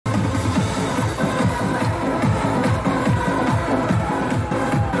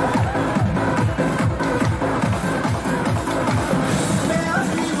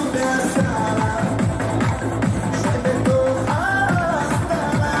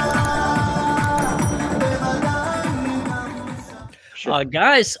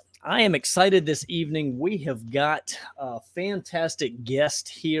Guys, I am excited this evening. We have got a fantastic guest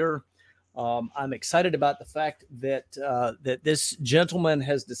here. I'm excited about the fact that that this gentleman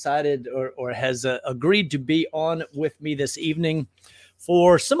has decided or has agreed to be on with me this evening.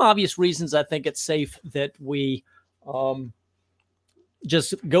 For some obvious reasons, I think it's safe that we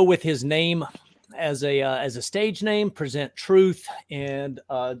just go with his name as a stage name, present truth, and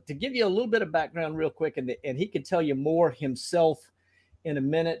to give you a little bit of background real quick, and he can tell you more himself in a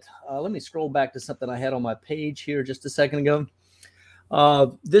minute. Let me scroll back to something I had on my page here just a second ago.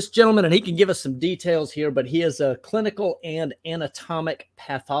 This gentleman, and he can give us some details here, but he is a clinical and anatomic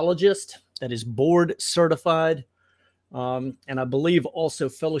pathologist that is board certified. And I believe also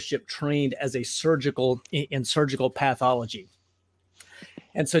fellowship trained as a surgical pathology.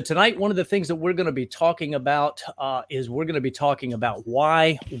 And so tonight, one of the things that we're going to be talking about is we're going to be talking about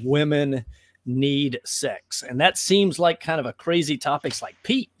why women need sex. And that seems like kind of a crazy topic. It's like,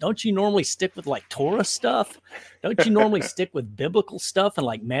 Pete, don't you normally stick with like Torah stuff? Don't you normally stick with biblical stuff and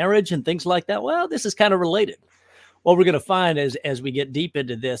like marriage and things like that? Well, this is kind of related. What we're going to find as we get deep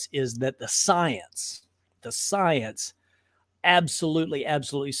into this is that the science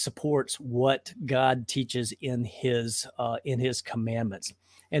absolutely supports what God teaches in his commandments.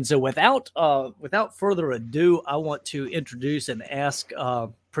 And so without further ado, I want to introduce and ask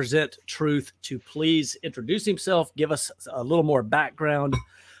Present Truth to please introduce himself, give us a little more background,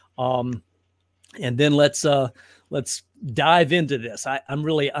 and then let's dive into this. I'm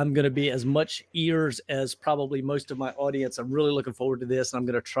going to be as much ears as probably most of my audience. I'm really looking forward to this, and I'm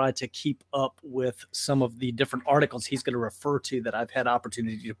going to try to keep up with some of the different articles he's going to refer to that I've had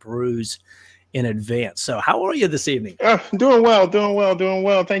opportunity to peruse in advance. So how are you this evening? Doing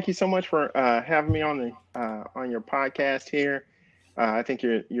well. Thank you so much for having me on your podcast here. I think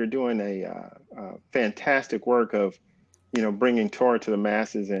you're doing a fantastic work of, bringing Torah to the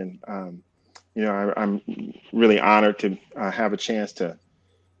masses, and I'm really honored to have a chance to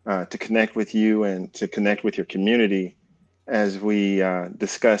connect with you and to connect with your community as we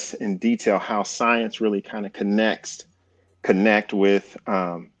discuss in detail how science really kind of connect with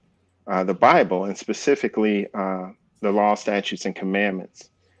the Bible, and specifically the law, statutes, and commandments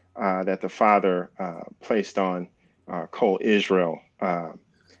that the Father placed on Kol Israel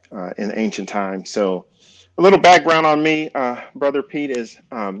in ancient times. So a little background on me, Brother Pete, is,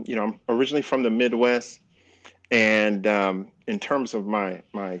 I'm originally from the Midwest, and in terms of my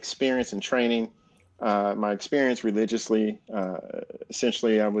experience and training, my experience religiously,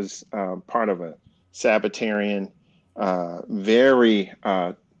 essentially I was part of a Sabbatarian, very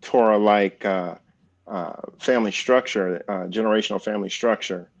Torah-like family structure, generational family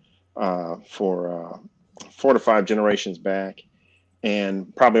structure for 4 to 5 generations back.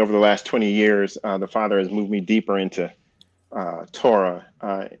 And probably over the last 20 years, the Father has moved me deeper into Torah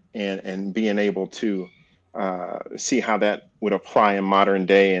and being able to see how that would apply in modern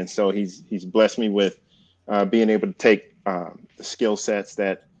day. And so he's blessed me with being able to take the skill sets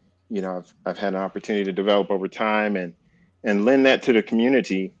that I've had an opportunity to develop over time and lend that to the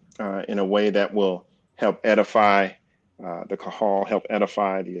community in a way that will help edify the kahal, help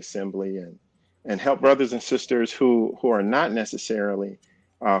edify the assembly, and help brothers and sisters who are not necessarily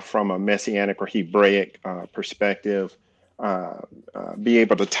from a Messianic or Hebraic perspective be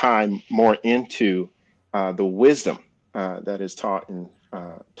able to tie more into the wisdom that is taught in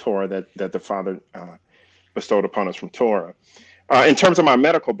Torah that the Father bestowed upon us from Torah. In terms of my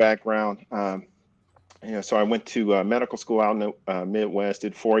medical background, so I went to medical school out in the Midwest,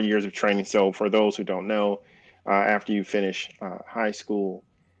 did 4 years of training. So for those who don't know, after you finish high school,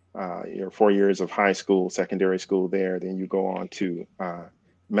 your 4 years of high school, secondary school there, then you go on to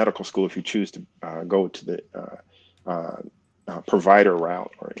medical school if you choose to go to the provider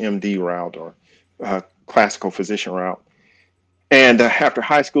route or MD route or classical physician route. And after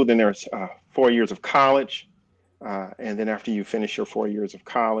high school, then there's 4 years of college. And then after you finish your 4 years of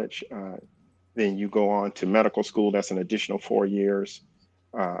college, then you go on to medical school. That's an additional 4 years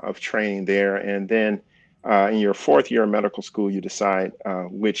of training there. And then in your 4th year of medical school, you decide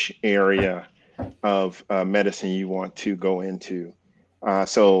which area of medicine you want to go into.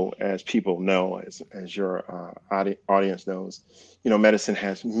 So as people know, as your audience knows, medicine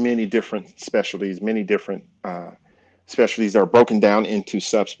has many different specialties, many different specialties that are broken down into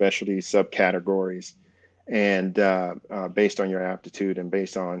subspecialties, subcategories, and based on your aptitude and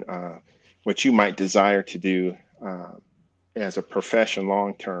based on what you might desire to do as a profession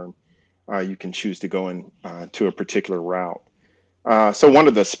long-term, you can choose to go in to a particular route. So one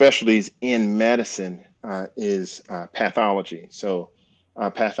of the specialties in medicine is pathology. So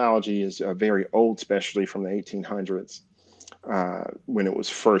pathology is a very old specialty from the 1800s. when it was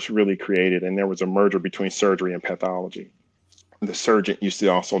first really created, and there was a merger between surgery and pathology. The surgeon used to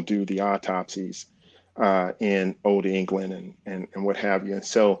also do the autopsies in Old England and what have you. And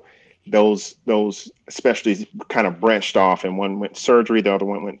so those specialties kind of branched off, and one went surgery, the other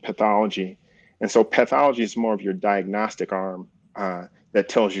one went pathology. And so pathology is more of your diagnostic arm that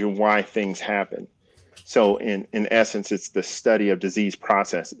tells you why things happen. So in essence, it's the study of disease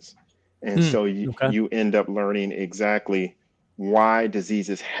processes. And so you end up learning exactly why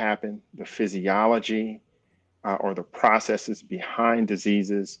diseases happen, the physiology or the processes behind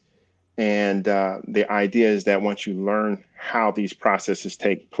diseases. And the idea is that once you learn how these processes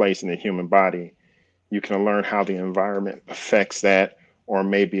take place in the human body, you can learn how the environment affects that, or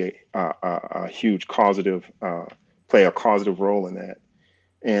maybe a huge causative, play a causative role in that.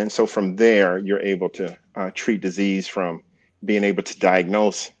 And so from there, you're able to treat disease from being able to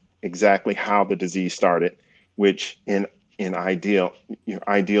diagnose exactly how the disease started, which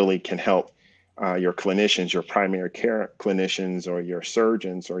ideally can help your clinicians, your primary care clinicians, or your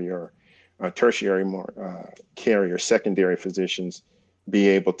surgeons, or your tertiary care, your secondary physicians, be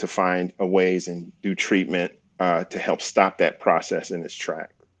able to find ways and do treatment to help stop that process in its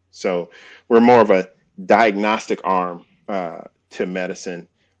track. So we're more of a diagnostic arm to medicine.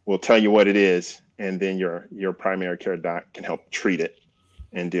 We'll tell you what it is, and then your primary care doc can help treat it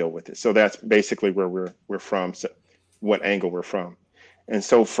and deal with it. So that's basically where we're from, so what angle we're from. And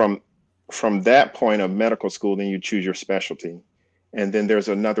so from that point of medical school, then you choose your specialty. And then there's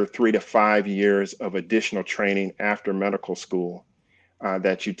another 3 to 5 years of additional training after medical school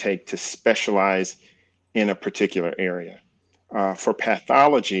that you take to specialize in a particular area. For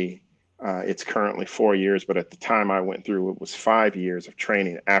pathology, it's currently 4 years, but at the time I went through, it was 5 years of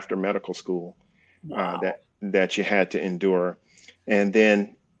training after medical school. Wow. that you had to endure. And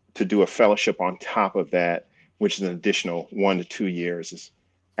then to do a fellowship on top of that, which is an additional 1 to 2 years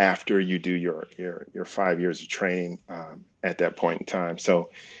after you do your 5 years of training at that point in time. So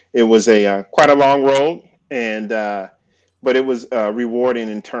it was quite a long road, and but it was rewarding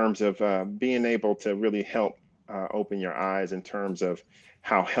in terms of being able to really help open your eyes in terms of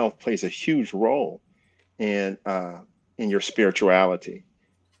how health plays a huge role in your spirituality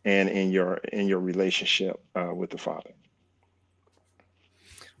and in your relationship with the Father.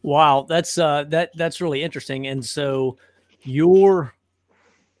 Wow, that's really interesting. And so you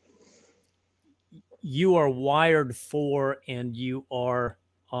are wired for, and you are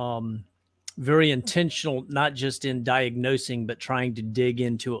very intentional, not just in diagnosing, but trying to dig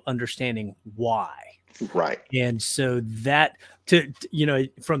into understanding why. Right. And so that,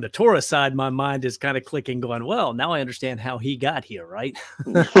 from the Torah side, my mind is kind of clicking, going, well, now I understand how he got here, right?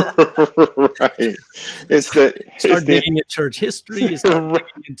 Right. Start digging at church history, you start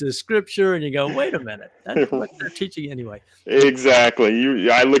digging into scripture, and you go, wait a minute, that's what they're teaching anyway. Exactly.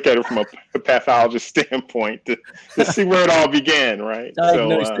 I look at it from a pathologist standpoint to see where it all began, right?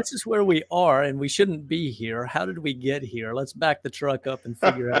 Diagnose, so this is where we are, and we shouldn't be here. How did we get here? Let's back the truck up and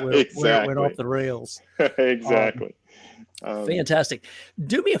figure out where it went off the rails. Exactly. Fantastic.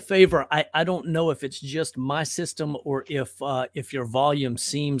 Do me a favor. I don't know if it's just my system or if your volume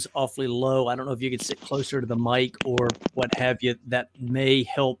seems awfully low. I don't know if you could sit closer to the mic or what have you. That may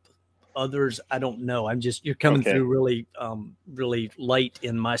help others. I don't know. You're coming through really light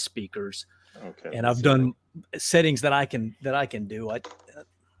in my speakers. Okay. And I've done settings that I can do.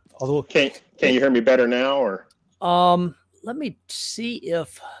 Although can you hear me better now, or? Let me see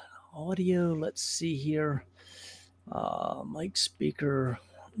if audio. Let's see here. Mic speaker.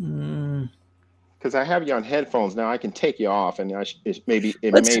 Because I have you on headphones now, I can take you off, and it may be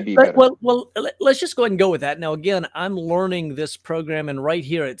better. Well, let's just go ahead and go with that. Now, again, I'm learning this program, and right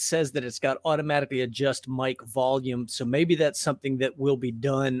here it says that it's got automatically adjust mic volume. So maybe that's something that will be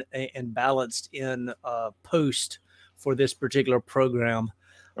done and balanced in post for this particular program.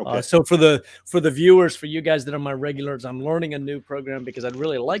 Okay. So for the viewers, for you guys that are my regulars, I'm learning a new program because I'd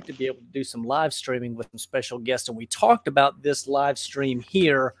really like to be able to do some live streaming with some special guests. And we talked about this live stream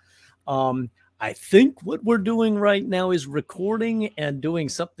here. I think what we're doing right now is recording and doing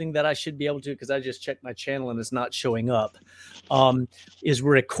something that I should be able to, because I just checked my channel and it's not showing up, is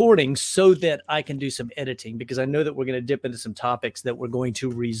recording so that I can do some editing, because I know that we're going to dip into some topics that we're going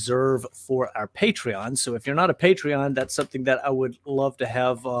to reserve for our Patreon. So if you're not a Patreon, that's something that I would love to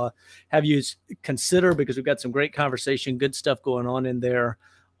have you consider, because we've got some great conversation, good stuff going on in there,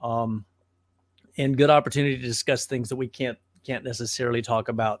 and good opportunity to discuss things that we can't necessarily talk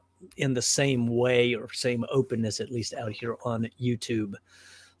about in the same way or same openness, at least out here on YouTube.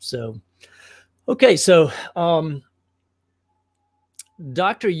 So, okay. So,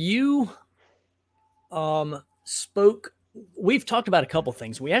 Doctor, you spoke we've talked about a couple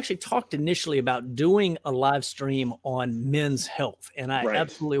things. We actually talked initially about doing a live stream on men's health, and I Right.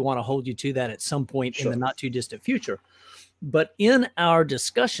 absolutely want to hold you to that at some point in Sure. the not too distant future. But in our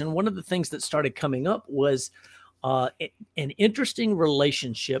discussion, one of the things that started coming up was an interesting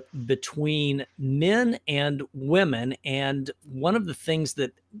relationship between men and women. And one of the things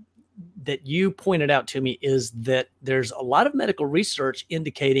that you pointed out to me is that there's a lot of medical research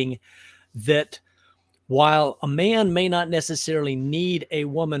indicating that while a man may not necessarily need a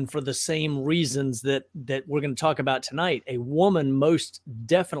woman for the same reasons that we're going to talk about tonight, a woman most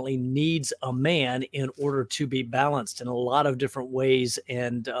definitely needs a man in order to be balanced in a lot of different ways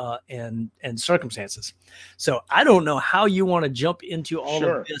and circumstances. So I don't know how you want to jump into all of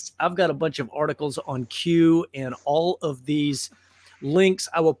Sure. this. I've got a bunch of articles on Q, and all of these links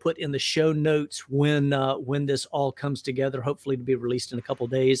I will put in the show notes when this all comes together, hopefully to be released in a couple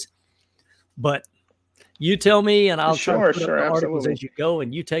of days. But you tell me, and I'll try to put up Sure, the articles absolutely. as you go,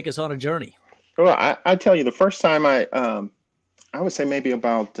 and you take us on a journey. Well, I tell you, the first time I would say maybe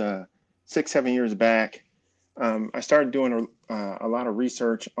about 6, 7 years back, I started doing a lot of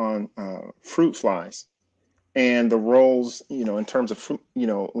research on fruit flies and the roles, in terms of fruit.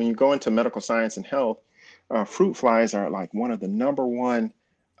 When you go into medical science and health, fruit flies are like one of the number one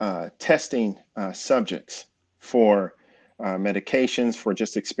testing subjects for medications, for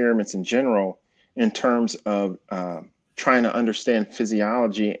just experiments in general, in terms of trying to understand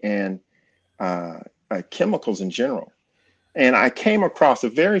physiology and chemicals in general. And I came across the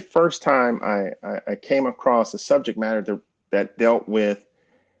very first time I came across a subject matter that dealt with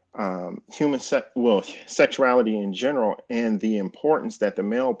sexuality in general and the importance that the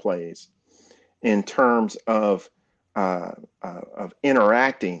male plays in terms of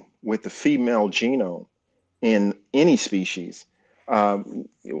interacting with the female genome in any species,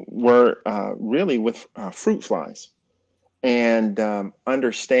 were really with fruit flies, and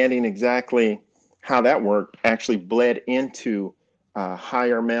understanding exactly how that worked actually bled into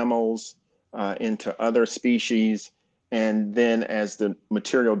higher mammals, into other species. And then as the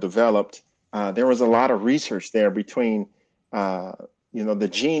material developed, there was a lot of research there between, the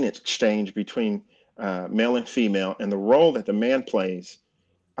gene exchange between male and female, and the role that the man plays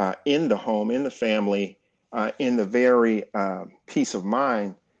in the home, in the family, in the very peace of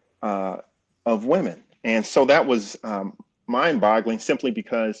mind of women. And so that was mind-boggling, simply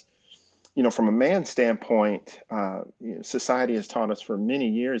because, from a man's standpoint, society has taught us for many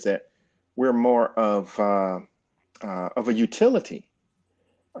years that we're more of a utility.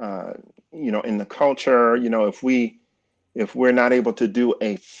 In the culture, if we're not able to do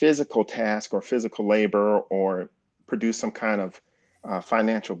a physical task or physical labor or produce some kind of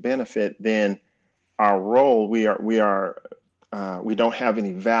financial benefit, then our role, we don't have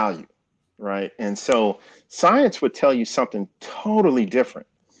any value, right? And so science would tell you something totally different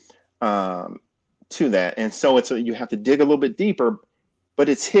to that. And so you have to dig a little bit deeper, but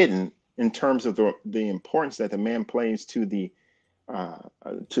it's hidden in terms of the importance that the man plays to the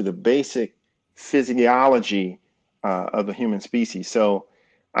basic physiology of the human species. So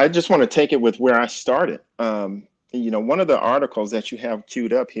I just want to take it with where I started. One of the articles that you have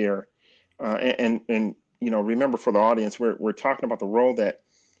queued up here, and remember, for the audience, we're talking about the role that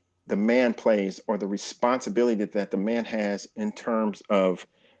the man plays, or the responsibility that the man has in terms of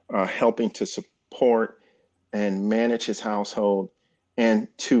helping to support and manage his household and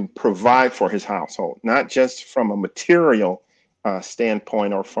to provide for his household, not just from a material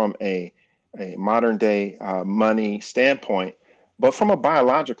standpoint or from a modern day money standpoint, but from a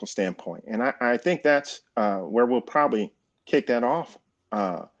biological standpoint. And I think that's where we'll probably kick that off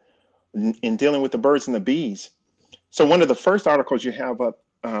in dealing with the birds and the bees. So one of the first articles you have up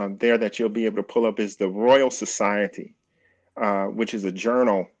there that you'll be able to pull up is the Royal Society, which is a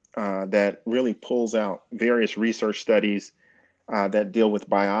journal that really pulls out various research studies that deal with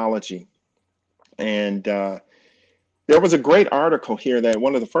biology. And there was a great article here, that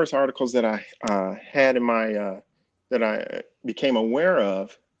one of the first articles that I had in my that I became aware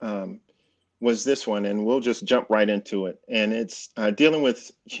of was this one, and we'll just jump right into it. And it's dealing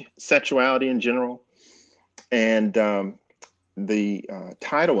with sexuality in general, and the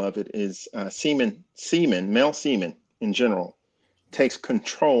title of it is male semen in general takes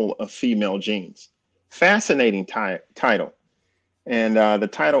control of female genes. Fascinating title. And the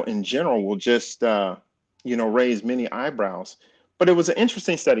title in general will just, raise many eyebrows. But it was an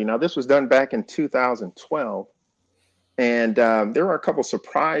interesting study. Now, this was done back in 2012. And there are a couple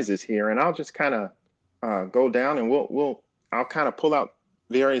surprises here. And I'll just kind of go down, and I'll kind of pull out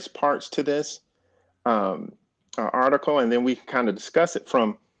various parts to this article, and then we can kind of discuss it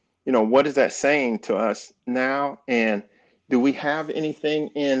from, what is that saying to us now? And do we have anything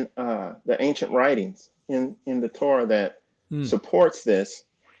in the ancient writings in the Torah that supports this?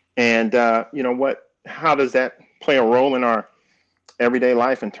 And how does that play a role in our everyday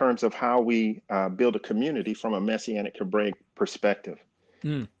life in terms of how we build a community from a Messianic Hebraic perspective?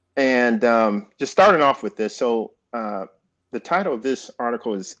 And just starting off with this, so the title of this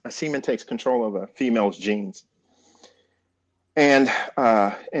article is "A Semen Takes Control of a Female's Genes." And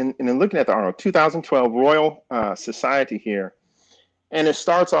in looking at the article, 2012 Royal Society here, and it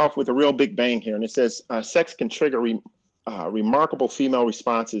starts off with a real big bang here, and it says sex can trigger remarkable female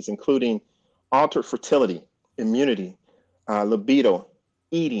responses, including altered fertility, immunity, libido,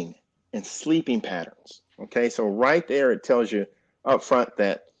 eating, and sleeping patterns. Okay, so right there it tells you up front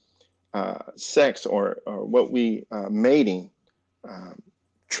that sex or what we mating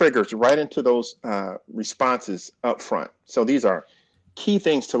triggers right into those responses up front. So these are key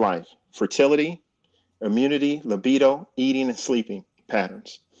things to life: fertility, immunity, libido, eating, and sleeping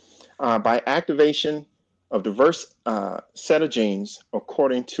patterns. By activation of diverse set of genes,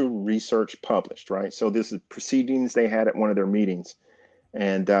 according to research published, right? So this is proceedings they had at one of their meetings,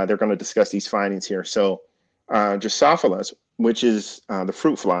 and they're going to discuss these findings here. So Drosophila, which is the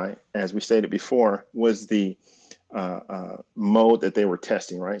fruit fly, as we stated before, was the mode that they were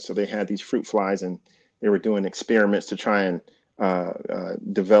testing, right? So they had these fruit flies and they were doing experiments to try and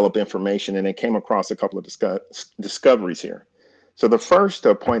develop information, and they came across a couple of discoveries here. So the first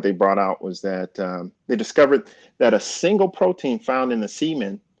point they brought out was that they discovered that a single protein found in the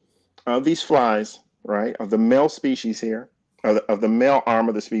semen of these flies, right, of the male species here, of the male arm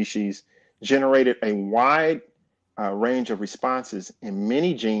of the species, generated a wide range of responses in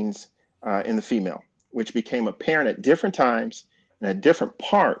many genes in the female, which became apparent at different times and at different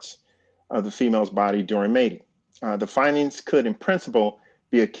parts of the female's body during mating. The findings could, in principle,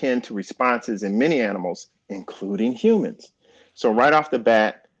 be akin to responses in many animals, including humans. So right off the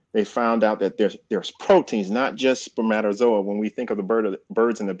bat, they found out that there's proteins, not just spermatozoa. When we think of the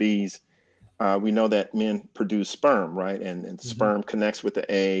birds and the bees, we know that men produce sperm, right? And sperm connects with the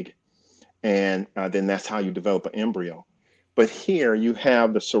egg, and then that's how you develop an embryo. But here you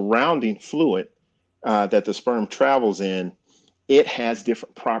have the surrounding fluid that the sperm travels in. It has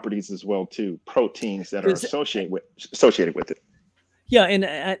different properties as well too, proteins that are associated with it. Yeah,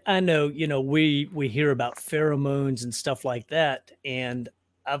 and I know, we hear about pheromones and stuff like that, and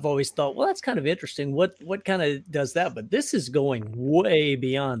I've always thought, well, that's kind of interesting. What kind of does that? But this is going way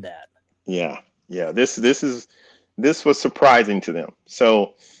beyond that. Yeah. This was surprising to them.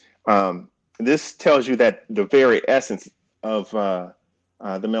 So this tells you that the very essence of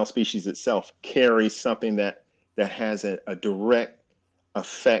the male species itself carries something that has a direct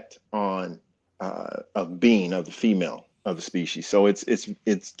effect on a being of the female of the species. So it's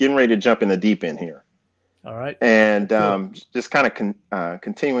getting ready to jump in the deep end here. All right. And just kind of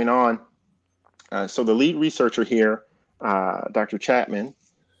continuing on. So the lead researcher here, Dr. Chapman,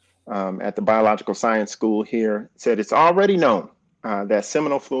 at the Biological Science School here, said it's already known that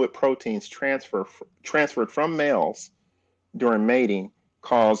seminal fluid proteins transferred from males during mating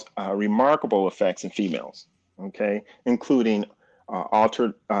cause remarkable effects in females, okay, including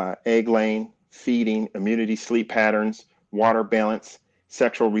altered egg laying, feeding, immunity, sleep patterns, water balance,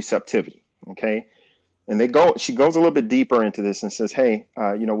 sexual receptivity, okay? And she goes a little bit deeper into this and says, hey,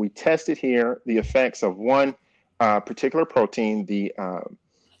 we tested here the effects of one particular protein, the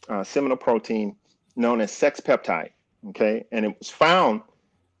seminal protein known as sex peptide, okay? And it was found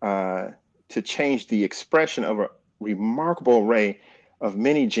to change the expression of a remarkable array of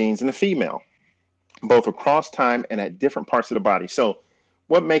many genes in the female, both across time and at different parts of the body. So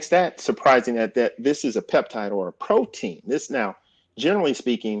what makes that surprising that this is a peptide or a protein? This now, generally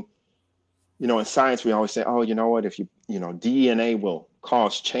speaking, in science, we always say, oh, you know what, if DNA will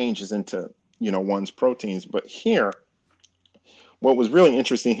cause changes into, one's proteins. But here, what was really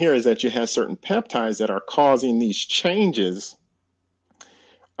interesting here is that you have certain peptides that are causing these changes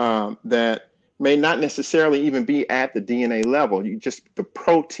that may not necessarily even be at the DNA level. The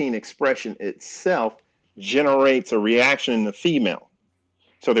protein expression itself generates a reaction in the female.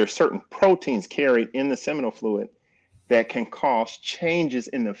 So there's certain proteins carried in the seminal fluid that can cause changes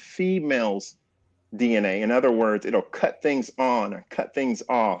in the female's DNA. In other words, it'll cut things on or cut things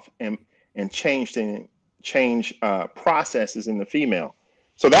off and change processes in the female.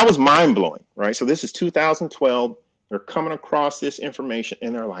 So that was mind blowing, right? So this is 2012. They're coming across this information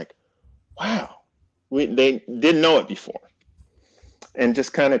and they're like, wow, they didn't know it before. And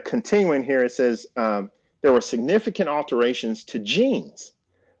just kind of continuing here, it says there were significant alterations to genes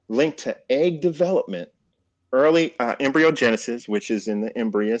linked to egg development, early embryogenesis, which is in the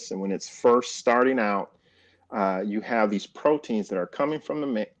embryos and when it's first starting out, you have these proteins that are coming from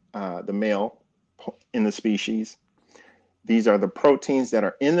the male in the species. These are the proteins that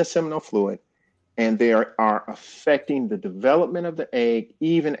are in the seminal fluid, and they are affecting the development of the egg,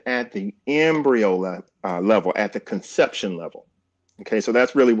 even at the embryo level, at the conception level. Okay, so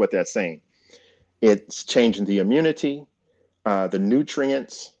that's really what that's saying. It's changing the immunity, the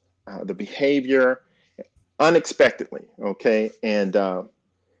nutrients, the behavior unexpectedly, okay, and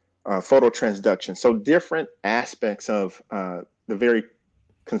phototransduction. So different aspects of the very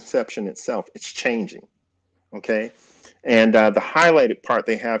conception itself, it's changing, okay? And the highlighted part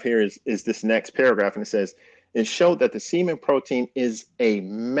they have here is this next paragraph, and it says, it showed that the semen protein is a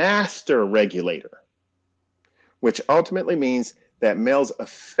master regulator, which ultimately means that males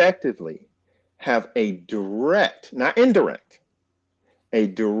effectively have a direct, not indirect, a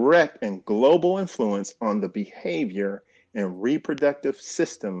direct and global influence on the behavior and reproductive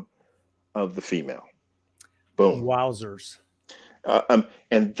system of the female. Boom. Wowzers.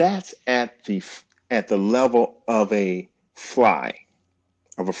 And that's at the level of a fly,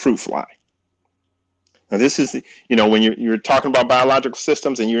 of a fruit fly. Now this is, when you're talking about biological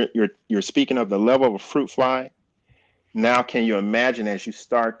systems and you're speaking of the level of a fruit fly. Now, can you imagine as you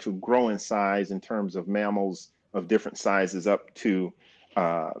start to grow in size in terms of mammals of different sizes up to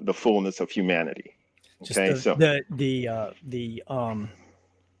the fullness of humanity? Okay, Just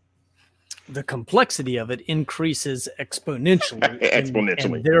the complexity of it increases exponentially,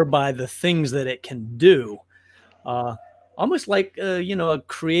 exponentially, and thereby the things that it can do. Almost like a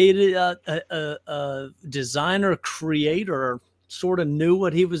designer creator sort of knew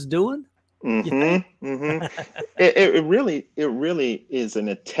what he was doing. It really is an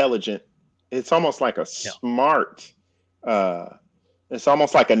intelligent. It's almost like a smart. It's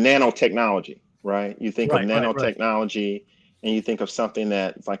almost like a nanotechnology, right? You think of nanotechnology, and you think of something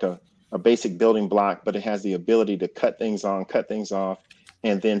that's like a basic building block, but it has the ability to cut things on, cut things off,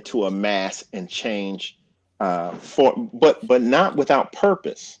 and then to amass and change but not without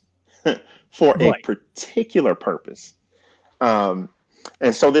purpose, for a particular purpose.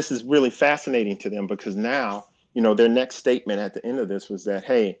 And so this is really fascinating to them, because now, their next statement at the end of this was that,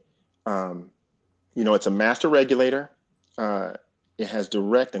 hey, it's a master regulator. It has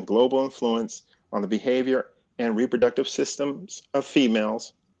direct and global influence on the behavior and reproductive systems of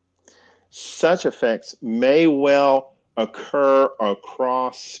females. Such effects may well occur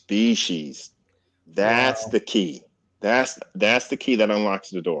across species. That's the key. That's the key that unlocks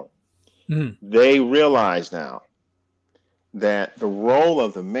the door. They realize now that the role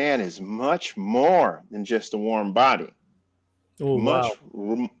of the man is much more than just a warm body.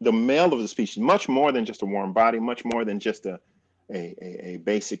 The male of the species, much more than just a warm body, much more than just a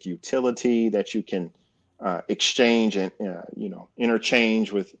basic utility that you can exchange and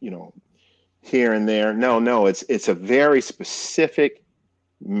interchange with here and there. No, it's a very specific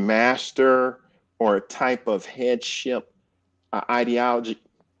master or a type of headship ideology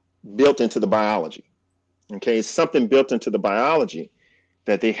built into the biology. Okay, it's something built into the biology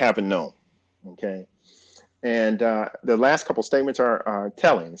that they haven't known. Okay, and the last couple statements are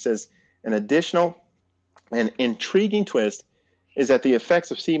telling. It says, an additional and intriguing twist is that the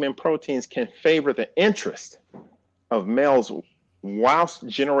effects of semen proteins can favor the interest of males whilst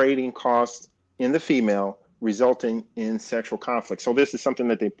generating costs in the female, resulting in sexual conflict. So this is something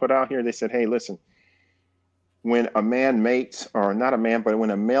that they put out here. They said, hey, listen, when a man mates, or not a man, but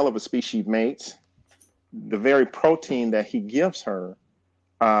when a male of a species mates, the very protein that he gives her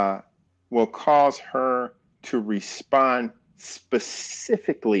will cause her to respond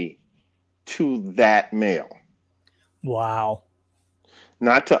specifically to that male. Wow.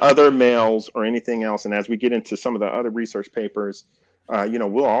 Not to other males or anything else. And as we get into some of the other research papers,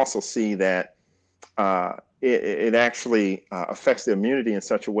 we'll also see that it actually affects the immunity in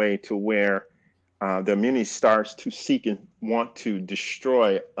such a way to where the immunity starts to seek and want to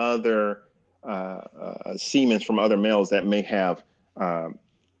destroy other semen from other males that may have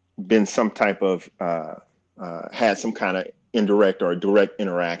been some type of had some kind of indirect or direct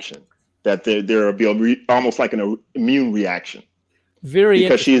interaction, that there will be almost like an immune reaction.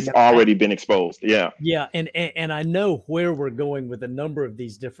 Because she's already been exposed. Yeah. Yeah. And I know where we're going with a number of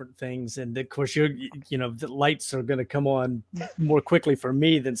these different things. And of course, the lights are going to come on more quickly for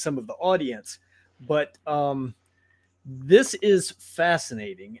me than some of the audience. But this is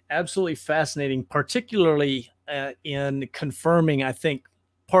fascinating, absolutely fascinating, particularly in confirming, I think,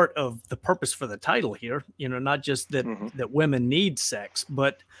 part of the purpose for the title here, not just that, that women need sex,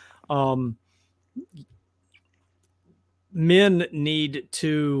 but men need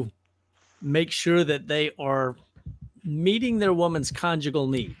to make sure that they are meeting their woman's conjugal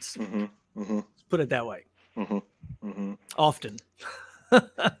needs. Let's put it that way. hmm hmm often.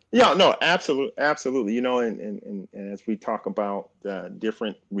 Yeah, no, absolutely, absolutely. You know, and as we talk about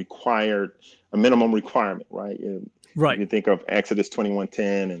different required, a minimum requirement, right? If Right. you think of Exodus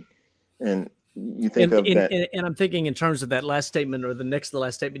 21:10, and you think of that. And I'm thinking in terms of that last statement, or the next to the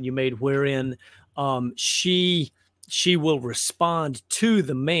last statement you made, wherein she will respond to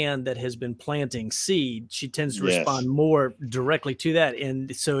the man that has been planting seed. She tends to Yes, respond more directly to that,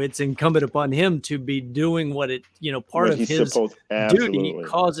 and so it's incumbent upon him to be doing what it, part what of he's his supposed. duty Absolutely,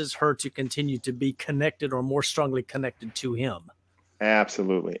 causes her to continue to be connected or more strongly connected to him.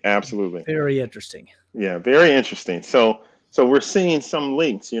 absolutely, absolutely. Very interesting. Yeah, very interesting. So we're seeing some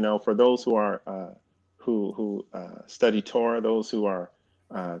links, you know, for those who are who study Torah, those who are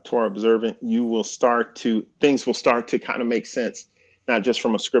Torah observant. Things will start to kind of make sense, not just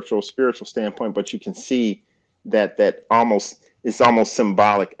from a scriptural, spiritual standpoint, but you can see that almost it's almost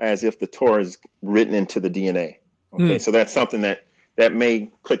symbolic, as if the Torah is written into the DNA. Okay, so that's something that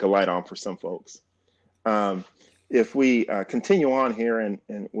may click a light on for some folks. Um, if we continue on here, and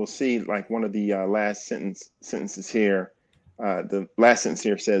we'll see, like one of the last sentences here, the last sentence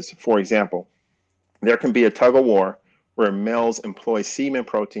here says, for example, there can be a tug of war where males employ semen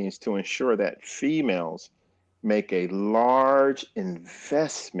proteins to ensure that females make a large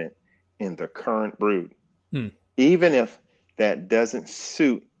investment in the current brood, even if that doesn't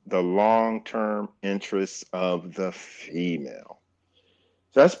suit the long-term interests of the female.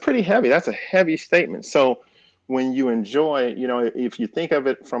 So that's pretty heavy. That's a heavy statement. So when you enjoy, you know, if you think of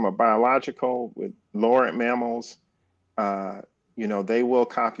it from a biological, with lower mammals, you know, they will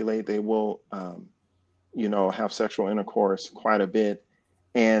copulate, they will, you know, have sexual intercourse quite a bit.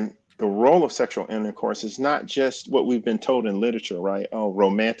 And the role of sexual intercourse is not just what we've been told in literature, right? Oh,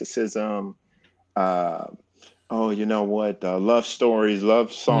 romanticism, uh, oh, you know what, love stories,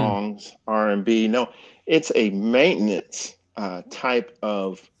 love songs, R&B. No, it's a maintenance type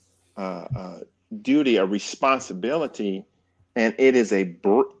of duty, a responsibility, and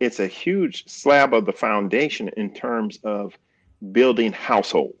it's a huge slab of the foundation in terms of building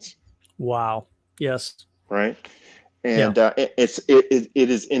households. Wow. Yes. Right, Yeah. and it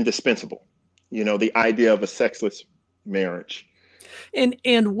is indispensable. You know, the idea of a sexless marriage. And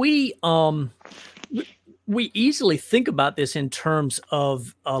we easily think about this in terms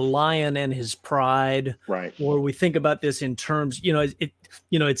of a lion and his pride, Right. or we think about this in terms,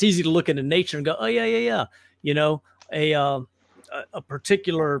 it's easy to look into nature and go, oh yeah, a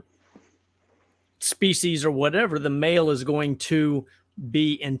particular species or whatever, the male is going to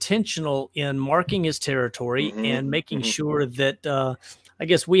be intentional in marking his territory and making sure that I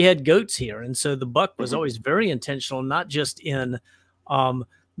guess we had goats here, and so the buck was always very intentional, not just in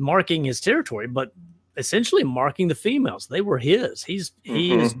marking his territory, but essentially marking the females. They were his. He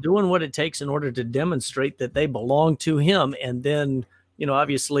is doing what it takes in order to demonstrate that they belong to him. And then,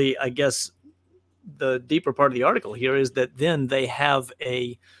 obviously, I guess the deeper part of the article here is that then they have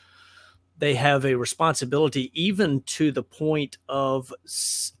a responsibility, even to the point of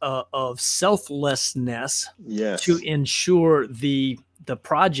selflessness, Yes. to ensure the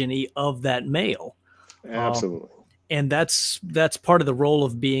progeny of that male. Absolutely. And that's part of the role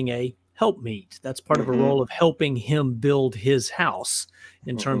of being a helpmeet. That's part of a role of helping him build his house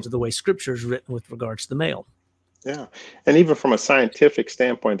in terms of the way scripture is written with regards to the male. Yeah. And even from a scientific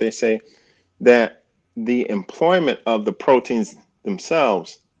standpoint, they say that the employment of the proteins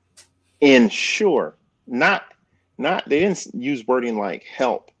themselves ensure, not they didn't use wording like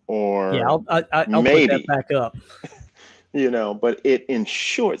help or I'll put that maybe, back up. But it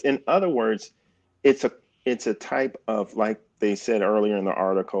ensures. In other words, it's a type of, like they said earlier in the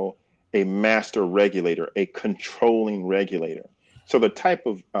article, a master regulator, a controlling regulator. So the type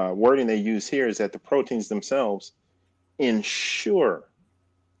of wording they use here is that the proteins themselves ensure,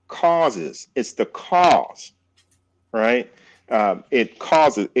 causes. It's the cause, right? It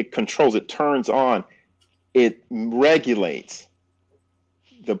causes, it controls, it turns on, it regulates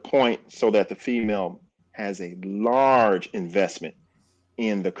the point so that the female has a large investment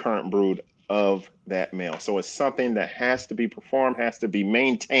in the current brood of that male. So it's something that has to be performed, has to be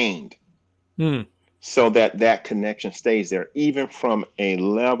maintained, so that that connection stays there, even from a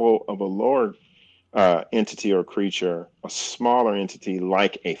level of a lower entity or creature, a smaller entity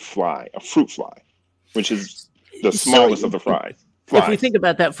like a fly, a fruit fly, which is the smallest of the flies. If we think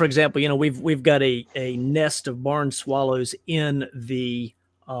about that, for example, we've got a nest of barn swallows in the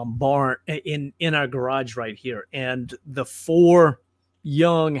barn in our garage right here, and the 4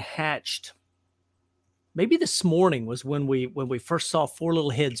 young hatched. Maybe this morning was when we first saw 4 little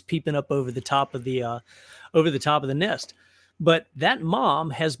heads peeping up over the top of the nest. But that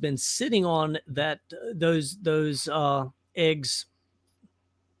mom has been sitting on those eggs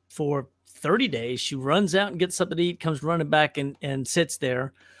for 30 days. She runs out and gets something to eat, comes running back and sits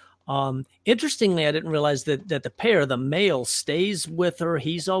there. Interestingly, I didn't realize that the male stays with her.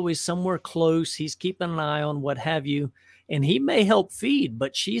 He's always somewhere close. He's keeping an eye on what have you. And he may help feed,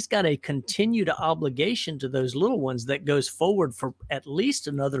 but she's got a continued obligation to those little ones that goes forward for at least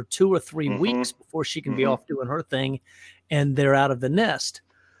another 2 or 3 weeks before she can be off doing her thing and they're out of the nest.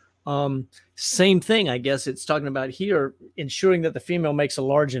 Same thing, I guess it's talking about here, ensuring that the female makes a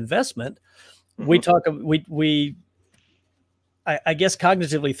large investment. I guess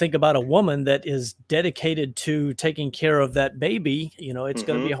cognitively think about a woman that is dedicated to taking care of that baby. You know, it's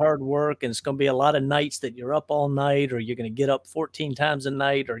going to be hard work, and it's going to be a lot of nights that you're up all night, or you're going to get up 14 times a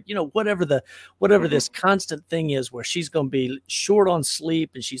night, or, you know, whatever this constant thing is where she's going to be short on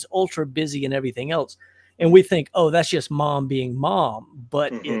sleep and she's ultra busy and everything else. And we think, oh, that's just mom being mom,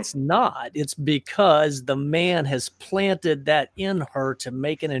 but it's not. It's because the man has planted that in her to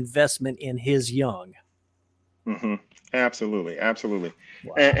make an investment in his young. Absolutely, absolutely.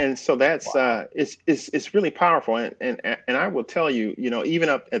 Wow. And so that's it's really powerful. And I will tell you, you know, even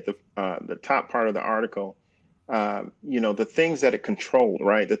up at the top part of the article, you know, the things that it controlled,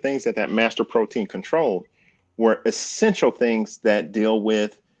 right? The things that master protein controlled were essential things that deal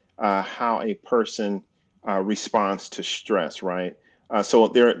with how a person responds to stress, right? So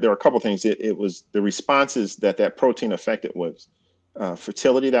there are a couple of things. It was the responses that protein affected was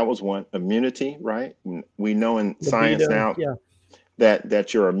fertility. That was one. Immunity, right? We know in science now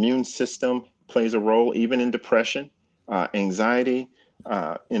that your immune system plays a role even in depression, anxiety.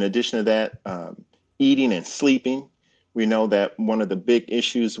 In addition to that, eating and sleeping. We know that one of the big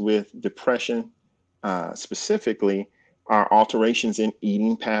issues with depression specifically are alterations in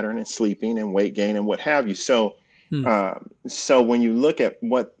eating pattern and sleeping and weight gain and what have you. So, so when you look at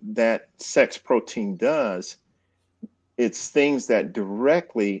what that sex protein does, it's things that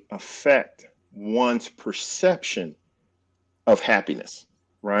directly affect one's perception of happiness,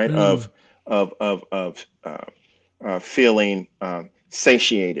 right? Of feeling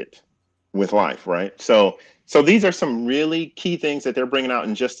satiated with life, right? So these are some really key things that they're bringing out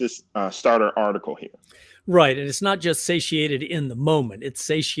in just this starter article here. Right, and it's not just satiated in the moment; it's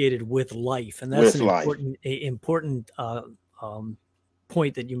satiated with life, and that's an important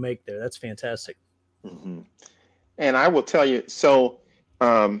point that you make there. That's fantastic. And I will tell you, so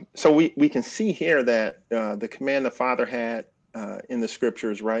we can see here that the command the Father had in the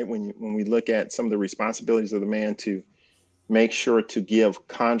scriptures, right? When we look at some of the responsibilities of the man to make sure to give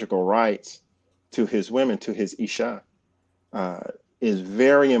conjugal rights to his women, to his Isha, is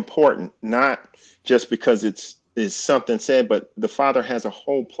very important. Not just because it's something said, but the Father has a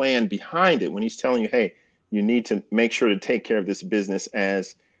whole plan behind it when he's telling you, hey, you need to make sure to take care of this business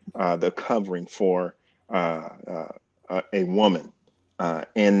as the covering for a woman.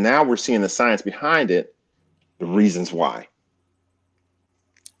 And now we're seeing the science behind it, the reasons why.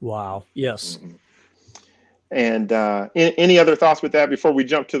 Wow. Yes. And any other thoughts with that before we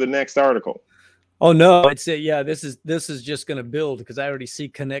jump to the next article? Oh no, I'd say, yeah, this is just going to build because I already see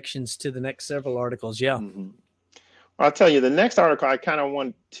connections to the next several articles. Yeah. Well, I'll tell you, the next article I kind of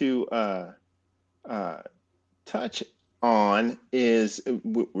want to touch on is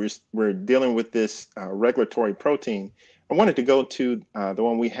we're dealing with this regulatory protein. I wanted to go to the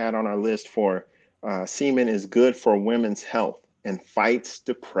one we had on our list for semen is good for women's health and fights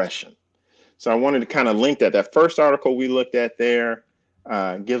depression. So I wanted to kind of link that. That first article we looked at there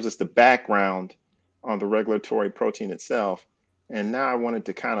gives us the background on the regulatory protein itself. And now I wanted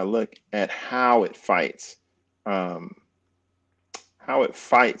to kind of look at how it fights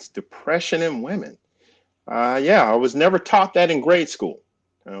depression in women. Yeah, I was never taught that in grade school.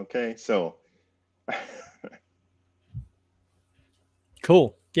 Okay, so.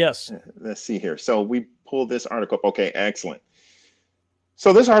 Cool. Yes. Let's see here. So we pulled this article up. Okay, excellent.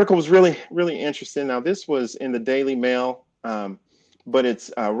 So this article was really, really interesting. Now, this was in the Daily Mail, but it's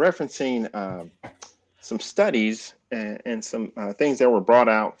referencing some studies and some things that were brought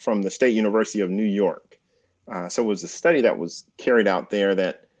out from the State University of New York. So it was a study that was carried out there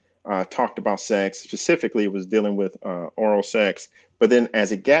that talked about sex. Specifically, it was dealing with oral sex. But then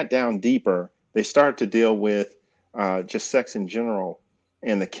as it got down deeper, they started to deal with just sex in general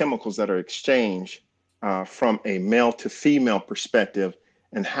and the chemicals that are exchanged from a male to female perspective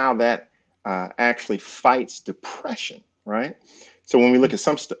and how that actually fights depression, right? So when we look at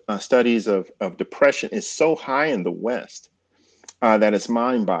some studies of depression, it's so high in the West that it's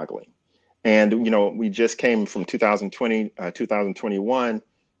mind-boggling. And, you know, we just came from 2020, 2021.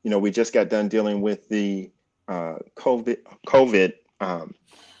 You know, we just got done dealing with the COVID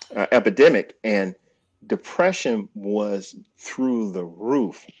epidemic, and depression was through the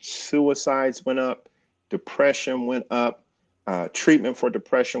roof. Suicides went up, depression went up, treatment for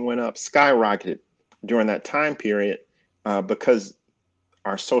depression went up, skyrocketed during that time period because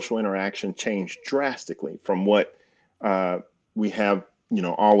our social interaction changed drastically from what we have,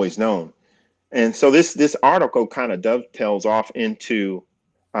 always known. And so this article kind of dovetails off into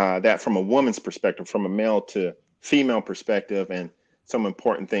that from a woman's perspective, from a male to female perspective, and some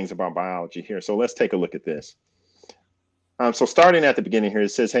important things about biology here. So let's take a look at this. So starting at the beginning here, it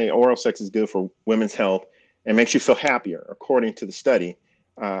says, hey, oral sex is good for women's health and makes you feel happier, according to the study.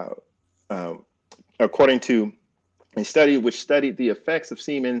 According to a study which studied the effects of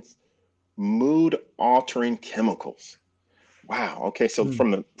semen's mood-altering chemicals. Wow. Okay. So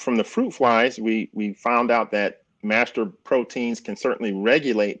from the fruit flies, we found out that master proteins can certainly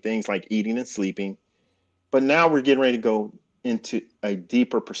regulate things like eating and sleeping. But now we're getting ready to go into a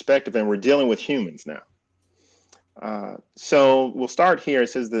deeper perspective, and we're dealing with humans now. So we'll start here. It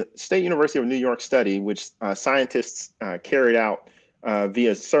says the State University of New York study, which scientists carried out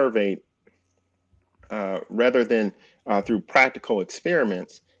via survey rather than through practical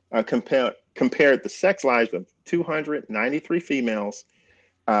experiments, compared the sex lives of 293 females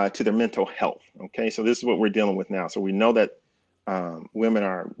to their mental health. Okay, so this is what we're dealing with now. So we know that women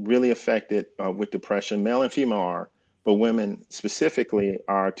are really affected with depression, male and female are, but women specifically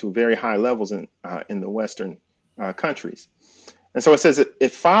are to very high levels in the Western countries. And so it says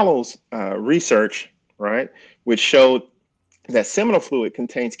it follows research, right, which showed that seminal fluid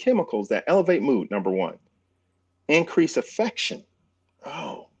contains chemicals that elevate mood, number one, increase affection,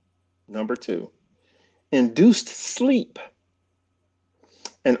 number two, induced sleep,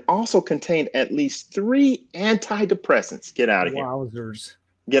 and also contained at least 3 antidepressants. Get out of here. Wowzers.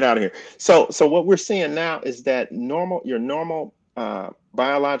 Get out of here. So what we're seeing now is that your normal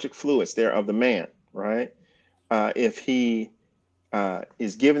biologic fluids there of the man, right? If he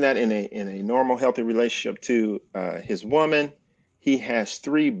is given that in a normal, healthy relationship to his woman, he has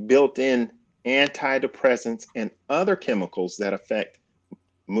 3 built-in antidepressants and other chemicals that affect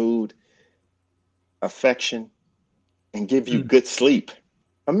mood, affection, and give you good sleep.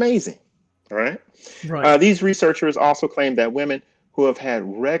 Amazing. All right. Right. These researchers also claim that women who have had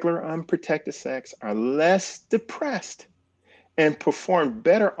regular unprotected sex are less depressed and perform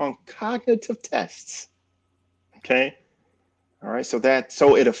better on cognitive tests. Okay. All right. So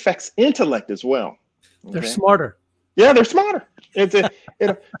it affects intellect as well. Okay? They're smarter. Yeah, they're smarter.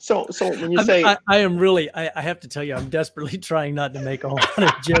 So when you say I am really, I have to tell you, I'm desperately trying not to make a whole lot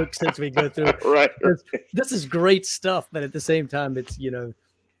of jokes as we go through. Right. This is great stuff, but at the same time, it's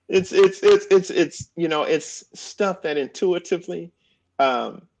it's stuff that intuitively,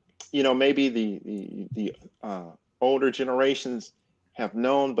 maybe the older generations have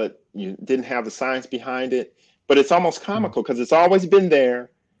known, but you didn't have the science behind it. But it's almost comical because it's always been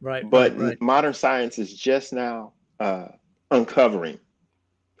there. Right. But right. modern science is just now uncovering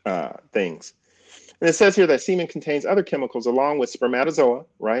things. And it says here that semen contains other chemicals along with spermatozoa,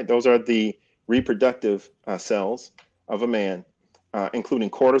 right? Those are the reproductive cells of a man,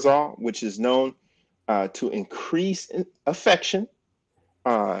 including cortisol, which is known to increase affection,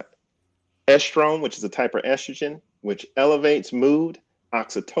 estrone, which is a type of estrogen, which elevates mood,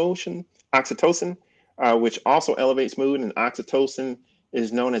 oxytocin, which also elevates mood, and oxytocin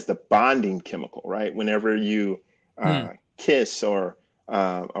is known as the bonding chemical, right? Whenever you kiss or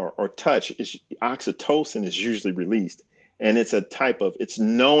touch, oxytocin is usually released. And it's it's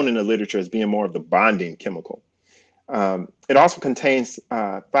known in the literature as being more of the bonding chemical. It also contains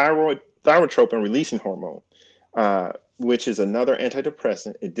thyrotropin releasing hormone, which is another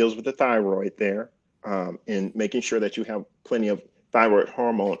antidepressant. It deals with the thyroid there, and making sure that you have plenty of thyroid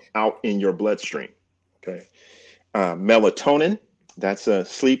hormone out in your bloodstream. Okay. Melatonin, that's a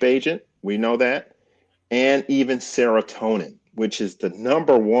sleep agent. We know that. And even serotonin, which is the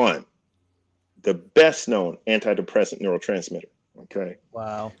number one, the best known antidepressant neurotransmitter. Okay.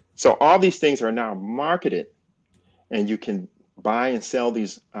 Wow. So all these things are now marketed, and you can buy and sell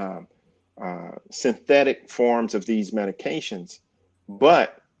these synthetic forms of these medications,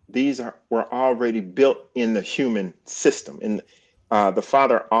 but these were already built in the human system. And the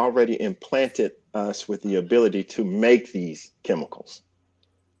Father already implanted us with the ability to make these chemicals.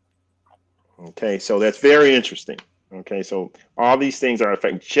 Okay, so that's very interesting. Okay, so all these things are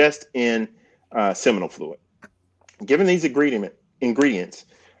affected just in seminal fluid. Given these ingredients,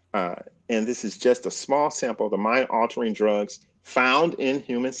 and this is just a small sample of the mind-altering drugs found in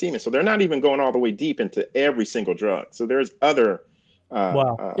human semen. So they're not even going all the way deep into every single drug. So there's other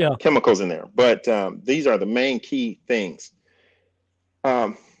Wow. Yeah. chemicals in there. But these are the main key things.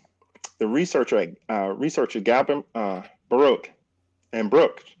 Um, the researcher Gabin Baruch and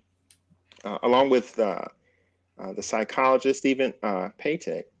Brooke, along with the psychologist Stephen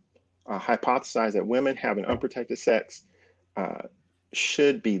Paytek, hypothesized that women having unprotected sex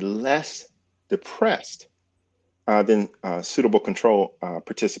should be less depressed than suitable control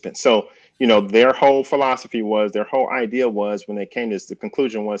participants. So, you know, their whole philosophy was, their whole idea was, when they came to this, the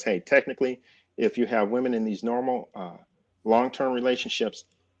conclusion was, hey, technically, if you have women in these normal long-term relationships,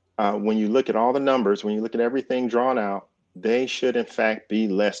 when you look at all the numbers, when you look at everything drawn out, they should in fact be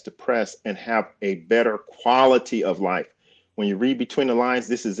less depressed and have a better quality of life. When you read between the lines,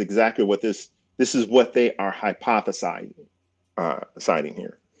 this is exactly what this is what they are hypothesizing citing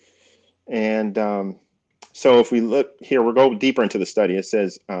here. And so if we look here, we'll go deeper into the study. It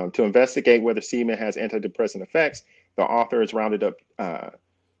says to investigate whether semen has antidepressant effects, the author has rounded up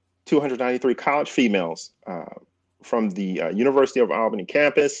 293 college females from the University of Albany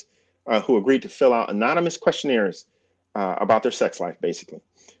campus who agreed to fill out anonymous questionnaires about their sex life, basically.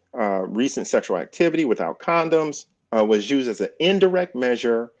 Recent sexual activity without condoms was used as an indirect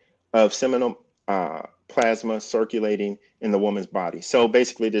measure of seminal plasma circulating in the woman's body. So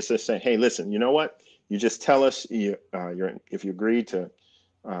basically this is saying, hey, listen, you know what? You just tell us if you agree to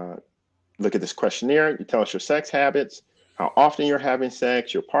look at this questionnaire, you tell us your sex habits, how often you're having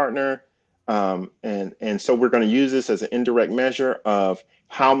sex, your partner, and so we're going to use this as an indirect measure of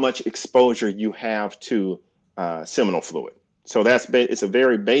how much exposure you have to seminal fluid. So it's a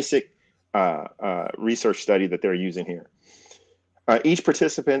very basic research study that they're using here. Each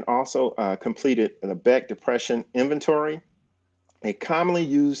participant also completed the Beck Depression Inventory, a commonly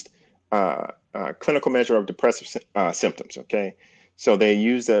used clinical measure of depressive symptoms. Okay, so they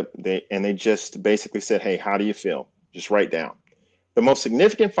used they just basically said, hey, how do you feel? Just write down. The most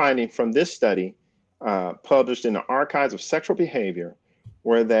significant finding from this study, published in the Archives of Sexual Behavior,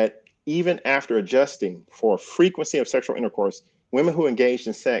 were that even after adjusting for frequency of sexual intercourse, women who engaged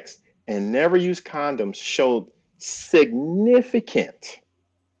in sex and never used condoms showed significantly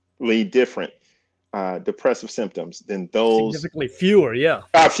different depressive symptoms than those Significantly fewer,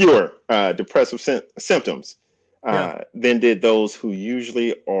 fewer depressive symptoms than did those who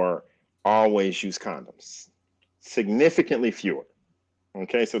usually or always use condoms. Significantly fewer.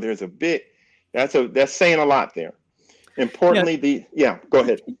 Okay, so there's a bit that's saying a lot there. Importantly, go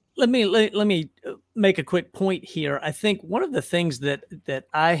ahead. Let me make a quick point here. I think one of the things that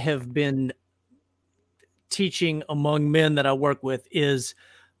I have been teaching among men that I work with is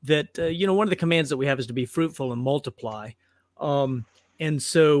that one of the commands that we have is to be fruitful and multiply, and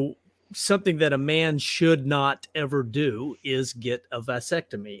so something that a man should not ever do is get a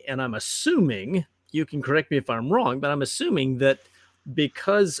vasectomy. And I'm assuming, you can correct me if I'm wrong, but I'm assuming that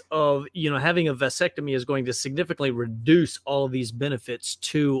because of having a vasectomy is going to significantly reduce all of these benefits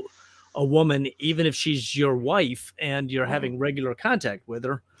to a woman, even if she's your wife and you're having regular contact with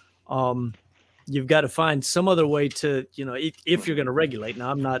her. You've got to find some other way to, if you're going to regulate.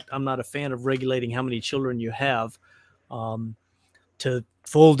 Now, I'm not a fan of regulating how many children you have. To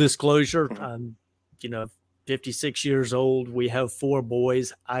full disclosure, I'm 56 years old. We have 4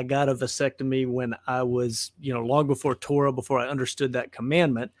 boys. I got a vasectomy when I was, long before Torah, before I understood that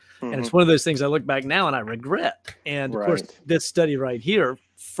commandment. And it's one of those things I look back now and I regret. And of course, this study right here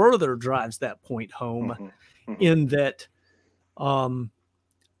further drives that point home in that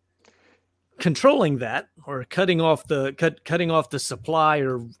controlling that, or cutting off the supply,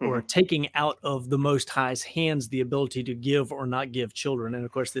 or taking out of the Most High's hands the ability to give or not give children. And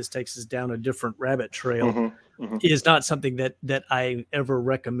of course, this takes us down a different rabbit trail. Is not something that I ever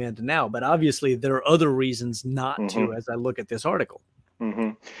recommend now. But obviously, there are other reasons not to, as I look at this article.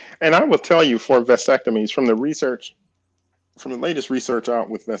 And I will tell you, for vasectomies, from the latest research out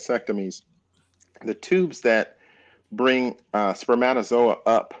with vasectomies, the tubes that bring spermatozoa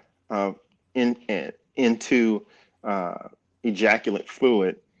up into ejaculate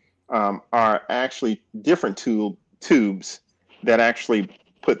fluid are actually different tubes that actually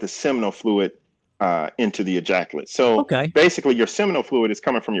put the seminal fluid into the ejaculate. So basically, your seminal fluid is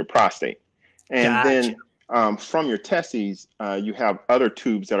coming from your prostate, and then from your testes, you have other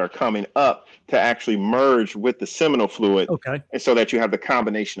tubes that are coming up to actually merge with the seminal fluid, and so that you have the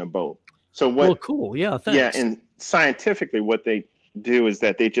combination of both. So what? Well, cool. Yeah, thanks. Yeah, and scientifically, what they do is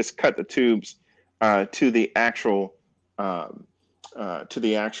that they just cut the tubes to the actual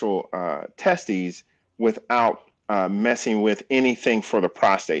testes without messing with anything for the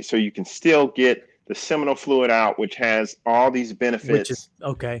prostate. So you can still get the seminal fluid out, which has all these Which is benefits.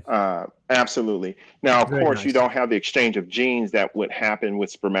 okay. Absolutely. Now, of Very course, you nice. don't have the exchange of genes that would happen with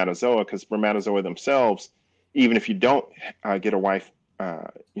spermatozoa, because spermatozoa themselves, even if you don't get a wife,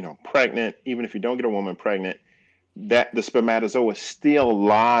 pregnant, even if you don't get a woman pregnant, that the spermatozoa still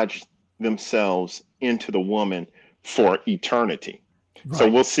lodge themselves into the woman for eternity. So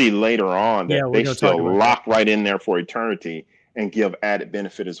Right. we'll see later on Yeah, that we're they going to talk still about that. lock right in there for eternity and give added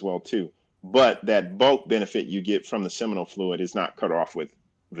benefit as well too. But that bulk benefit you get from the seminal fluid is not cut off with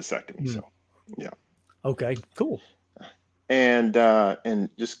vasectomy. Hmm. So yeah. Okay, cool. And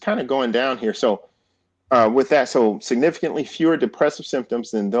just kind of going down here. So with that, so significantly fewer depressive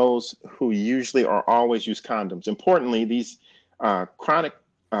symptoms than those who usually or always use condoms. Importantly, these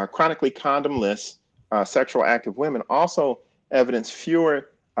chronically condomless sexual active women also evidence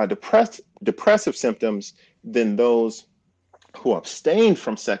fewer depressive symptoms than those who abstain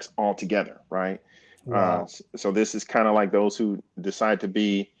from sex altogether, right? Wow. So this is kind of like those who decide to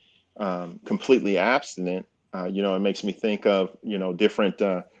be completely abstinent. It makes me think of, different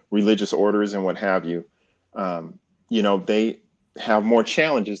religious orders and what have you. They have more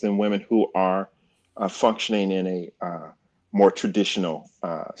challenges than women who are functioning in a more traditional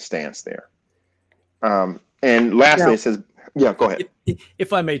stance there. And lastly, Now, it says, yeah, go ahead.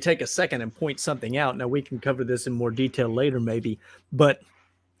 if I may take a second and point something out, now we can cover this in more detail later, maybe, but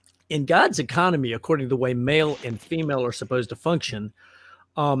in God's economy, according to the way male and female are supposed to function,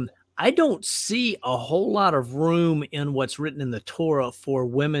 I don't see a whole lot of room in what's written in the Torah for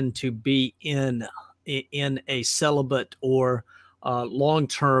women to be in a celibate or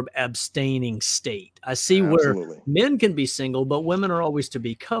long-term abstaining state. I see where Absolutely. men can be single, but women are always to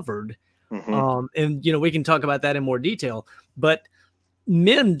be covered. Hmm. And we can talk about that in more detail, but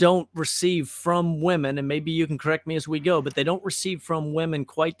men don't receive from women, and maybe you can correct me as we go, but they don't receive from women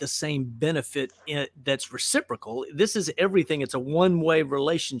quite the same benefit that's reciprocal. This is everything. It's a one-way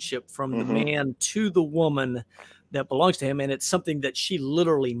relationship from the Hmm. man to the woman that belongs to him, and it's something that she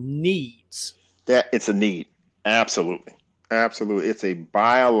literally needs. That it's a need. Absolutely. Absolutely. It's a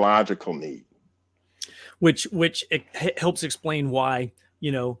biological need. Which it helps explain why,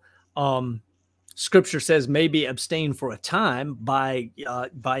 Scripture says maybe abstain for a time by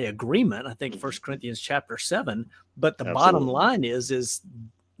agreement. I think 1 Corinthians chapter 7. But the bottom Absolutely. line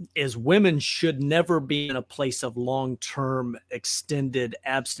is women should never be in a place of long-term extended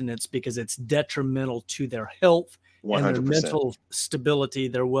abstinence, because it's detrimental to their health and their 100%. mental stability,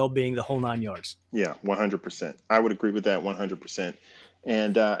 their well-being, the whole 9 yards. Yeah, 100%. I would agree with that 100%.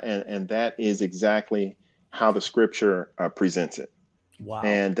 And that is exactly how the scripture presents it. Wow.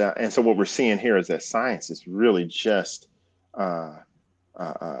 And so what we're seeing here is that science is really just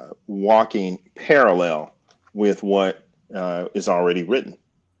walking parallel with what is already written.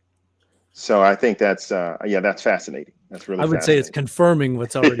 So I think that's fascinating. That's really I would say it's fascinating. confirming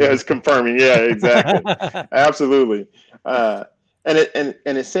what's already Yeah, it's written. confirming. Yeah, exactly. Absolutely. And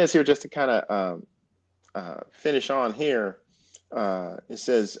it says here, just to kind of finish on here, it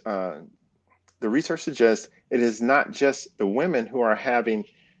says the research suggests it is not just the women who are having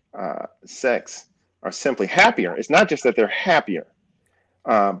sex are simply happier. It's not just that they're happier,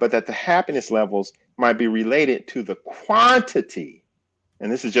 but that the happiness levels might be related to the quantity, and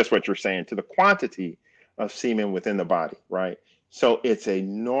this is just what you're saying, to the quantity of semen within the body, right? So it's a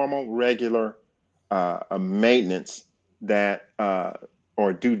normal, regular a maintenance that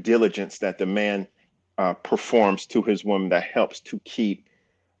or due diligence that the man performs to his woman that helps to keep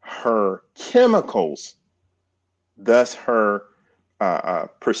her chemicals, thus her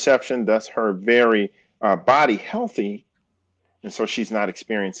perception, thus her very body healthy, and so she's not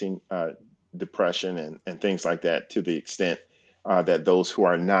experiencing depression and things like that to the extent that those who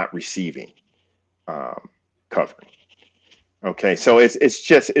are not receiving covering. Okay, so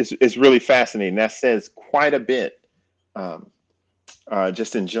it's really fascinating. That says quite a bit,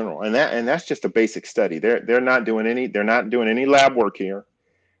 just in general, and that's just a basic study. They're not doing any lab work here.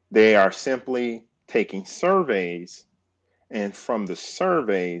 They are simply taking surveys, and from the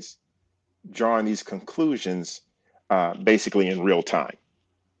surveys, drawing these conclusions, basically in real time.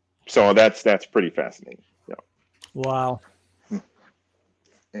 So that's pretty fascinating. Yeah. Wow.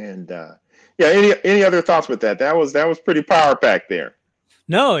 And yeah, any other thoughts with that? That was pretty power packed there.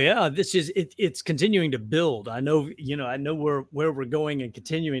 No, yeah, this is it's continuing to build. I know, I know where we're going and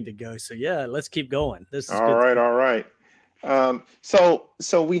continuing to go. So yeah, let's keep going. This is All good right, stuff. all right.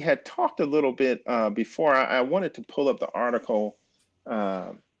 So we had talked a little bit before. I wanted to pull up the article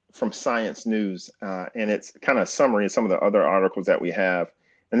from Science News, and it's kind of a summary of some of the other articles that we have.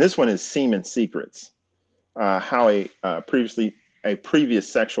 And this one is Semen Secrets, how a previously a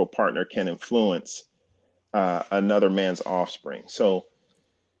previous sexual partner can influence another man's offspring. So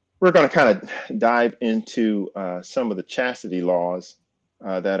we're going to kind of dive into some of the chastity laws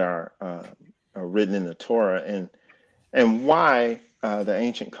that are written in the Torah, and why the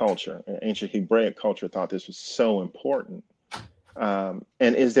ancient culture, ancient Hebraic culture, thought this was so important. And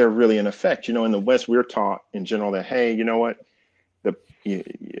is there really an effect? You know, in the West, we're taught in general that, hey, you know what,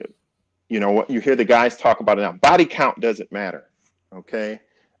 you know what, you hear the guys talk about it now. Body count doesn't matter, okay?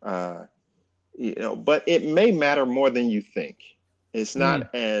 You know, but it may matter more than you think. It's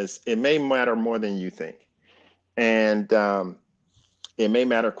not as, it may matter more than you think. And it may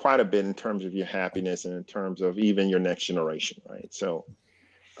matter quite a bit in terms of your happiness and in terms of even your next generation, right? So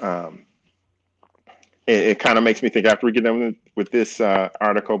it kind of makes me think after we get done with this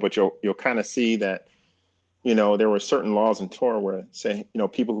article, but you'll kind of see that, you know, there were certain laws in Torah where, say, you know,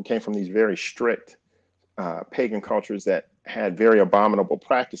 people who came from these very strict pagan cultures that had very abominable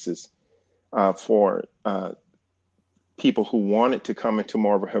practices for people who wanted to come into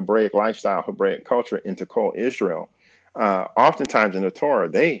more of a Hebraic lifestyle, Hebraic culture, into Kol Israel. Oftentimes in the Torah,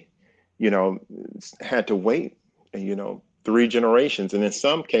 they, you know, had to wait, you know, 3 generations. And in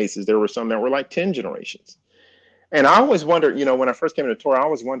some cases, there were some that were like 10 generations. And I always wondered, you know, when I first came into Torah, I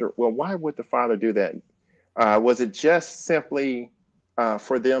always wondered, well, why would the father do that? Was it just simply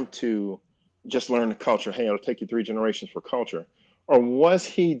for them to just learn the culture? Hey, it'll take you 3 generations for culture. Or was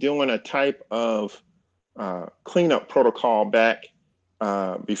he doing a type of cleanup protocol back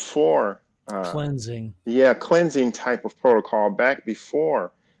before cleansing? Yeah, cleansing type of protocol back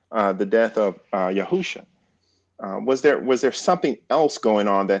before the death of Yahusha. Was there something else going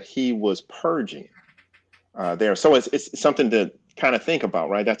on that he was purging there? So it's something to kind of think about,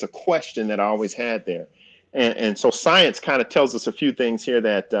 right? That's a question that I always had there. And so science kind of tells us a few things here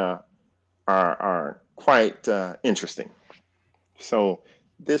that are quite interesting. So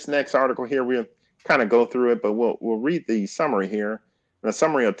this next article here, we'll kind of go through it, but we'll read the summary here. And the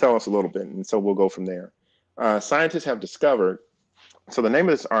summary will tell us a little bit, and so we'll go from there. Scientists have discovered, so the name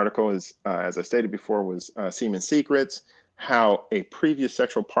of this article is, as I stated before, was Semen Secrets, How a Previous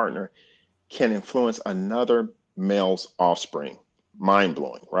Sexual Partner Can Influence Another Male's Offspring.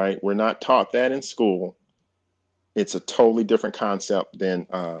 Mind-blowing, right? We're not taught that in school. It's a totally different concept than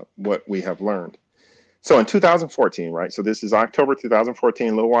what we have learned. So in 2014, right? So this is October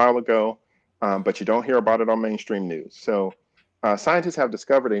 2014, a little while ago, but you don't hear about it on mainstream news. So scientists have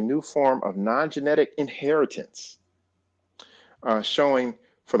discovered a new form of non-genetic inheritance, showing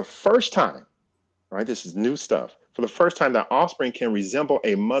for the first time, right? This is new stuff. For the first time, that offspring can resemble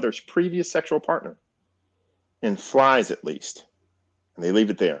a mother's previous sexual partner, in flies at least. And they leave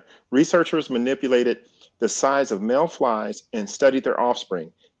it there. Researchers manipulated the size of male flies and studied their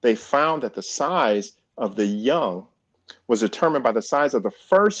offspring. They found that the size of the young was determined by the size of the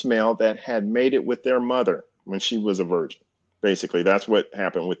first male that had mated with their mother when she was a virgin. Basically, that's what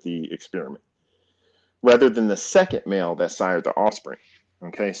happened with the experiment, rather than the second male that sired the offspring.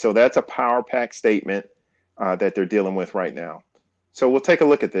 Okay, so that's a power-packed statement that they're dealing with right now. So we'll take a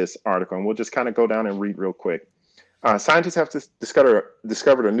look at this article, and we'll just kind of go down and read real quick. Scientists have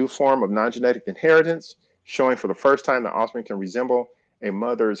discovered a new form of non-genetic inheritance, showing for the first time that offspring can resemble a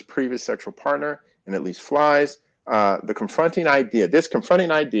mother's previous sexual partner in at least flies. This confronting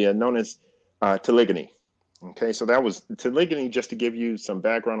idea known as telegony. Okay, so that was telegony. Just to give you some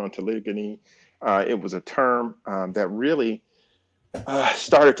background on telegony, it was a term that really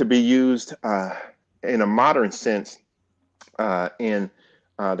started to be used in a modern sense in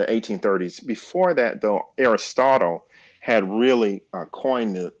the 1830s. Before that, though, Aristotle had really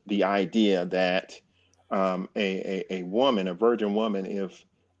coined the idea that a woman, a virgin woman, if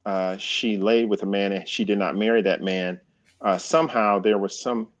she laid with a man and she did not marry that man, somehow there was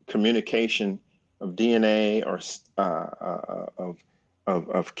some communication of DNA or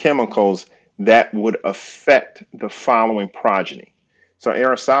of chemicals that would affect the following progeny. So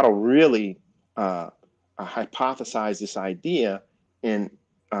Aristotle really hypothesized this idea in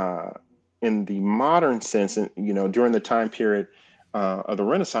the modern sense, and during the time period of the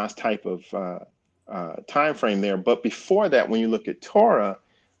Renaissance type of time frame there. But before that, when you look at Torah,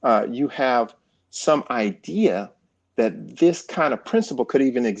 you have some idea that this kind of principle could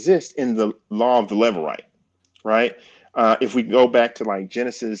even exist in the law of the Levirate, right? If we go back to like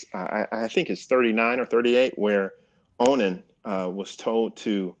Genesis, I think it's 39 or 38, where Onan was told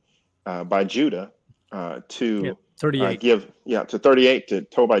to by Judah to 38. To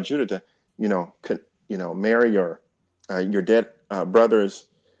 38 told by Judah to marry your dead brother's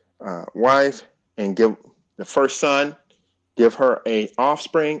wife and give the first son, give her a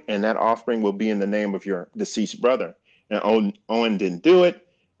offspring, and that offspring will be in the name of your deceased brother. and Owen didn't do it,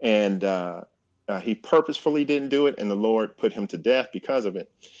 and he purposefully didn't do it, and the Lord put him to death because of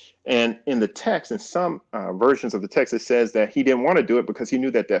it. And in the text, in some versions of the text, it says that he didn't want to do it because he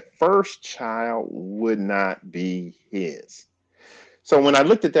knew that that first child would not be his. So when I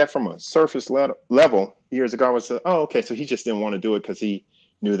looked at that from a surface level years ago, I was like, oh, okay, so he just didn't want to do it because he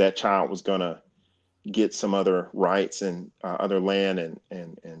knew that child was going to get some other rights and other land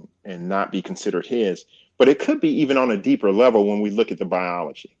and not be considered his. But it could be even on a deeper level when we look at the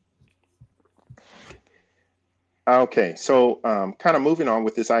biology. Okay, so kind of moving on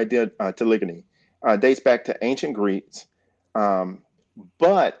with this idea, telegony dates back to ancient Greeks,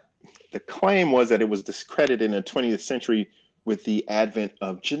 but the claim was that it was discredited in the 20th century with the advent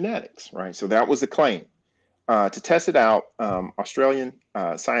of genetics, right? So that was the claim. To test it out, Australian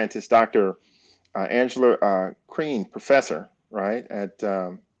scientist Dr. Angela Crean, professor, right, at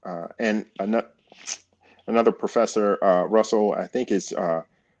and another professor, Russell, I think is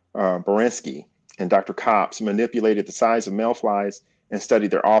Borensky, and Dr. Copps manipulated the size of male flies and studied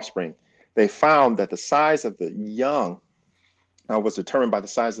their offspring. They found that the size of the young was determined by the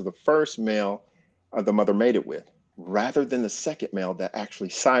size of the first male the mother mated with, rather than the second male that actually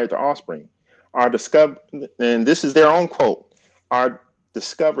sired the offspring. Our discovery, and this is their own quote, our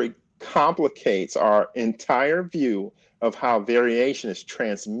discovery complicates our entire view of how variation is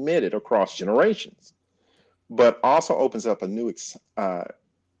transmitted across generations, but also opens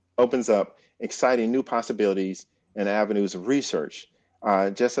up exciting new possibilities and avenues of research.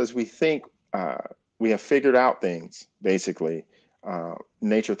 Just as we think we have figured out things, basically,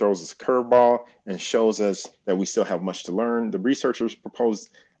 nature throws us a curveball and shows us that we still have much to learn. The researchers proposed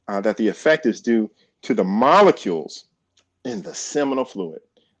that the effect is due to the molecules in the seminal fluid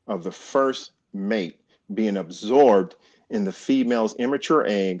of the first mate being absorbed in the female's immature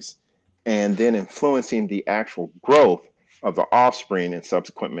eggs and then influencing the actual growth of the offspring and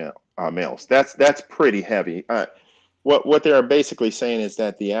subsequent males. That's pretty heavy. What they're basically saying is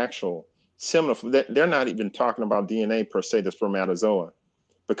that the actual seminal, they're not even talking about DNA per se, the spermatozoa,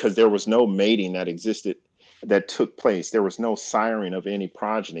 because there was no mating that existed, that took place. There was no siring of any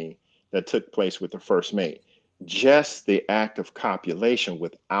progeny that took place with the first mate. Just the act of copulation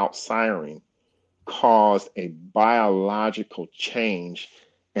without siring caused a biological change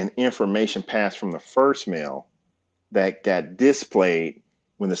and information passed from the first male that got displayed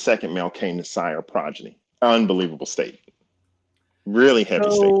when the second male came to sire progeny. Unbelievable state. Really heavy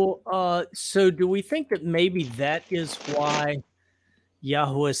state. So do we think that maybe that is why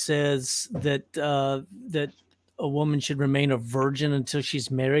Yahweh says that that a woman should remain a virgin until she's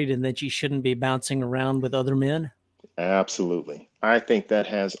married and that she shouldn't be bouncing around with other men? Absolutely. I think that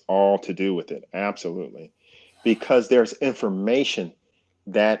has all to do with it. Absolutely. Because there's information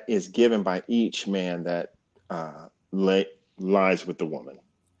that is given by each man that lies with the woman.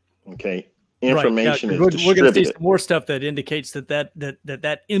 Okay. Information right. is We're going to see distributed. some more stuff that indicates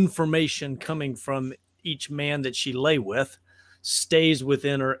that information coming from each man that she lay with stays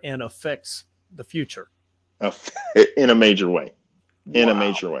within her and affects the future. In a major way. In Wow. a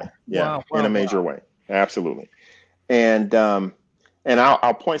major way. Yeah. Wow, in a major way. Absolutely. And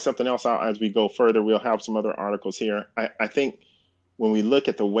I'll point something else out as we go further. We'll have some other articles here. I think when we look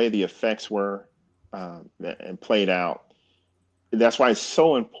at the way the effects were and played out, that's why it's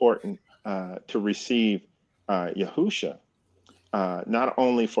so important to receive Yahusha, not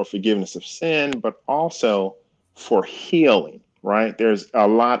only for forgiveness of sin, but also for healing, right? There's a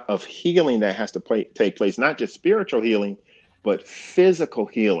lot of healing that has to take place, not just spiritual healing, but physical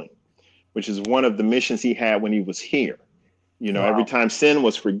healing, which is one of the missions he had when he was here. You know, every time sin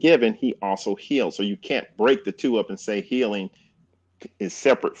was forgiven, he also healed. So you can't break the two up and say healing is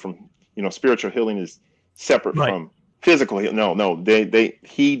separate from, spiritual healing is separate from physical healing. No,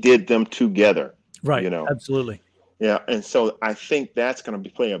 he did them together. Right. Absolutely. Yeah. And so I think that's going to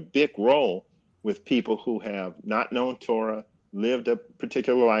play a big role with people who have not known Torah, lived a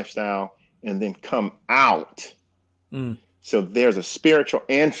particular lifestyle, and then come out. So there's a spiritual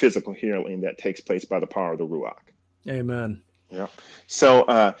and physical healing that takes place by the power of the Ruach. Amen. Yeah.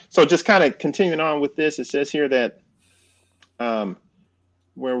 So just kind of continuing on with this, it says here that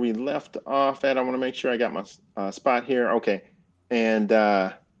where we left off at, I want to make sure I got my spot here. Okay. And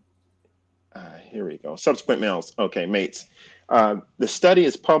here we go. Subsequent males. Okay, mates. The study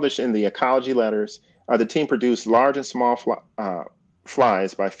is published in the Ecology Letters. The team produced large and small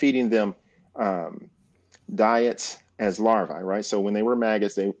flies by feeding them diets as larvae, right? So when they were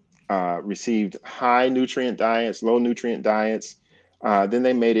maggots, they received high nutrient diets, low nutrient diets. Then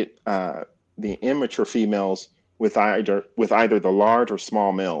they mated the immature females with either the large or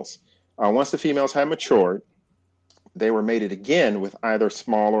small males. Once the females had matured, they were mated again with either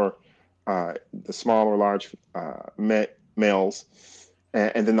smaller, the small or large males,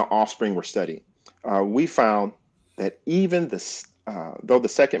 and then the offspring were studied. We found that even though the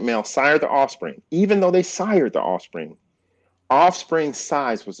second male sired the offspring, even though they sired the offspring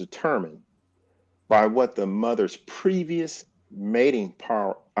size was determined by what the mother's previous mating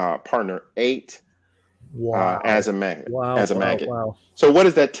partner ate as a maggot. Wow. So what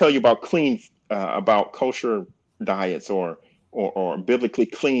does that tell you about about kosher diets or biblically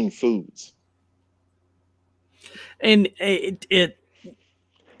clean foods? And it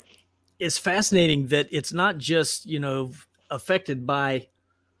is fascinating that it's not just, affected by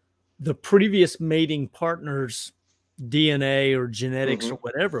the previous mating partner's DNA or genetics or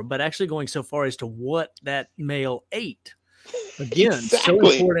whatever, but actually going so far as to what that male ate. Again, so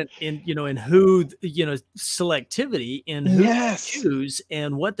important in, in who, selectivity in who you choose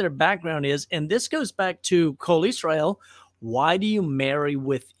and what their background is. And this goes back to Kol Israel. Why do you marry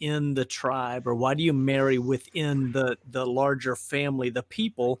within the tribe, or why do you marry within the larger family, the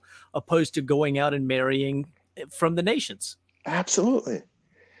people, opposed to going out and marrying from the nations? Absolutely.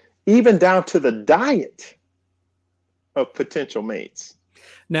 Even down to the diet of potential mates.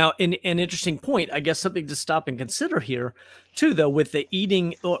 Now, an interesting point, I guess, something to stop and consider here, too, though, with the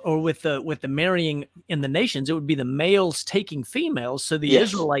eating or with the marrying in the nations, it would be the males taking females. So the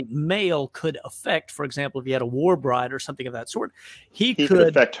Israelite male could affect, for example, if you had a war bride or something of that sort, he could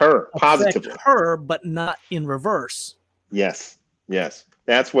affect her positively, but not in reverse. Yes.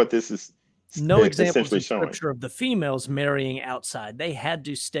 That's what this is. No examples in scripture of the females marrying outside. They had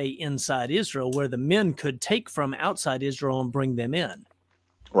to stay inside Israel, where the men could take from outside Israel and bring them in.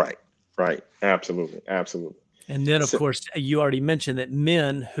 Right. Absolutely. And then, of course, you already mentioned that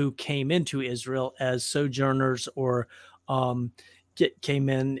men who came into Israel as sojourners or came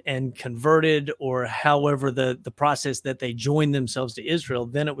in and converted, or however the process that they joined themselves to Israel,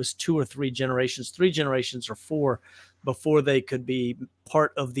 then it was 2 or 3 generations, 3 generations or 4, before they could be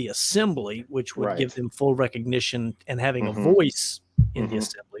part of the assembly, which would give them full recognition and having a voice in the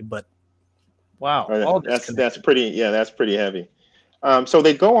assembly. But wow, all that's pretty heavy. So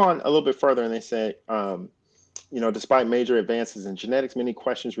they go on a little bit further and they say, despite major advances in genetics, many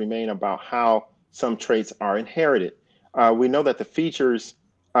questions remain about how some traits are inherited. We know that features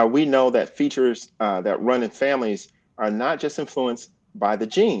that run in families are not just influenced by the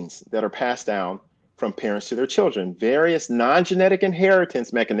genes that are passed down from parents to their children. Various non-genetic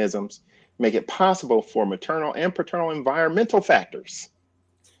inheritance mechanisms make it possible for maternal and paternal environmental factors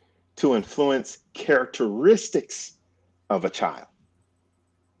to influence characteristics of a child.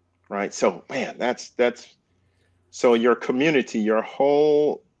 Right. So, man, so your community, your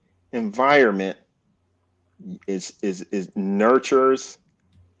whole environment is nurtures.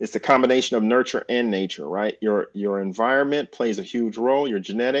 It's the combination of nurture and nature, right? Your environment plays a huge role, your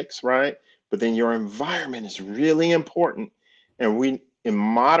genetics, right? But then your environment is really important. And in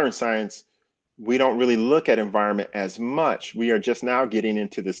modern science, we don't really look at environment as much. We are just now getting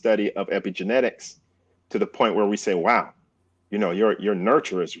into the study of epigenetics to the point where we say, wow, your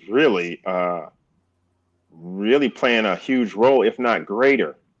nurture is really playing a huge role, if not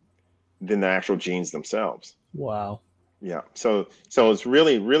greater than the actual genes themselves. Wow. Yeah. So it's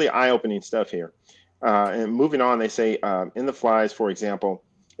really, really eye-opening stuff here. And moving on, they say in the flies, for example,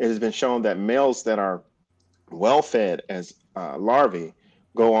 it has been shown that males that are well-fed as larvae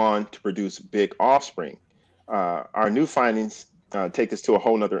go on to produce big offspring. Our new findings take this to a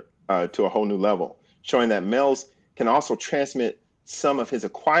whole new level, showing that males can also transmit some of his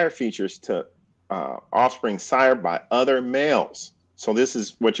acquired features to offspring sired by other males. So this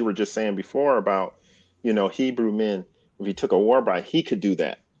is what you were just saying before about, Hebrew men. If he took a war bride, he could do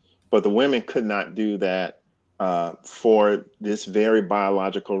that, but the women could not do that for this very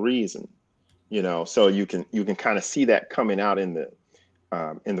biological reason. So you can kind of see that coming out in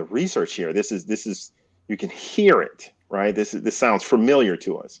the research here. This is you can hear it, right? This sounds familiar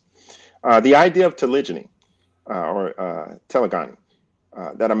to us. The idea of telegony or telegony,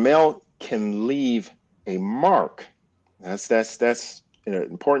 that a male can leave a mark. That's an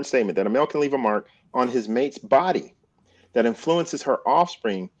important statement, that a male can leave a mark on his mate's body that influences her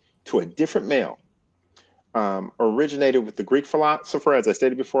offspring to a different male. Originated with the Greek philosopher, as I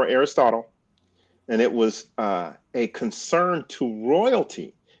stated before, Aristotle, and it was a concern to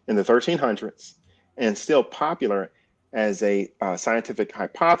royalty in the 1300s, and still popular as a scientific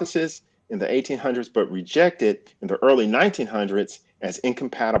hypothesis in the 1800s, but rejected in the early 1900s as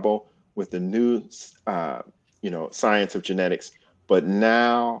incompatible with the new, science of genetics. But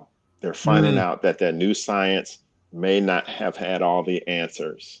now they're finding out that new science may not have had all the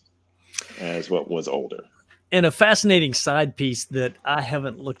answers as what was older. And a fascinating side piece that I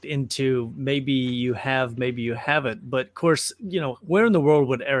haven't looked into, maybe you have, maybe you haven't, but of course, where in the world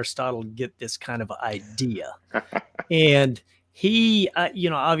would Aristotle get this kind of idea? And he,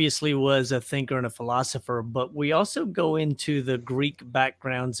 obviously was a thinker and a philosopher, but we also go into the Greek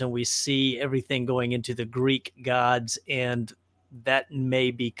backgrounds and we see everything going into the Greek gods, and that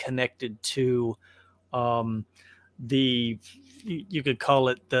may be connected to you could call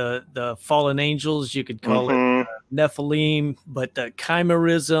it the fallen angels, you could call it Nephilim, but the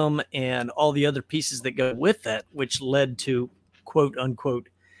chimerism and all the other pieces that go with that, which led to quote unquote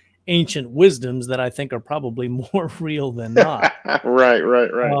ancient wisdoms that I think are probably more real than not. Right.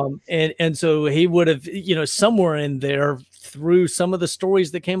 And so he would have, somewhere in there, through some of the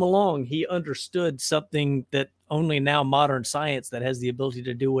stories that came along, he understood something that only now modern science that has the ability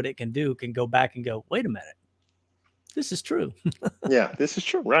to do what it can do can go back and go, wait a minute, this is true. Yeah, this is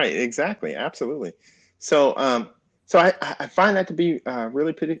true. Right. Exactly. Absolutely. So, so I find that to be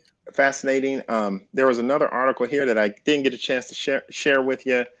really pretty fascinating. There was another article here that I didn't get a chance to share with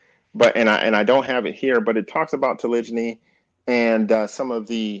you, but and I don't have it here, but it talks about telogyny and some of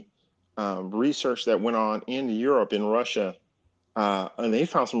the research that went on in Europe, in Russia, and they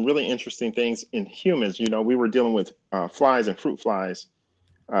found some really interesting things in humans. We were dealing with flies and fruit flies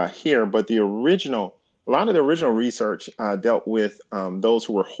here, but a lot of the original research dealt with those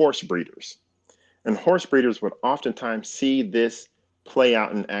who were horse breeders. And horse breeders would oftentimes see this play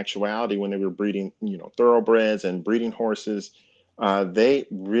out in actuality when they were breeding, thoroughbreds and breeding horses. They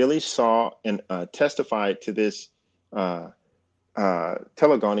really saw and testified to this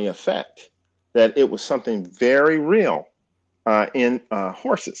telegony effect, that it was something very real in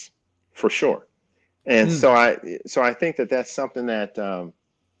horses, for sure. And so I think that that's something that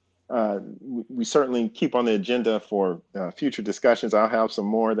we certainly keep on the agenda for future discussions. I'll have some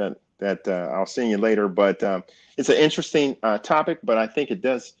more that I'll see you later, but it's an interesting topic, but I think it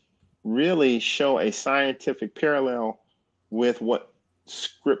does really show a scientific parallel with what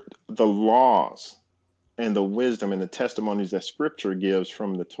the laws and the wisdom and the testimonies that scripture gives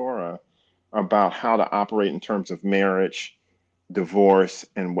from the Torah about how to operate in terms of marriage, divorce,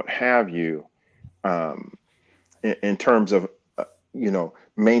 and what have you, in terms of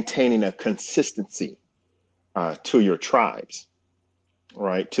maintaining a consistency to your tribes,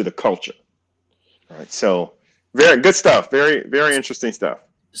 right, to the culture. All right, so very good stuff, very, very interesting stuff.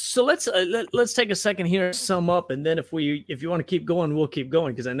 So let's take a second here and sum up, and then if you want to keep going, we'll keep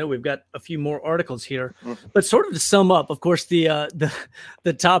going, because I know we've got a few more articles here. But sort of to sum up, of course, the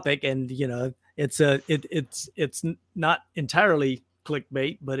topic, and it's not entirely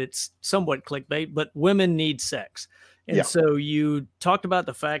clickbait, but it's somewhat clickbait. But women need sex, and so you talked about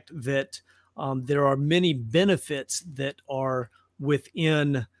the fact that there are many benefits that are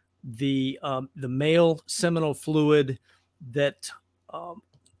within the male seminal fluid that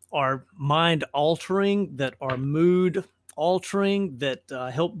are mind altering, that are mood altering, that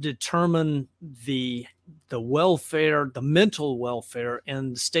help determine the welfare, the mental welfare,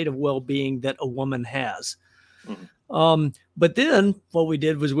 and the state of well-being that a woman has. But then what we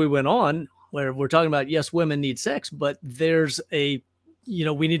did was we went on where we're talking about, yes, women need sex, but there's we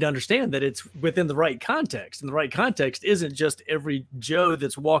need to understand that it's within the right context. And the right context isn't just every Joe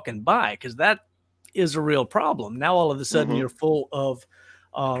that's walking by, because that is a real problem. Now, all of a sudden, you're full of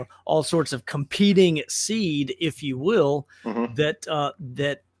all sorts of competing seed, if you will,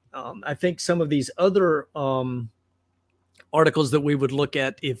 that I think some of these other articles that we would look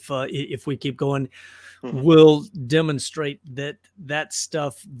at, if we keep going, will demonstrate that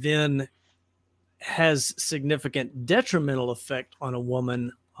stuff then has significant detrimental effect on a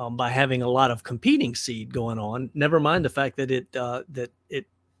woman by having a lot of competing seed going on. Never mind the fact that it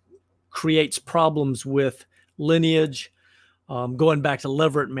creates problems with lineage. Going back to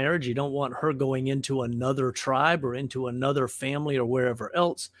levirate marriage, you don't want her going into another tribe or into another family or wherever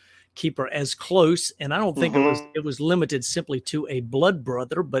else. Keep her as close. And I don't think it was limited simply to a blood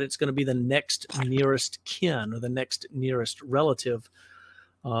brother, but it's going to be the next nearest kin or the next nearest relative.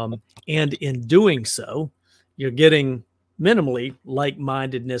 And in doing so, you're getting minimally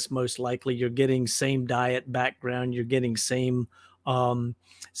like-mindedness. Most likely you're getting same diet background. You're getting same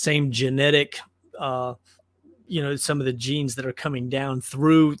genetic, some of the genes that are coming down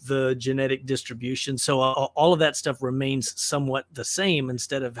through the genetic distribution. So all of that stuff remains somewhat the same,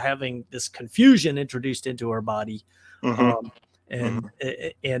 instead of having this confusion introduced into our body and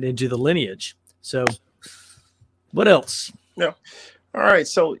into the lineage. So what else? Yeah. All right.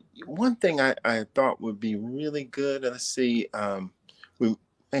 So one thing I thought would be really good, let's see, we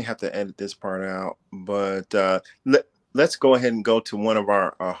may have to edit this part out, but let's go ahead and go to one of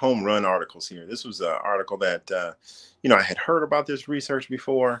our home run articles here. This was an article that, I had heard about this research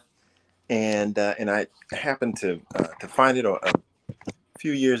before, and I happened to find it a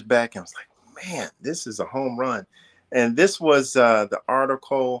few years back, and I was like, man, this is a home run. And this was the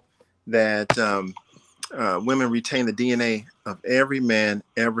article that women retain the DNA of every man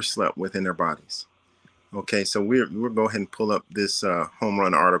ever slept with in their bodies. Okay, so we'll go ahead and pull up this home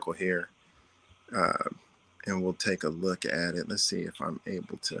run article here, and we'll take a look at it. Let's see if I'm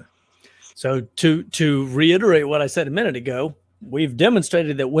able to. So to reiterate what I said a minute ago, we've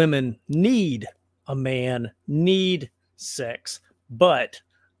demonstrated that women need a man, need sex, but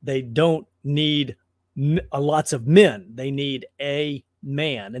they don't need lots of men. They need a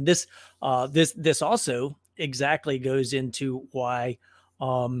man. And this also exactly goes into why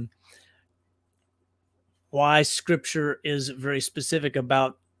Scripture is very specific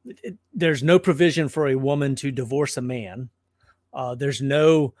about it. There's no provision for a woman to divorce a man. There's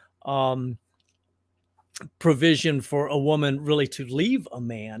no provision for a woman really to leave a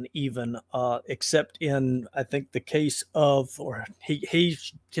man, even except in, I think, the case of, or he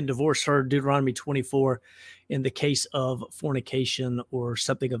can divorce her, Deuteronomy 24, in the case of fornication or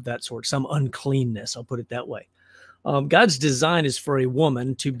something of that sort, some uncleanness, I'll put it that way. God's design is for a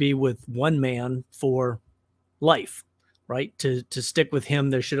woman to be with one man for life, right? To stick with him.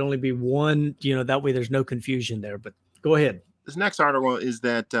 There should only be one, that way there's no confusion there. But go ahead. This next article is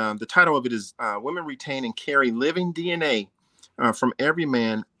that the title of it is Women Retain and Carry Living DNA from Every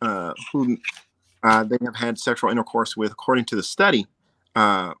Man Who They Have Had Sexual Intercourse With, according to the study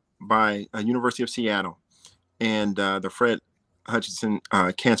by University of Seattle and the Fred Hutchinson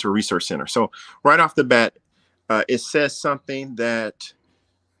Cancer Research Center. So right off the bat, it says something that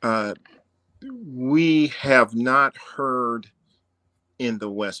we have not heard in the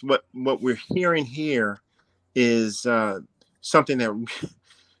West. What we're hearing here is something that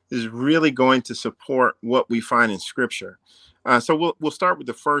is really going to support what we find in Scripture. So we'll start with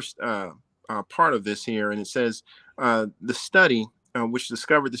the first part of this here, and it says the study which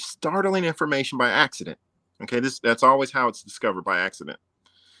discovered the startling information by accident. Okay, that's always how it's discovered, by accident.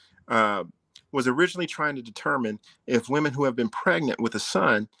 Was originally trying to determine if women who have been pregnant with a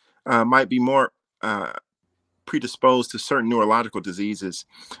son might be more predisposed to certain neurological diseases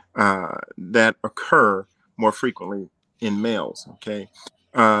that occur more frequently in males. Okay,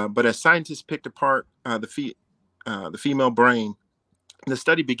 but as scientists picked apart the female brain, the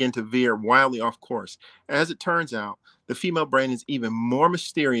study began to veer wildly off course. As it turns out, the female brain is even more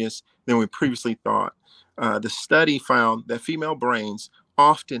mysterious than we previously thought. The study found that female brains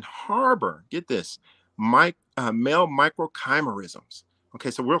often harbor, get this, male microchimerisms.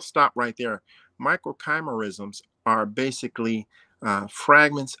 Okay, so we'll stop right there. Microchimerisms are basically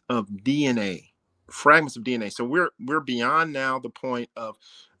fragments of DNA. Fragments of DNA. So we're beyond now the point of,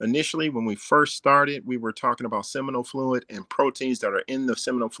 initially when we first started, we were talking about seminal fluid and proteins that are in the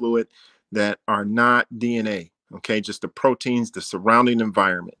seminal fluid that are not DNA. Okay, just the proteins, the surrounding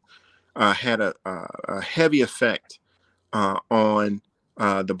environment had a heavy effect on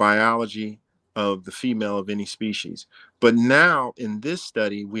the biology of the female of any species. But now in this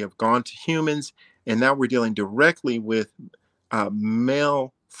study, we have gone to humans, and now we're dealing directly with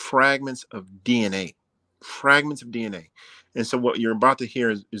male fragments of DNA. Fragments of DNA. And so what you're about to hear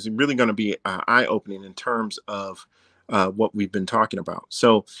is really going to be eye-opening in terms of what we've been talking about.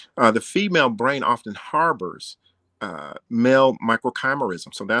 So the female brain often harbors male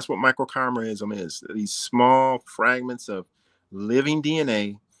microchimerism. So that's what microchimerism is. These small fragments of living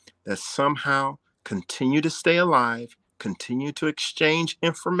DNA that somehow continue to stay alive, continue to exchange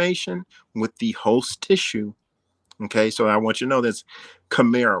information with the host tissue. Okay, so I want you to know that's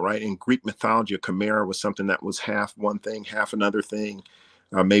chimera, right? In Greek mythology, a chimera was something that was half one thing, half another thing,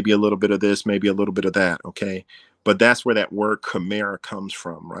 maybe a little bit of this, maybe a little bit of that. Okay, but that's where that word chimera comes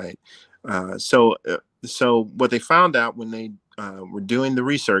from, right? So what they found out when they were doing the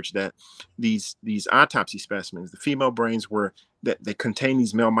research, that these autopsy specimens, the female brains that they contain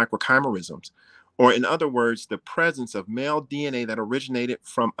these male microchimerisms, or in other words, the presence of male DNA that originated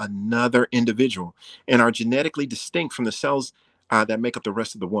from another individual and are genetically distinct from the cells that make up the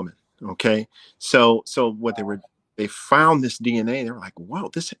rest of the woman. Okay, so what they found this DNA. They were like, "Whoa,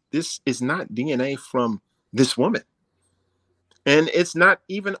 this is not DNA from this woman, and it's not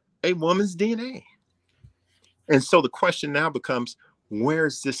even a woman's DNA." And so the question now becomes, where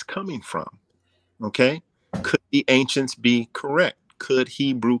is this coming from? Okay, could the ancients be correct? Could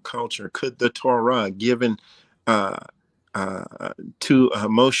Hebrew culture, could the Torah given to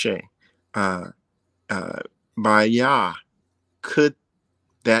Moshe by Yah, could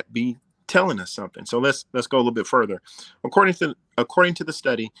that be telling us something. So let's go a little bit further. According to the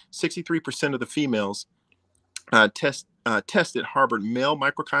study, 63% of the females tested harbored male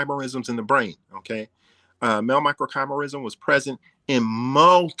microchimerisms in the brain. Okay, male microchimerism was present in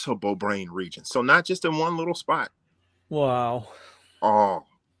multiple brain regions, so not just in one little spot. Wow. All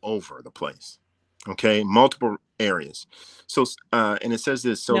over the place. Okay, multiple areas. So, and it says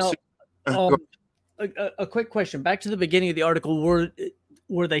this. So, Now, a quick question. Back to the beginning of the article.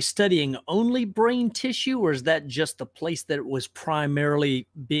 Were they studying only brain tissue, or is that just the place that it was primarily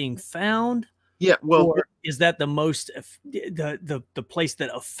being found? yeah, well, Or is that the most the place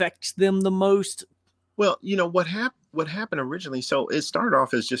that affects them the most? well, you know what happened originally. So it started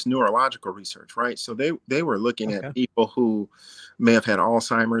off as just neurological research, right? So they were looking Okay. at people who may have had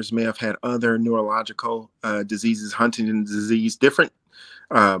Alzheimer's, may have had other neurological diseases, Huntington's disease, different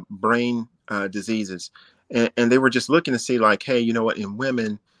brain diseases, and they were just looking to see, like, hey, you know what, in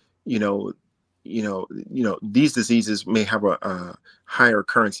women, you know, these diseases may have a higher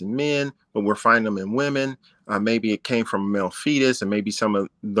occurrence in men, but we're finding them in women. Maybe it came from a male fetus, and maybe some of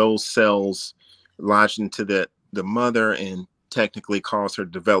those cells lodged into the mother and technically caused her to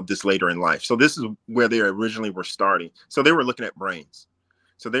develop this later in life. So this is where they originally were starting. So they were looking at brains.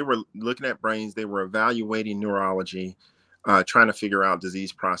 So they were looking at brains. They were evaluating neurology, trying to figure out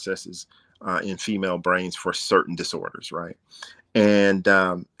disease processes in female brains for certain disorders, right? And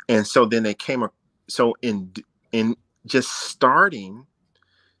so then they came up. So in just starting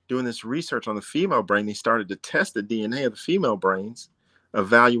doing this research on the female brain, they started to test the DNA of the female brains,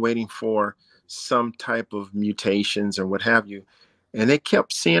 evaluating for some type of mutations or what have you. And they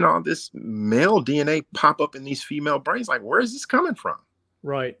kept seeing all this male DNA pop up in these female brains. Like, where is this coming from?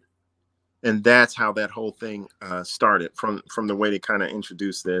 Right. And that's how that whole thing started, from the way they kind of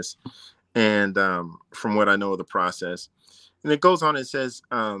introduced this, and from what I know of the process. And it goes on. It says,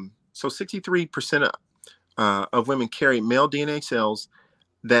 so 63% of women carry male DNA cells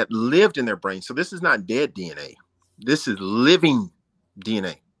that lived in their brain. So this is not dead DNA. This is living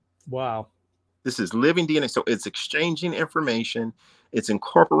DNA. Wow. This is living DNA. So it's exchanging information. It's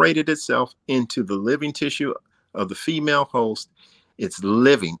incorporated itself into the living tissue of the female host. It's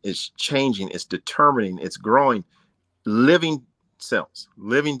living, it's changing, it's determining, it's growing. Living cells,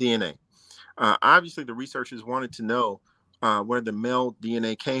 living DNA. Obviously, the researchers wanted to know where the male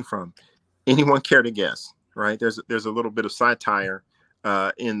DNA came from. Anyone care to guess? Right? There's a little bit of satire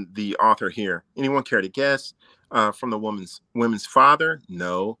in the author here. Anyone care to guess? From the woman's father?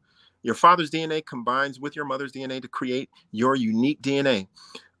 No. Your father's DNA combines with your mother's DNA to create your unique DNA.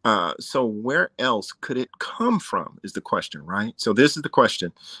 So where else could it come from is the question, right? So this is the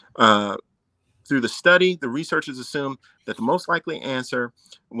question. Through the study, the researchers assumed that the most likely answer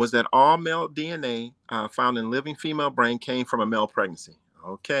was that all male DNA found in living female brain came from a male pregnancy.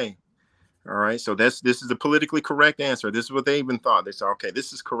 Okay. All right. So this is the politically correct answer. This is what they even thought. They said, okay,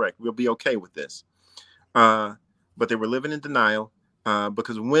 this is correct. We'll be okay with this. But they were living in denial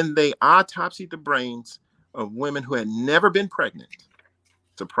because when they autopsied the brains of women who had never been pregnant,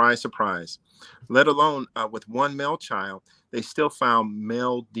 surprise, surprise, let alone with one male child, they still found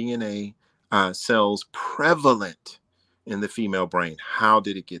male DNA cells prevalent in the female brain. How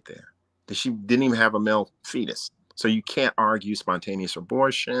did it get there? She didn't even have a male fetus. So you can't argue spontaneous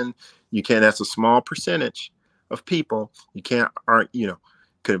abortion. You can't. That's a small percentage of people. You can't argue,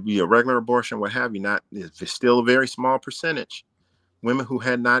 could be a regular abortion, what have you. Not, it's still a very small percentage. Women who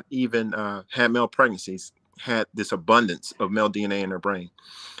had not even had male pregnancies had this abundance of male DNA in their brain.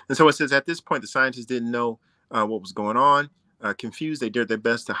 And so it says, at this point, the scientists didn't know what was going on. Confused, they did their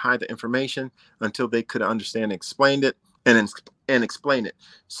best to hide the information until they could understand and explain it and explain it.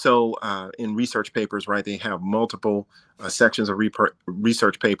 So in research papers, right, they have multiple sections of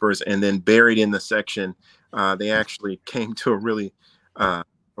research papers, and then buried in the section, they actually came to a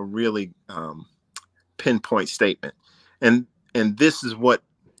really pinpoint statement. And this is what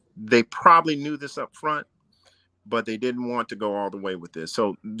they probably knew this up front, but they didn't want to go all the way with this.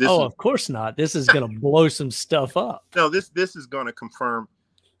 So this of course not. This is going to blow some stuff up. No, this is going to confirm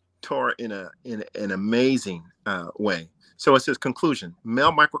Torah in an amazing way. So it says, conclusion: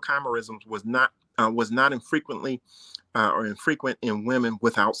 male microchimerisms was not infrequently or infrequent in women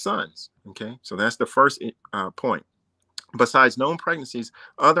without sons. Okay, so that's the first point. Besides known pregnancies,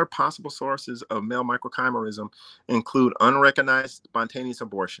 other possible sources of male microchimerism include unrecognized spontaneous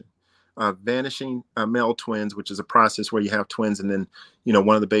abortion, vanishing male twins, which is a process where you have twins and then,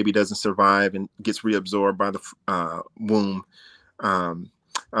 one of the baby doesn't survive and gets reabsorbed by the womb.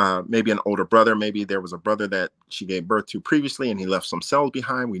 Maybe an older brother, maybe there was a brother that she gave birth to previously and he left some cells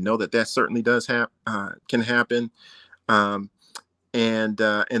behind. We know that certainly does can happen. And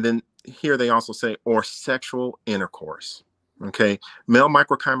then here they also say, or sexual intercourse. Okay, male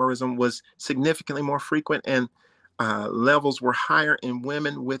microchimerism was significantly more frequent, and levels were higher in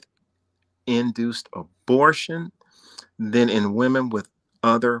women with induced abortion than in women with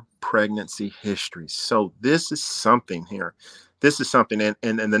other pregnancy histories. So this is something here. This is something, and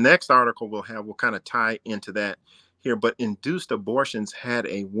the next article we'll have will kind of tie into that here. But induced abortions had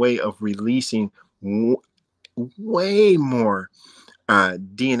a way of releasing way more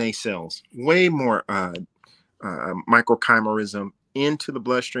DNA cells, way more microchimerism into the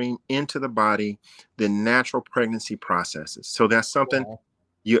bloodstream, into the body, than natural pregnancy processes. So that's something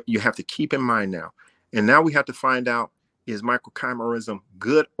you have to keep in mind now. And now we have to find out, is microchimerism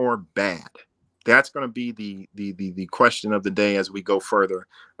good or bad? That's going to be the question of the day as we go further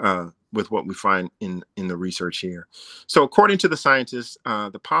with what we find in the research here. So according to the scientists,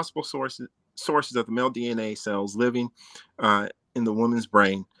 the possible sources of the male DNA cells living in the woman's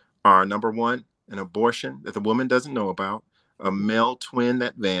brain are, number one, an abortion that the woman doesn't know about, a male twin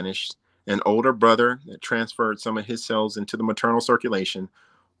that vanished, an older brother that transferred some of his cells into the maternal circulation,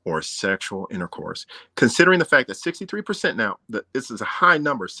 or sexual intercourse. Considering the fact that 63% now, this is a high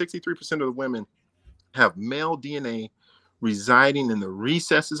number, 63% of the women have male DNA residing in the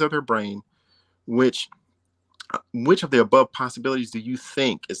recesses of their brain, which of the above possibilities do you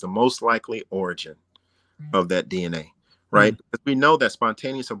think is the most likely origin of that DNA, right? Because we know that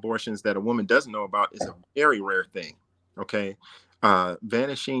spontaneous abortions that a woman doesn't know about is a very rare thing, okay?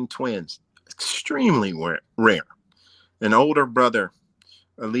 Vanishing twins, extremely rare. An older brother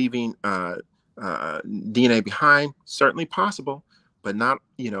leaving DNA behind, certainly possible, but not,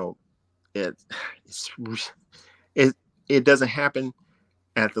 it doesn't happen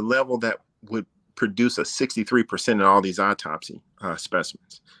at the level that would produce a 63% in all these autopsy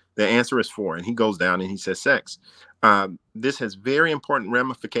specimens. The answer is 4, and he goes down and he says sex. This has very important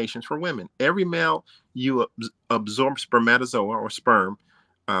ramifications for women. Every male you absorb spermatozoa or sperm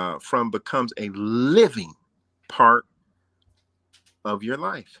from becomes a living part of your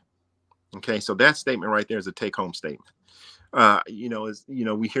life. Okay, so that statement right there is a take-home statement.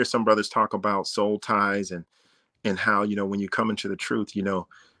 We hear some brothers talk about soul ties and how, when you come into the truth,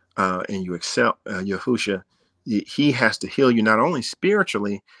 and you accept Yahusha, he has to heal you not only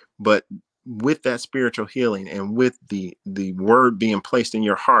spiritually, but with that spiritual healing and with the word being placed in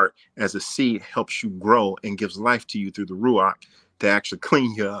your heart as a seed helps you grow and gives life to you through the Ruach to actually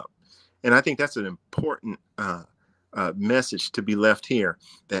clean you up. And I think that's an important message to be left here,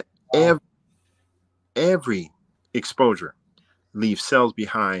 that every exposure leaves cells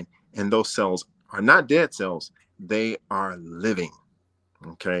behind, and those cells are not dead cells, they are living.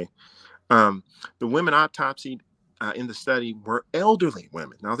 Okay. The women autopsied in the study were elderly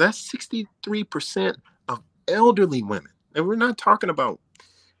women. Now that's 63% of elderly women. And we're not talking about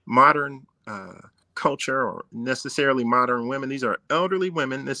modern culture or necessarily modern women. These are elderly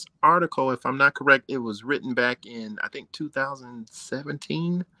women. This article, if I'm not correct, it was written back in, I think,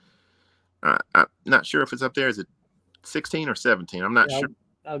 2017. I'm not sure if it's up there. Is it 16 or 17? I'm not sure.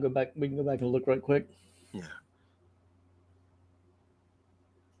 I'll go back. We can go back and look right quick. Yeah.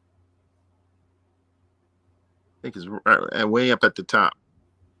 I think it's way up at the top.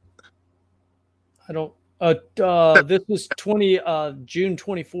 I don't. This was June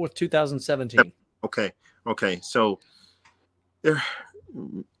 24th, 2017. Okay. So there,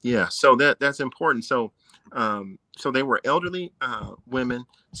 yeah. So that's important. So they were elderly women.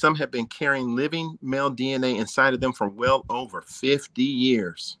 Some have been carrying living male DNA inside of them for well over 50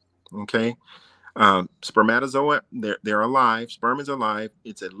 years. Okay. Spermatozoa, they're alive. Sperm is alive.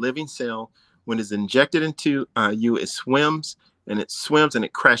 It's a living cell. When it's injected into you, it swims and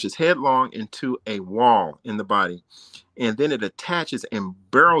it crashes headlong into a wall in the body. And then it attaches and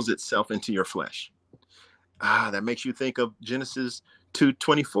burrows itself into your flesh. That makes you think of Genesis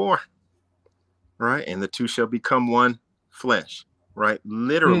 2:24, right? And the two shall become one flesh, right?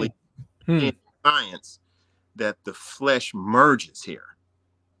 Literally in science, that the flesh merges here.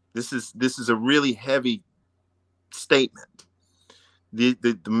 This is a really heavy statement.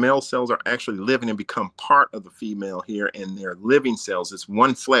 The male cells are actually living and become part of the female here, and they're living cells. It's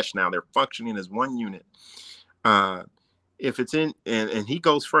one flesh now. They're functioning as one unit. If it's in, and he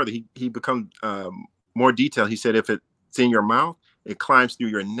goes further, he becomes more detailed. He said, if it's in your mouth, it climbs through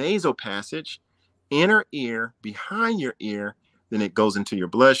your nasal passage, inner ear, behind your ear, then it goes into your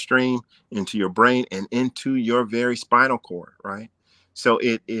bloodstream, into your brain, and into your very spinal cord, right? So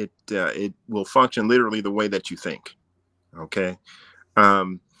it will function literally the way that you think. Okay.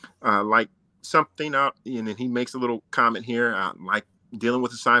 Like something out, and then he makes a little comment here, like dealing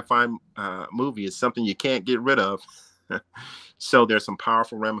with a sci-fi movie is something you can't get rid of. So there's some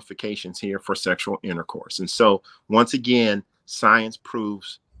powerful ramifications here for sexual intercourse. And so once again, science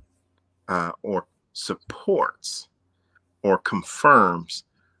proves or supports or confirms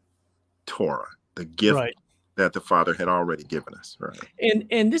Torah, the gift Right. that the Father had already given us. Right.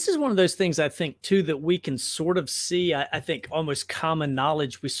 And this is one of those things I think too that we can sort of see. I think almost common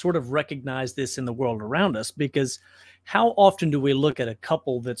knowledge. We sort of recognize this in the world around us, because how often do we look at a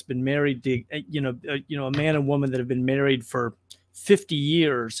couple that's been married to, a man and woman that have been married for 50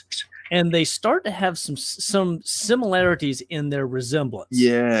 years, and they start to have some similarities in their resemblance.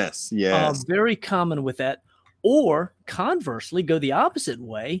 Yes, yes. Very common with that. Or conversely, go the opposite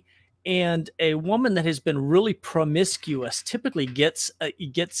way, and a woman that has been really promiscuous typically gets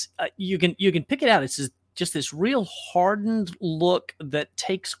you can pick it out. It's just this real hardened look that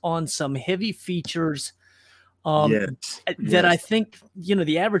takes on some heavy features. That I think,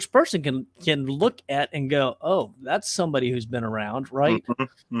 the average person can look at and go, oh, that's somebody who's been around, right?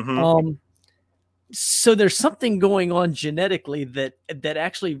 So there's something going on genetically that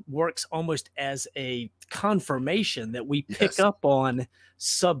actually works almost as a confirmation that we pick up on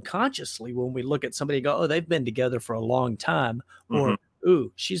subconsciously when we look at somebody and go, oh, they've been together for a long time, or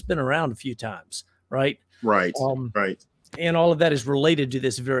ooh, she's been around a few times, right? Right. And all of that is related to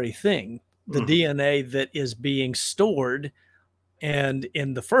this very thing, the DNA that is being stored. And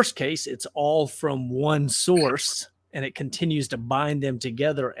in the first case, it's all from one source, and it continues to bind them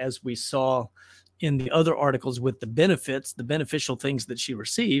together, as we saw in the other articles with the benefits, the beneficial things that she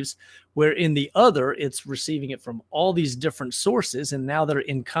receives, where in the other, it's receiving it from all these different sources, and now they're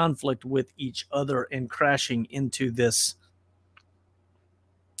in conflict with each other and crashing into this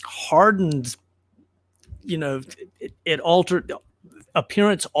hardened, it altered,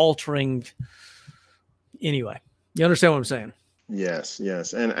 appearance altering. Anyway, you understand what I'm saying? Yes.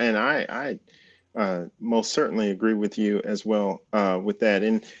 And I most certainly agree with you as well with that.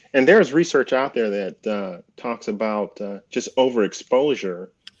 And there's research out there that talks about just overexposure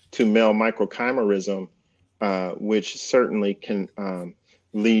to male microchimerism, which certainly can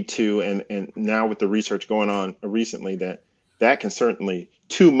lead to, and now with the research going on recently, that can certainly,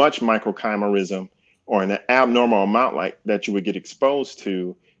 too much microchimerism or an abnormal amount like that you would get exposed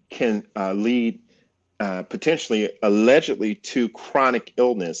to can lead potentially, allegedly, to chronic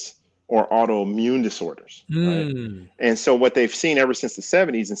illness or autoimmune disorders. Right? And so what they've seen ever since the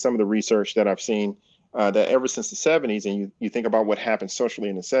 70s, and some of the research that I've seen, that ever since the 70s, and you think about what happened socially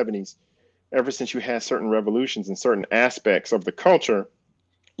in the 70s, ever since you had certain revolutions in certain aspects of the culture,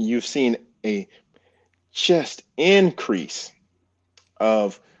 you've seen a just increase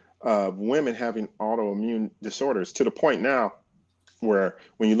of women having autoimmune disorders, to the point now where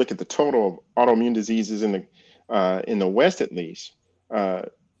when you look at the total of autoimmune diseases in the West, at least,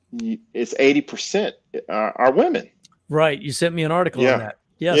 it's 80% are women. Right. You sent me an article on that.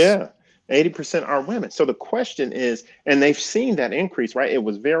 Yes. Yeah. 80% are women. So the question is, and they've seen that increase, right? It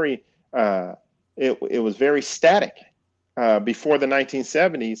was very, it was very static before the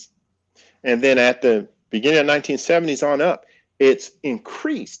 1970s. And then at the beginning of 1970s on up, it's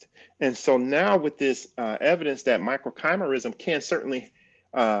increased. And so now with this evidence that microchimerism can certainly,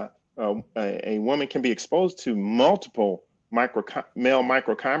 a woman can be exposed to multiple male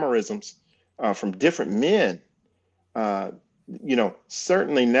microchimerisms from different men,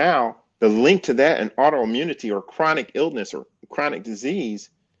 certainly now the link to that and autoimmunity or chronic illness or chronic disease,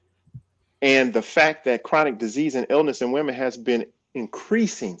 and the fact that chronic disease and illness in women has been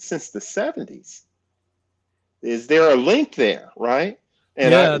increasing since the 70s. Is there a link there, right?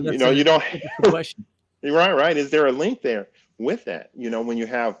 And you don't. Question. Right. Is there a link there with that? When you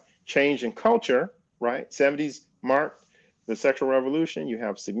have change in culture, right? 70s marked the sexual revolution. You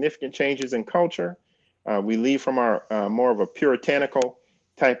have significant changes in culture. We leave from our more of a puritanical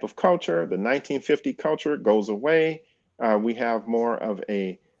type of culture. The 1950 culture goes away. We have more of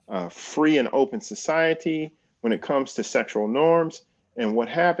a free and open society when it comes to sexual norms. And what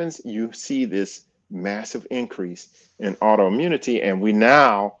happens? You see this massive increase in autoimmunity, and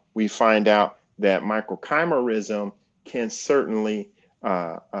we find out that microchimerism can certainly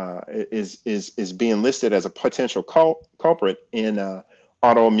is being listed as a potential culprit in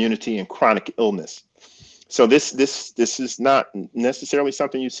autoimmunity and chronic illness. So this is not necessarily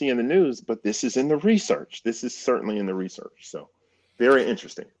something you see in the news, but this is in the research. This is certainly in the research. So very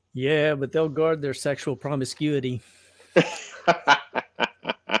interesting. Yeah, but they'll guard their sexual promiscuity.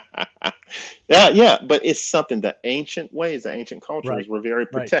 Yeah, but it's something the ancient ways, the ancient cultures were very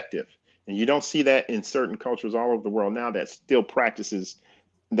protective. And you don't see that in certain cultures all over the world now that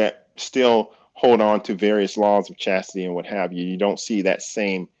still hold on to various laws of chastity and what have you. You don't see that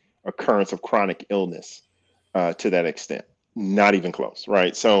same occurrence of chronic illness to that extent, not even close,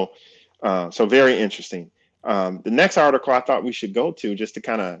 right? So, so very interesting. The next article I thought we should go to, just to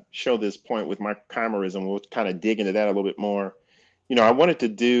kind of show this point with microchimerism, we'll kind of dig into that a little bit more. You know, I wanted to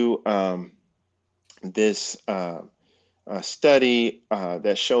do this study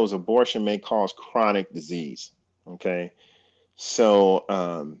that shows abortion may cause chronic disease. Okay, so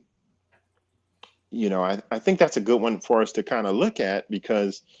you know, I think that's a good one for us to kind of look at,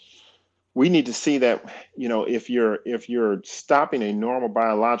 because we need to see that, you know, if you're stopping a normal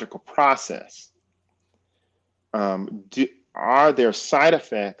biological process, are there side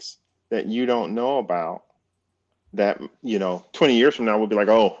effects that you don't know about that, you know, 20 years from now we'll be like,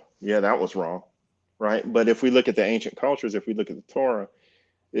 oh yeah, that was wrong, right? But if we look at the ancient cultures, if we look at the Torah,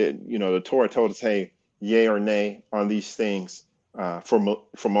 you know, the Torah told us, hey, yay or nay on these things for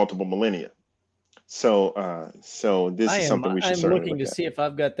multiple millennia. So so this is something we should certainly looking look to at. see if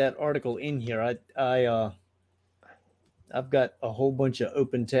I've got that article in here. I've got a whole bunch of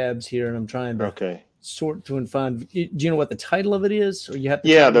open tabs here, and I'm trying to sort through and find. Do you know what the title of it is, or you have to?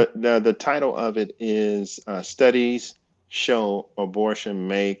 Yeah, the title of it is Studies Show Abortion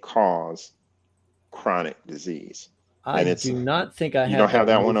May Cause Chronic Disease. I do not think I have. You don't have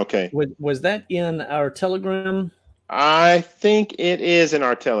that one? Okay. Was that in our Telegram? I think it is in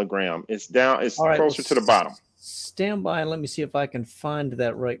our Telegram. It's down. It's closer to the bottom. Stand by and let me see if I can find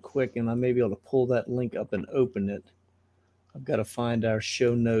that right quick, and I may be able to pull that link up and open it. I've got to find our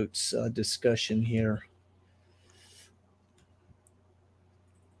show notes discussion here.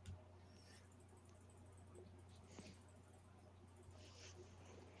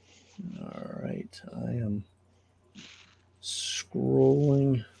 All right, I am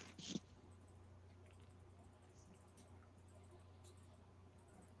scrolling.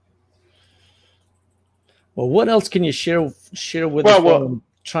 Well, what else can you share with us while I'm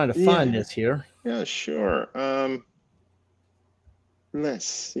trying to find this here? Yeah, sure. Let's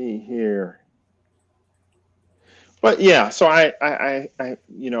see here. But yeah, so I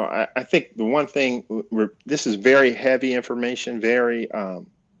you know, I think the one thing, this is very heavy information, very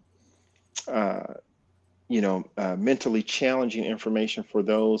you know, mentally challenging information for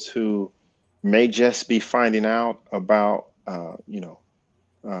those who may just be finding out about you know,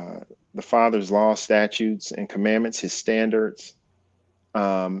 the Father's law, statutes, and commandments, his standards,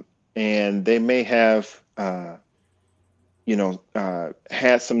 and they may have you know,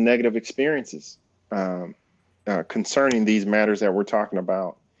 had some negative experiences concerning these matters that we're talking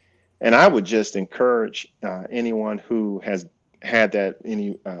about. And I would just encourage anyone who has had that,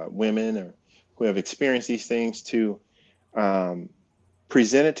 any women or who have experienced these things, to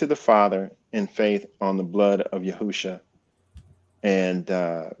present it to the Father in faith on the blood of Yahusha, and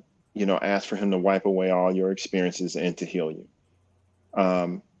you know, ask for him to wipe away all your experiences and to heal you.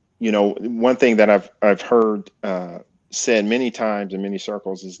 You know, one thing that I've heard said many times in many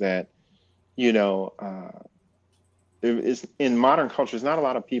circles is that, you know, there is, in modern culture, there's not a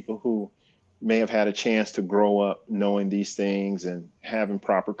lot of people who may have had a chance to grow up knowing these things and having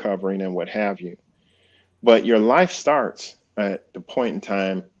proper covering and what have you. But your life starts at the point in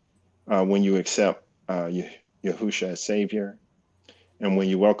time when you accept Yahusha as Savior, and when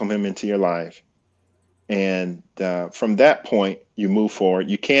you welcome him into your life. And from that point, you move forward.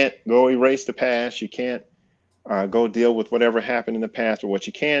 You can't go erase the past. You can't go deal with whatever happened in the past. But what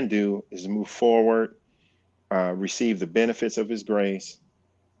you can do is move forward, receive the benefits of his grace,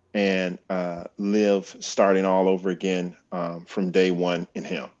 and live starting all over again from day one in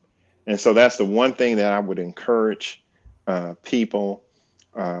him. And so that's the one thing that I would encourage people,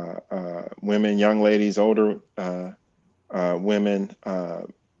 women, young ladies, older women,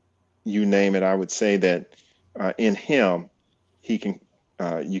 you name it. I would say that in him, he can,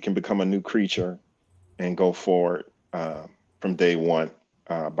 you can become a new creature and go forward from day one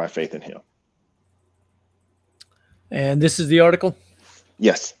by faith in him. And this is the article?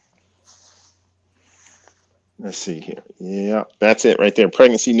 Yes. Let's see here. Yeah, that's it right there.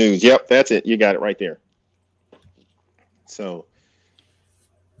 Pregnancy news. Yep, that's it. You got it right there. So,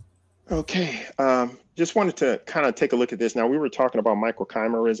 okay. Just wanted to kind of take a look at this. Now, we were talking about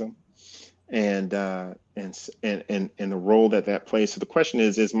microchimerism and the role that plays. So the question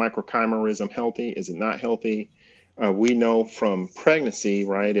is microchimerism healthy? Is it not healthy? We know from pregnancy,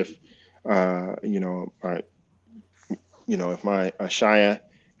 right? If you know, if my Shia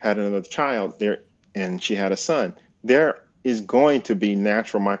had another child there and she had a son, there is going to be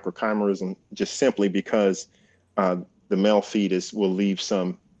natural microchimerism, just simply because the male fetus will leave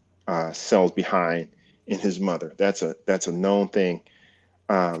some cells behind in his mother. That's a known thing,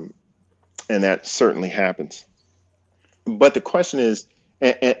 and that certainly happens. But the question is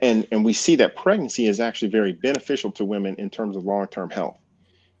And we see that pregnancy is actually very beneficial to women in terms of long-term health.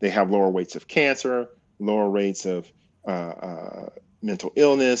 They have lower rates of cancer, lower rates of mental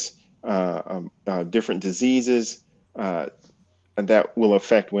illness, different diseases that will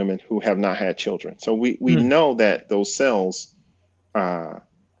affect women who have not had children. So we know that those cells are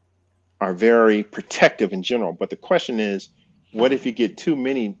very protective in general. But the question is, what if you get too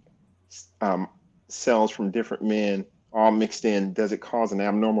many cells from different men all mixed in? Does it cause an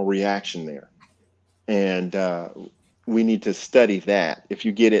abnormal reaction there? And we need to study that. If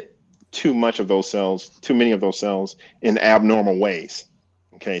you get it too much of those cells, too many of those cells in abnormal ways.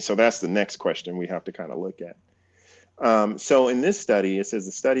 Okay, so that's the next question we have to kind of look at. So in this study, it says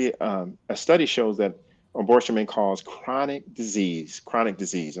a study shows that abortion may cause chronic disease.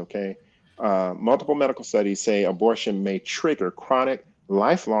 Okay, multiple medical studies say abortion may trigger chronic,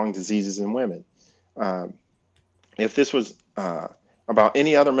 lifelong diseases in women. If this was about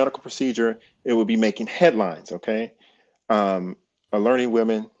any other medical procedure, it would be making headlines. Okay, alerting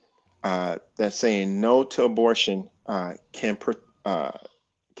women that saying no to abortion can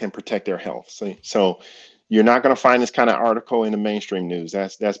protect their health. So you're not going to find this kind of article in the mainstream news.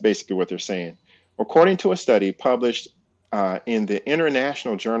 That's basically what they're saying. According to a study published in the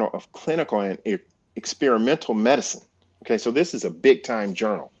International Journal of Clinical and Experimental Medicine. Okay, so this is a big time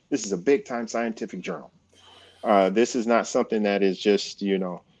journal. This is a big time scientific journal. This is not something that is just,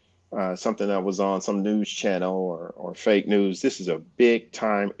 something that was on some news channel or fake news. This is a big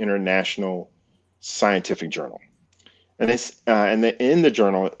time international scientific journal. And in the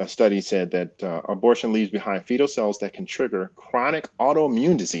journal, a study said that abortion leaves behind fetal cells that can trigger chronic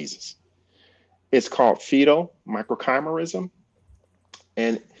autoimmune diseases. It's called fetal microchimerism,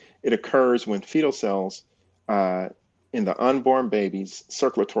 and it occurs when fetal cells in the unborn baby's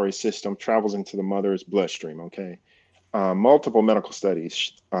circulatory system travels into the mother's bloodstream. Okay, multiple medical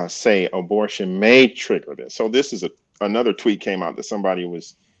studies say abortion may trigger this. So this is another tweet came out that somebody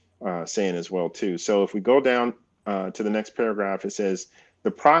was saying as well too. So if we go down to the next paragraph, it says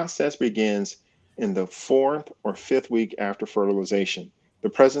the process begins in the 4th or 5th week after fertilization. The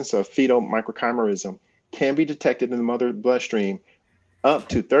presence of fetal microchimerism can be detected in the mother's bloodstream up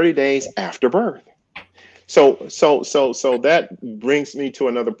to 30 days after birth. So that brings me to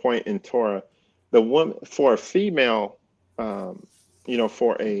another point in Torah. The woman, for a female,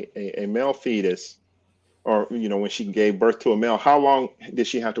 for a male fetus, or when she gave birth to a male, how long did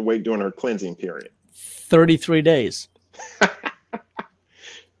she have to wait during her cleansing period? 33 days.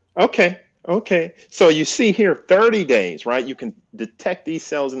 Okay. So you see here 30 days, right? You can detect these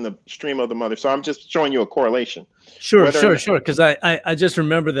cells in the stream of the mother. So I'm just showing you a correlation. Sure. Because I just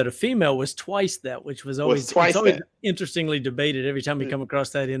remember that a female was twice that, which was always interestingly debated every time we come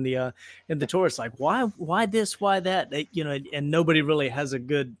across that in the Torah. It's like, why this, why that? And nobody really has a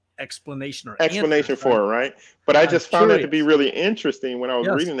good explanation for it, right? But I just found that to be really interesting when I was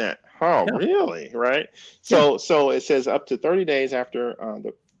reading that. Oh, yeah. Really? Right? So it says up to 30 days after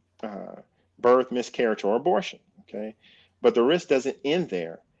the birth, miscarriage, or abortion. Okay, but the risk doesn't end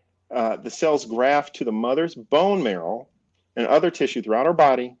there. The cells graft to the mother's bone marrow and other tissue throughout her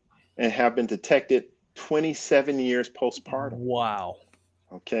body and have been detected 27 years postpartum. Wow.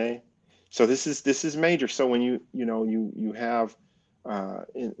 Okay, so this is major. So when you have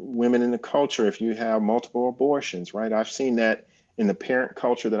women in the culture, if you have multiple abortions, right? I've seen that in the parent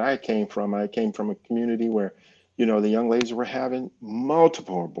culture that I came from. I came from a community where, the young ladies were having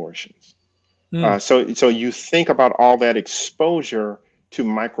multiple abortions. So you think about all that exposure to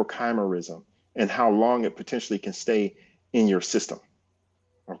microchimerism and how long it potentially can stay in your system.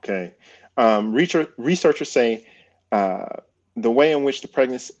 Okay, researchers say the way in which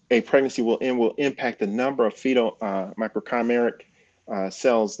a pregnancy will end will impact the number of fetal microchimeric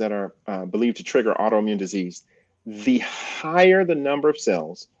cells that are believed to trigger autoimmune disease. The higher the number of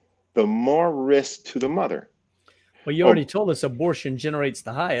cells, the more risk to the mother. Well, you already told us abortion generates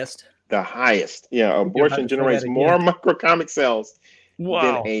the highest. The highest. Yeah, abortion generates more microchimic cells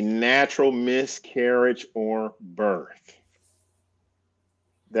than a natural miscarriage or birth.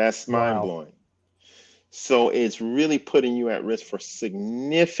 That's mind-blowing. So it's really putting you at risk for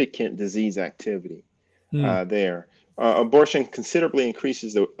significant disease activity there. Abortion considerably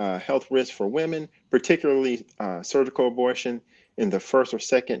increases the health risk for women, particularly surgical abortion in the 1st or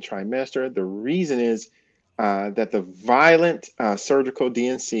 2nd trimester. The reason is that the violent surgical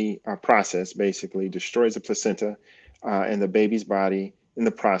DNC process basically destroys the placenta and the baby's body in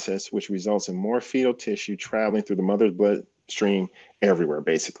the process, which results in more fetal tissue traveling through the mother's bloodstream everywhere,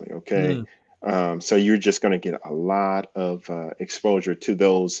 basically. Okay. So you're just going to get a lot of exposure to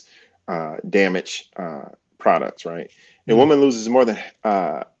those damaged products, right? A woman loses more than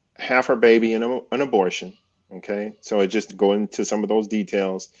half her baby in an abortion. Okay, so it just go into some of those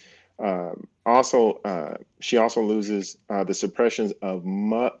details. She also loses the suppression of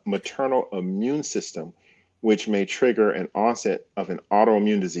maternal immune system, which may trigger an onset of an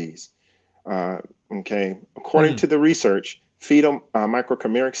autoimmune disease. Okay, according to the research, fetal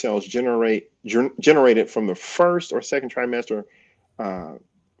microchimeric cells generated from the first or second trimester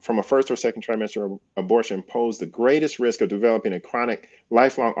abortion pose the greatest risk of developing a chronic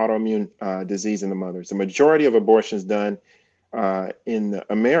lifelong autoimmune disease in the mothers. The majority of abortions done in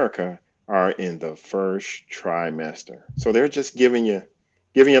America are in the first trimester. So they're just giving you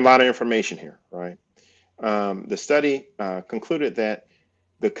a lot of information here, right? The study concluded that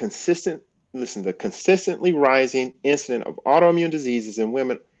the consistently rising incidence of autoimmune diseases in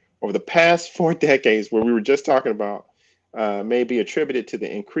women over the past 4 decades, where we were just talking about, may be attributed to the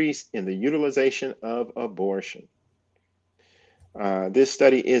increase in the utilization of abortion. This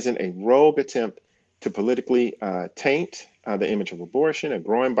study isn't a rogue attempt to politically taint the image of abortion. A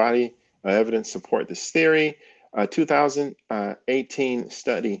growing body of evidence support this theory. A 2018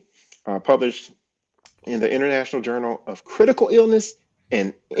 study published in the International Journal of Critical Illness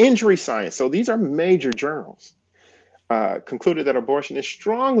and Injury Science, so these are major journals, concluded that abortion is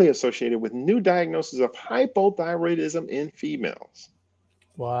strongly associated with new diagnoses of hypothyroidism in females.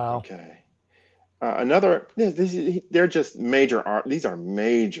 Wow. Okay. They're just major these are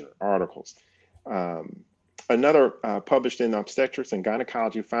major articles. Another published in Obstetrics and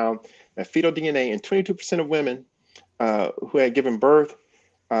Gynecology found that fetal DNA in 22% of women who had given birth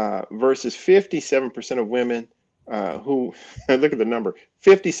versus 57% of women who, look at the number,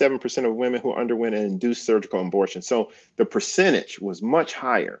 57% of women who underwent an induced surgical abortion. So the percentage was much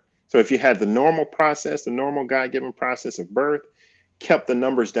higher. So if you had the normal process, the normal God-given process of birth, kept the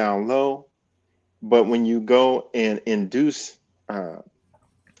numbers down low. But when you go and induce or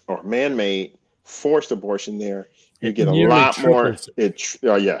man-made forced abortion there, you get a lot more.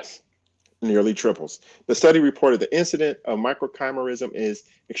 Yes, nearly triples. The study reported the incidence of microchimerism is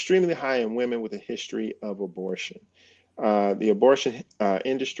extremely high in women with a history of abortion. The abortion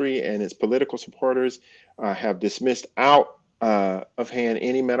industry and its political supporters have dismissed out of hand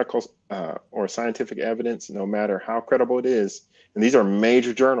any medical or scientific evidence, no matter how credible it is. And these are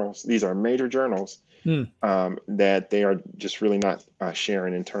major journals. That they are just really not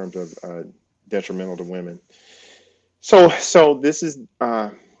sharing in terms of detrimental to women. So this is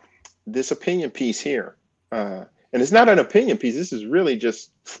this opinion piece here. And it's not an opinion piece. This is really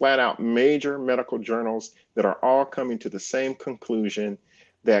just flat out major medical journals that are all coming to the same conclusion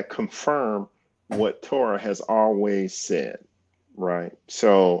that confirm what Torah has always said, right?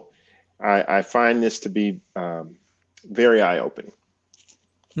 So I find this to be very eye-opening.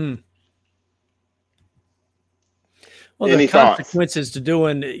 Well, Any the consequences to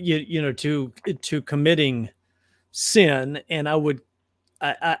doing, to committing sin, and I would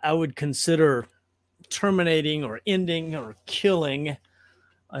consider terminating or ending or killing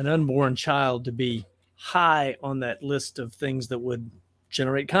an unborn child to be high on that list of things that would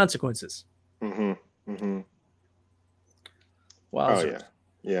generate consequences. Mm-hmm. Mm-hmm. Wow. Oh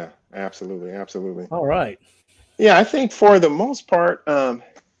yeah, absolutely. All right. Yeah, I think for the most part, what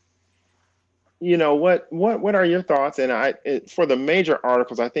are your thoughts? And for the major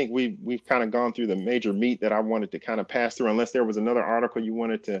articles, I think we've kind of gone through the major meat that I wanted to kind of pass through, unless there was another article you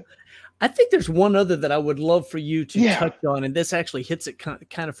wanted to. I think there's one other that I would love for you to touch on, and this actually hits it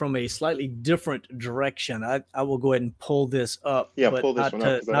kind of from a slightly different direction. I will go ahead and pull this up. Yeah, but pull this one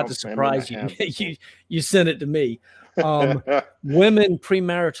up. Not to surprise you. You sent it to me. Women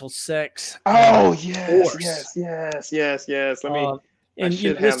premarital sex. Oh yes. Let me. And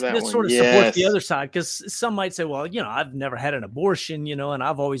this sort of supports the other side, because some might say, well, I've never had an abortion, and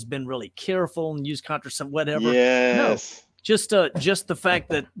I've always been really careful and used contraception, whatever. Yes. No, just the fact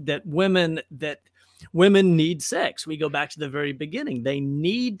that women need sex. We go back to the very beginning. They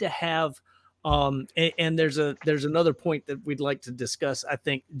need to have, and there's another point that we'd like to discuss, I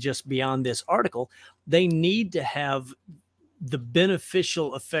think, just beyond this article. They need to have the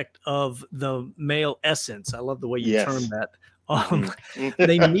beneficial effect of the male essence. I love the way you term that.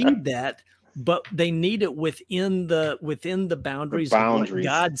 They need that, but they need it within the boundaries of what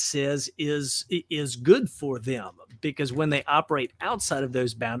God says is good for them. Because when they operate outside of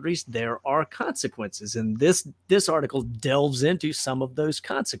those boundaries, there are consequences, and this article delves into some of those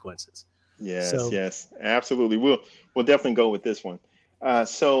consequences. Yes, absolutely. We'll definitely go with this one.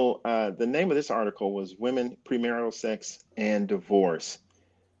 So the name of this article was "Women, Premarital Sex, and Divorce."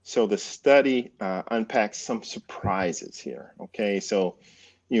 So the study unpacks some surprises here. Okay, so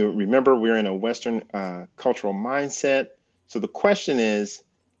You remember, we're in a Western cultural mindset. So the question is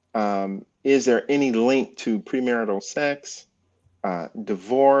there any link to premarital sex,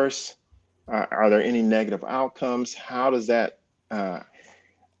 divorce? Are there any negative outcomes? How does that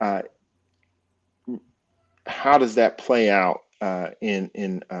play out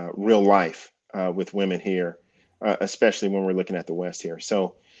in real life with women here, especially when we're looking at the West here?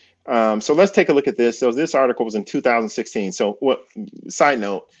 So let's take a look at this. So this article was in 2016. So side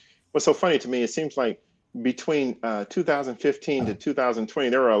note, what's so funny to me, it seems like between 2015 to 2020,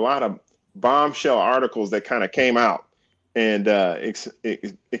 there were a lot of bombshell articles that kind of came out and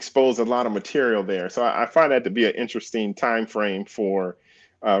exposed a lot of material there. So I find that to be an interesting time frame for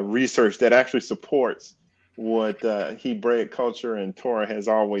research that actually supports what Hebraic culture and Torah has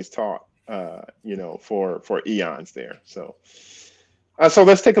always taught, for eons there. So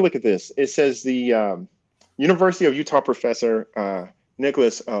let's take a look at this. It says the University of Utah professor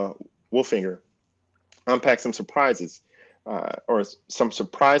Nicholas Wolfinger unpacked some surprises or some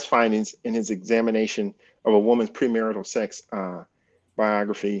surprise findings in his examination of a woman's premarital sex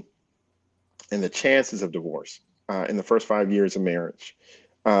biography and the chances of divorce in the first 5 years of marriage.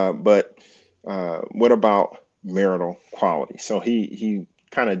 But what about marital quality? So he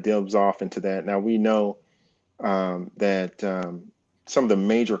kind of delves off into that. Now we know that some of the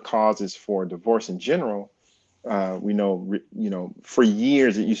major causes for divorce in general, we know, for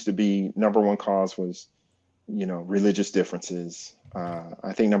years it used to be number one cause was, religious differences.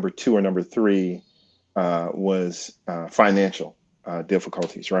 I think number two or number three was financial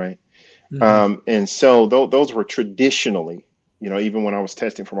difficulties, right? Mm-hmm. And so those were traditionally, even when I was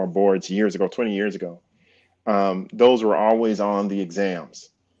testing for my boards years ago, 20 years ago, those were always on the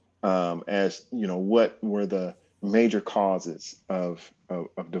exams as, what were the major causes of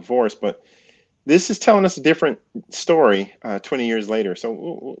divorce. But this is telling us a different story 20 years later.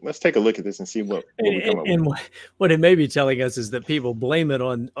 So let's take a look at this and see what we come up with. And what it may be telling us is that people blame it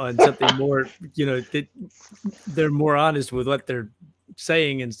on something more, that they're more honest with what they're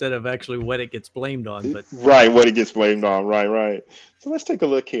saying instead of actually what it gets blamed on. But right, what it gets blamed on. Right. So let's take a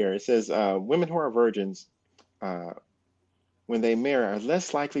look here. It says women who are virgins, when they marry, are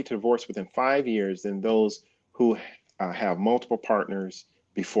less likely to divorce within 5 years than those who have multiple partners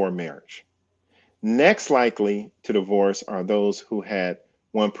before marriage. Next likely to divorce are those who had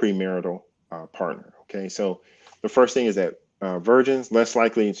one premarital partner. Okay, so the first thing is that virgins less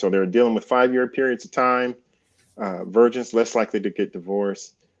likely, so they're dealing with 5-year periods of time. Virgins less likely to get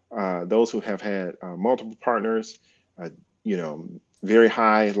divorced. Those who have had multiple partners, very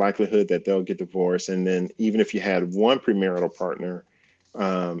high likelihood that they'll get divorced. And then even if you had one premarital partner,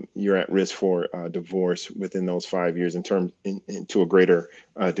 you're at risk for divorce within those 5 years to a greater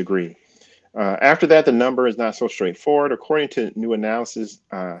degree. After that, the number is not so straightforward. According to new analysis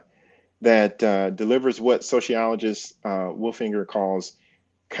that delivers what sociologist Wolfinger calls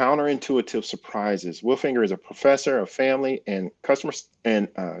counterintuitive surprises. Wolfinger is a professor of family and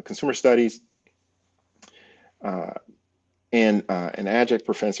consumer studies and an adjunct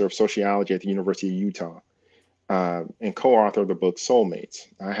professor of sociology at the University of Utah and co-author of the book Soulmates.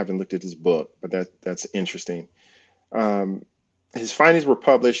 I haven't looked at this book, but that's interesting. His findings were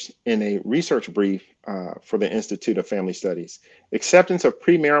published in a research brief for the Institute of Family Studies. Acceptance of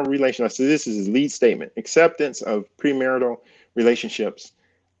premarital relationships, so this is his lead statement, acceptance of premarital relationships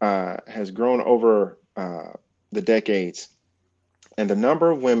has grown over the decades. And the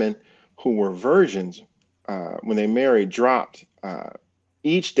number of women who were virgins when they married dropped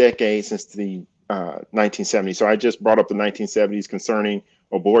each decade since the 1970s. So I just brought up the 1970s concerning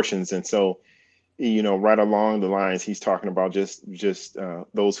abortions. And so, right along the lines, he's talking about just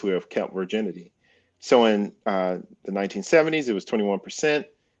those who have kept virginity. So in the 1970s, it was 21%.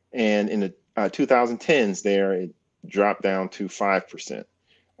 And in the 2010s there, it dropped down to 5%.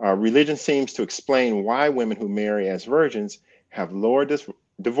 Religion seems to explain why women who marry as virgins have lower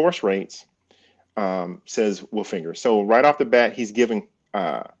divorce rates, says Wolfinger. So right off the bat, he's giving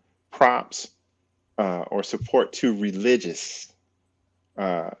props or support to religious,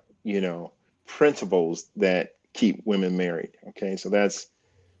 principles that keep women married. Okay, so that's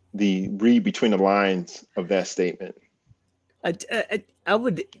the read between the lines of that statement. I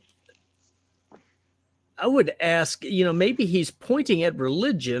would ask, maybe he's pointing at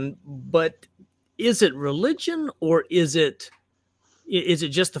religion, but is it religion, or is it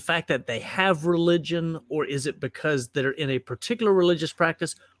just the fact that they have religion, or is it because they're in a particular religious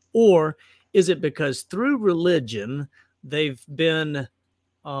practice, or is it because through religion they've been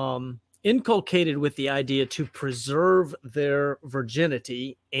inculcated with the idea to preserve their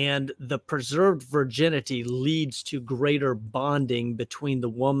virginity, and the preserved virginity leads to greater bonding between the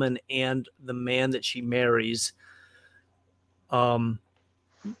woman and the man that she marries,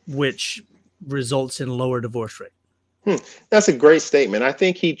 which results in lower divorce rate. That's a great statement. I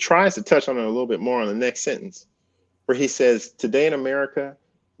think he tries to touch on it a little bit more on the next sentence, where he says, today in America,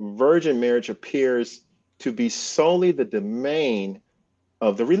 virgin marriage appears to be solely the domain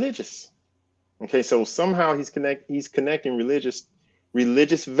of the religious. Okay, so somehow he's connecting religious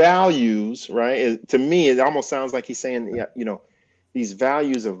values, right? To me, it almost sounds like he's saying, yeah, you know, these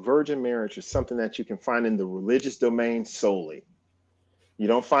values of virgin marriage is something that you can find in the religious domain solely. You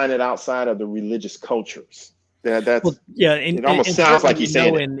don't find it outside of the religious cultures. It almost sounds like he's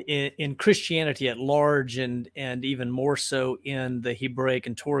saying in Christianity at large, and even more so in the Hebraic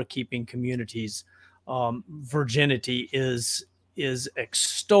and Torah keeping communities, virginity is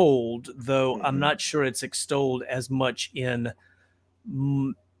extolled, though I'm not sure it's extolled as much in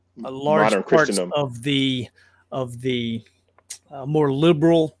a large parts of the more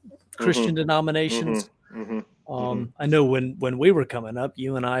liberal Christian denominations. I know when we were coming up,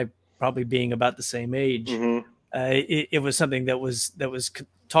 you and I probably being about the same age, it was something that was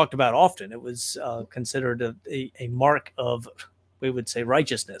talked about often. It was considered a mark of, we would say,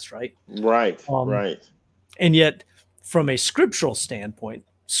 righteousness, right? Right, right. And yet, from a scriptural standpoint,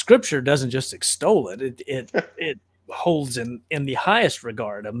 Scripture doesn't just extol it; it holds in the highest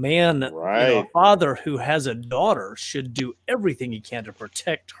regard. A man, a father who has a daughter, should do everything he can to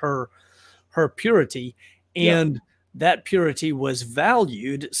protect her purity, and that purity was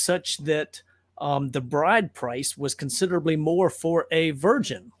valued such that the bride price was considerably more for a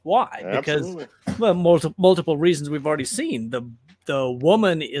virgin. Why? Absolutely. Because, well, multiple reasons we've already seen. The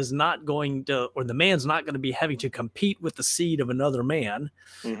woman is not going to, or the man's not going to be having to compete with the seed of another man.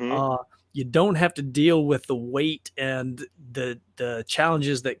 You don't have to deal with the weight and the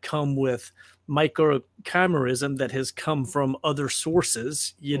challenges that come with microchimerism that has come from other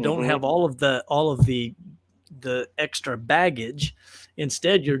sources. You don't have all of the extra baggage.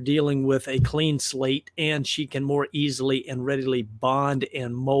 Instead, you're dealing with a clean slate, and she can more easily and readily bond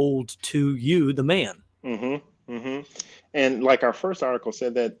and mold to you, the man. And like our first article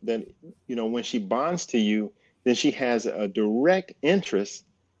said, that you know, when she bonds to you, then she has a direct interest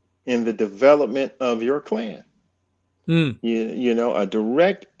in the development of your clan. You know, a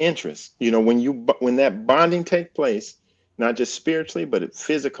direct interest. You know, when that bonding takes place, not just spiritually, but it's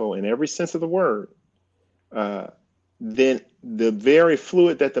physical in every sense of the word, then the very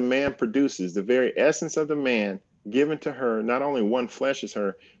fluid that the man produces, the very essence of the man given to her, not only one fleshes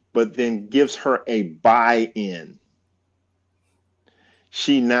her, but then gives her a buy-in.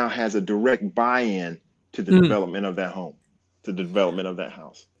 She now has a direct buy-in to the development of that home, to the development of that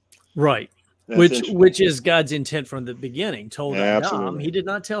house. Right. Which is God's intent from the beginning. Told Adam, he did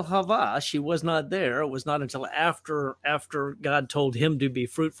not tell Hava, she was not there. It was not until after God told him to be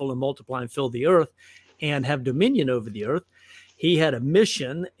fruitful and multiply and fill the earth and have dominion over the earth. He had a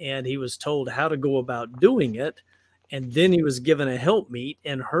mission, and he was told how to go about doing it. And then he was given a helpmeet,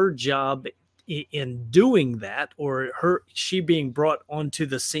 and her job in doing that, or she being brought onto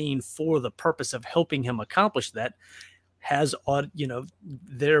the scene for the purpose of helping him accomplish that, has, you know,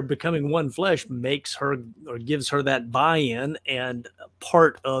 their becoming one flesh makes her, or gives her, that buy-in and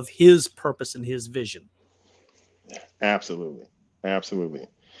part of his purpose and his vision. Absolutely. Yeah,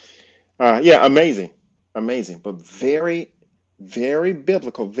 amazing, but very, very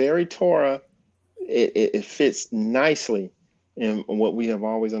biblical, very Torah. It fits nicely in what we have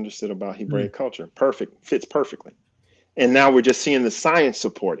always understood about Hebraic culture. Fits perfectly. And now we're just seeing the science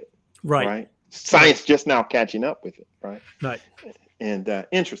support it. Right. Science just now catching up with it. Right. And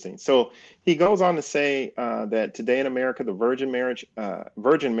interesting. So he goes on to say that today in America, the virgin marriage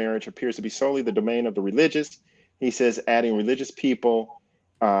appears to be solely the domain of the religious. He says, adding religious people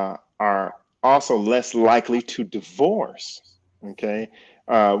are also less likely to divorce. Okay.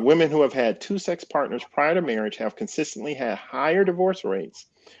 Women who have had two-sex partners prior to marriage have consistently had higher divorce rates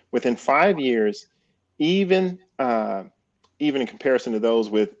within 5 years, even in comparison to those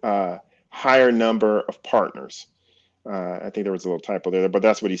with higher number of partners. I think there was a little typo there, but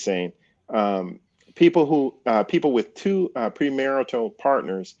that's what he's saying. People with two premarital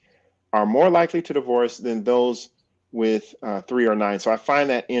partners are more likely to divorce than those with 3 or 9. So I find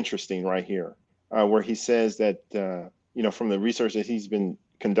that interesting right here, where he says that, you know, from the research that he's been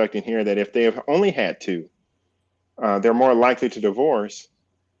conducting here, that if they have only had 2, they're more likely to divorce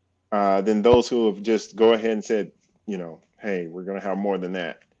than those who have just go ahead and said, you know, hey, we're going to have more than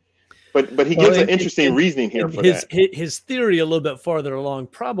that. But he gives an interesting reasoning here for that. His theory a little bit farther along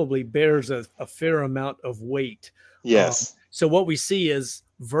probably bears a fair amount of weight. Yes. So what we see is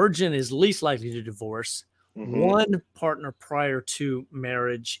virgin is least likely to divorce. One partner prior to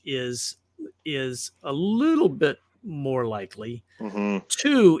marriage is a little bit more likely.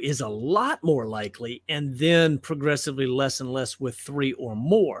 Two is a lot more likely, and then progressively less and less with three or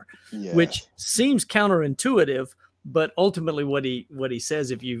more, which seems counterintuitive. But ultimately, what he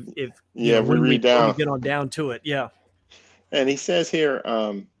says, if you know, when we get on down to it, and he says here,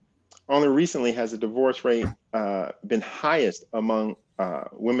 only recently has the divorce rate been highest among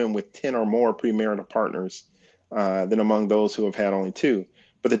women with 10 or more premarital partners than among those who have had only 2.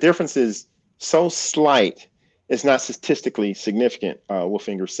 But the difference is so slight, it's not statistically significant,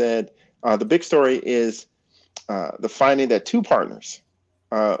 Wolfinger said. The big story is the finding that 2 partners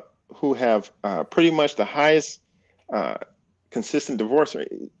who have pretty much the highest consistent divorce rate.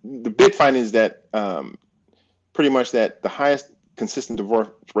 The big finding is that pretty much that the highest consistent divorce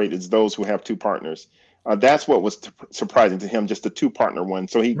rate is those who have 2 partners. That's what was surprising to him, just the 2-partner one.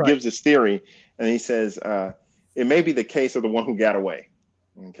 So he gives his theory, and he says it may be the case of the one who got away.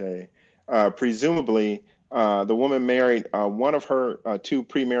 Okay, presumably the woman married one of her 2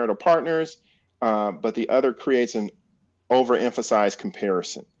 premarital partners, but the other creates an overemphasized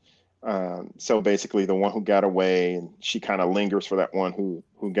comparison. So basically the one who got away, and she kind of lingers for that one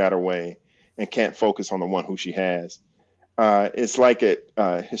who got away and can't focus on the one who she has. It's like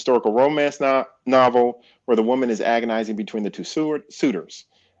a historical romance novel where the woman is agonizing between the 2 suitors.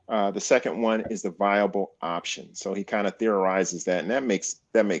 The second one is the viable option. So he kind of theorizes that, and that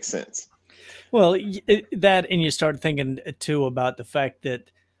makes sense. Well, that, and you start thinking too about the fact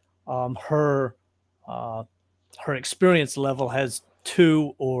that her experience level has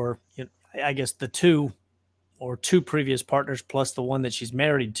 2, or I guess the 2 previous partners plus the one that she's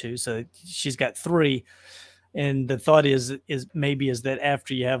married to, so she's got 3. And the thought is that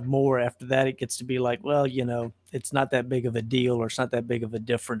after you have more, after that, it gets to be like, well, it's not that big of a deal, or it's not that big of a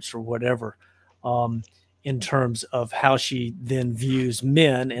difference, or whatever, in terms of how she then views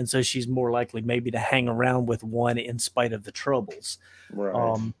men. And so she's more likely maybe to hang around with one in spite of the troubles.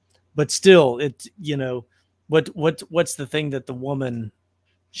 Right. But still, what's the thing that the woman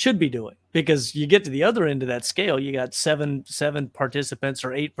should be doing? Because you get to the other end of that scale, you got seven participants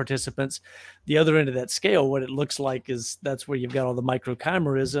or 8 participants. The other end of that scale, what it looks like is that's where you've got all the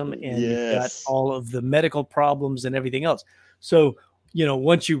microchimerism, and you've got all of the medical problems and everything else. So,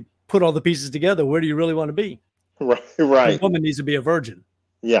 once you put all the pieces together, where do you really want to be? Right. The woman needs to be a virgin.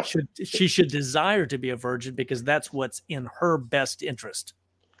 Yeah. She should desire to be a virgin, because that's what's in her best interest.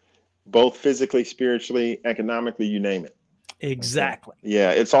 Both physically, spiritually, economically, you name it. Exactly. Okay.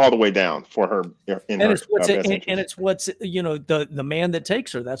 Yeah, it's all the way down for her. It's what's the man that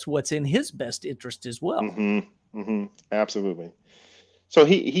takes her. That's what's in his best interest as well. Absolutely. So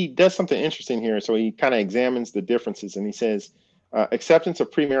he does something interesting here. So he kind of examines the differences, and he says acceptance of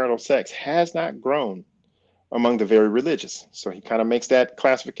premarital sex has not grown among the very religious. So he kind of makes that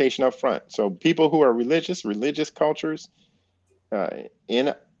classification up front. So people who are religious cultures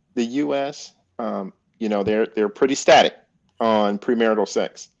in the U.S., they're pretty static on premarital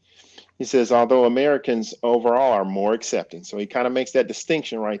sex. He says, although Americans overall are more accepting. So he kind of makes that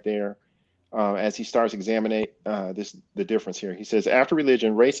distinction right there as he starts examining the difference here. He says, after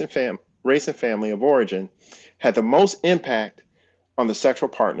religion, race and family of origin had the most impact on the sexual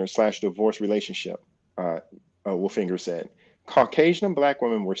partner / divorce relationship, Wolfinger said. Caucasian and Black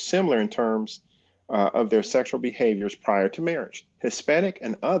women were similar in terms of their sexual behaviors prior to marriage. Hispanic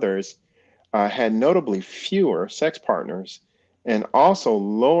and others had notably fewer sex partners and also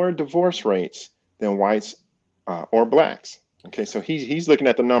lower divorce rates than whites or Blacks. Okay, so he's looking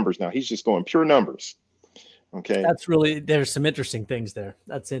at the numbers now. He's just going pure numbers. Okay, there's some interesting things there.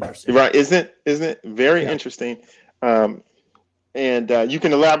 That's interesting, right? Isn't it very interesting? And you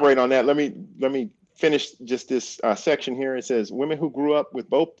can elaborate on that. Let me finish just this section here. It says women who grew up with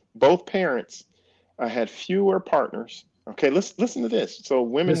both parents had fewer partners. Okay, let's listen to this. So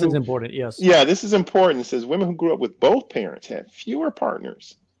women This is important, yes. Yeah, this is important. It says women who grew up with both parents had fewer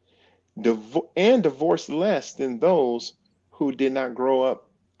partners and divorced less than those who did not grow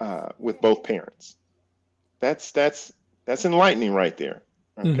up with both parents. That's enlightening right there.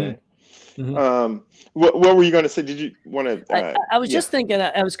 Okay. What were you going to say? Did you want to? I was just thinking.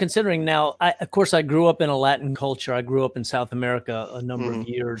 I was considering now. Of course, I grew up in a Latin culture. I grew up in South America a number of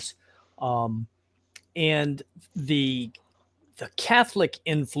years. And the Catholic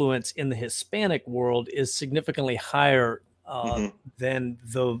influence in the Hispanic world is significantly higher than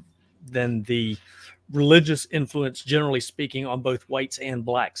the the religious influence, generally speaking, on both whites and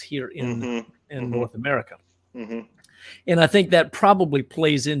blacks here in North America. And I think that probably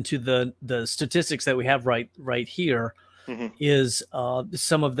plays into the statistics that we have right here. Is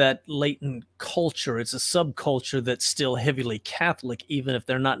some of that latent culture. It's a subculture that's still heavily Catholic, even if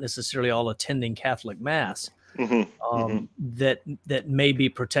they're not necessarily all attending Catholic Mass. That may be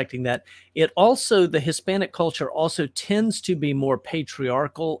protecting that. It also, the Hispanic culture also tends to be more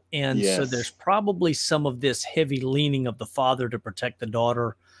patriarchal, and so there's probably some of this heavy leaning of the father to protect the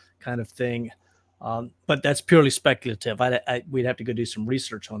daughter kind of thing. But that's purely speculative. We'd have to go do some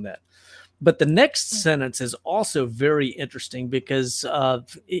research on that. But the next sentence is also very interesting because,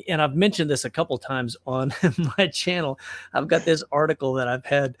 and I've mentioned this a couple times on my channel, I've got this article that I've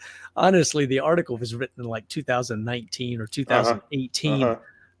had. Honestly, the article was written in like 2019 or 2018,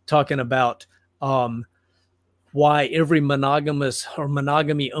 talking about why every monogamous or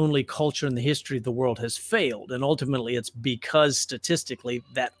monogamy only culture in the history of the world has failed. And ultimately, it's because statistically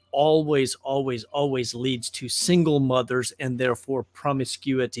that always leads to single mothers and therefore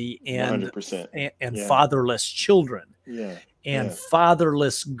promiscuity and fatherless children. And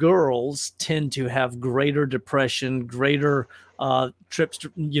fatherless girls tend to have greater depression, greater trips to,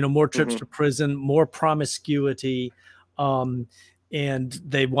 more trips to prison, more promiscuity. And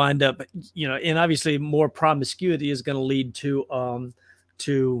they wind up, and obviously more promiscuity is going to lead to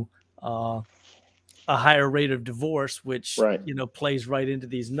a higher rate of divorce, which, plays right into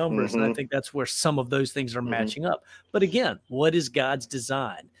these numbers. And I think that's where some of those things are matching up. But again, what is God's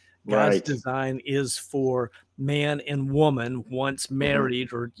design? God's design is for man and woman once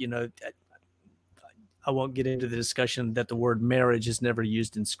married, or, I won't get into the discussion that the word marriage is never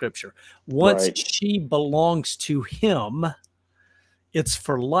used in Scripture. Once she belongs to him, it's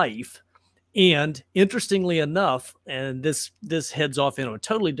for life. And interestingly enough, and this heads off in a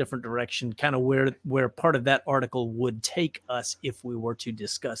totally different direction, kind of where part of that article would take us if we were to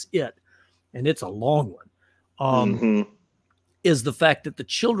discuss it, and it's a long one, is the fact that the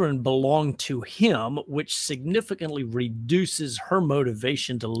children belong to him, which significantly reduces her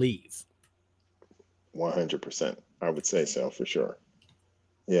motivation to leave. 100%. I would say so, for sure.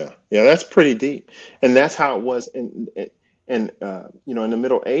 Yeah, that's pretty deep. And that's how it was in the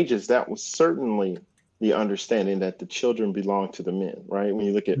Middle Ages. That was certainly the understanding that the children belonged to the men, right? When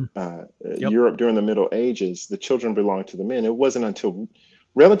you look at Europe during the Middle Ages, the children belonged to the men. It wasn't until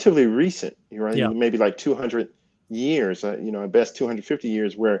relatively recent, right? Maybe like 200 years, at best 250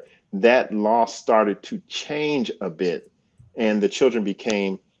 years, where that law started to change a bit, and the children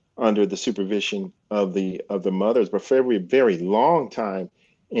became under the supervision of the mothers. But for a very long time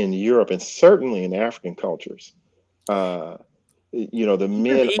in Europe, and certainly in African cultures, the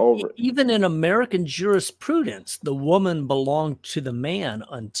men even in American jurisprudence, the woman belonged to the man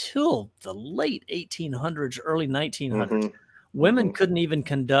until the late 1800s, early 1900s. Women couldn't even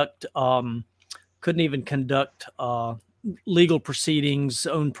conduct legal proceedings,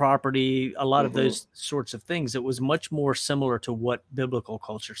 own property, a lot of those sorts of things. It was much more similar to what biblical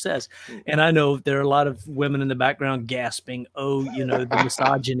culture says. And I know there are a lot of women in the background gasping, the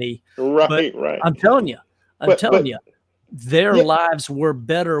misogyny. But I'm telling you, their lives were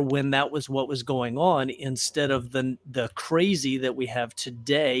better when that was what was going on, instead of the crazy that we have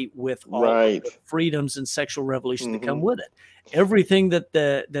today with all of the freedoms and sexual revolution that come with it. Everything that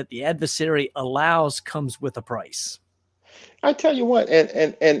the adversary allows comes with a price. I tell you what,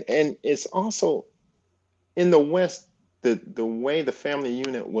 and it's also in the West, the way the family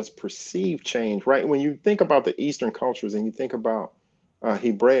unit was perceived changed, right? When you think about the Eastern cultures and you think about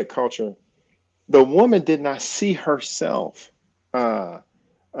Hebraic culture, the woman did not see herself as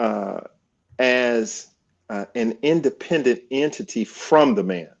an independent entity from the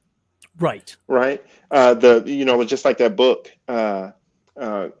man. Right. Just like that book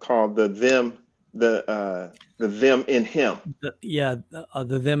called The Them in Him.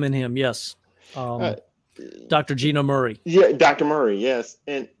 The Them in Him. Yes. Dr. Gina Murray. Yeah, Dr. Murray. Yes.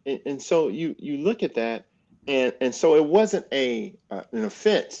 And so you look at that, and so it wasn't an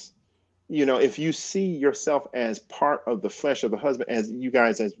offense. If you see yourself as part of the flesh of the husband, as you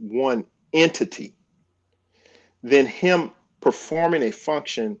guys as one entity, then him performing a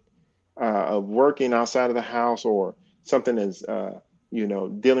function of working outside of the house, or something as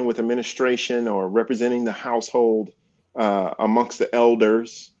dealing with administration or representing the household amongst the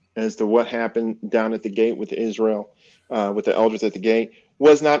elders, as to what happened down at the gate with Israel, with the elders at the gate,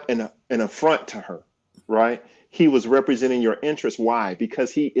 was not an affront to her, right? He was representing your interests. Why?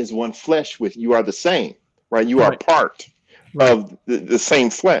 Because he is one flesh with you. Are the same, right? You are part of the same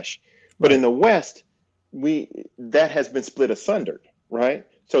flesh. But in the West, that has been split asunder, right?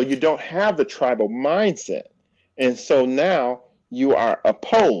 So you don't have the tribal mindset. And so now you are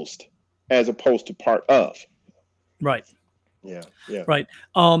opposed as opposed to part of. Right. Yeah. Yeah. Right.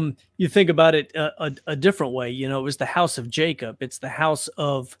 You think about it a different way. You know, it was the house of Jacob. It's the house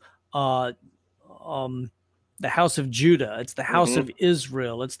of uh, the house of Judah. It's the house of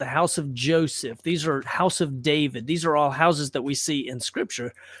Israel. It's the house of Joseph. These are house of David. These are all houses that we see in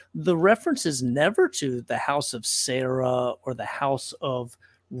Scripture. The reference is never to the house of Sarah or the house of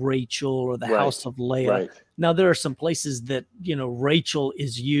Rachel or the house of Leah. Right. Now, there are some places that, you know, Rachel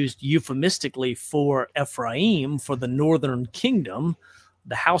is used euphemistically for Ephraim, for the northern kingdom,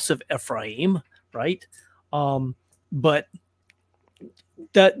 the house of Ephraim, right? But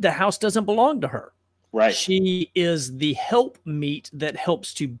the house doesn't belong to her. Right. She is the helpmeet that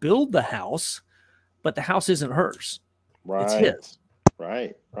helps to build the house, but the house isn't hers. Right. It's his.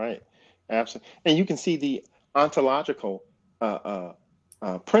 Right. Right. Absolutely. And you can see the ontological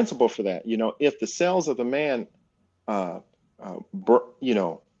principle for that. You know, if the cells of the man,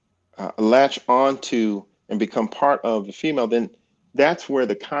 latch onto and become part of the female, then that's where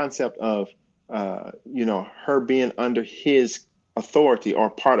the concept of, her being under his authority or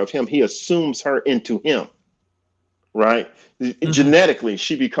part of him, he assumes her into him, right? Genetically,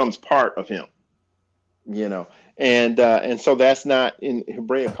 she becomes part of him, you know, and so that's not in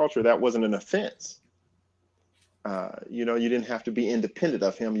Hebraic culture. That wasn't an offense. You didn't have to be independent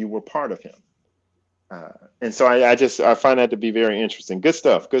of him. You were part of him. And so I find that to be very interesting. Good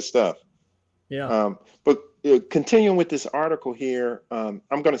stuff. Good stuff. Yeah. But continuing with this article here, I'm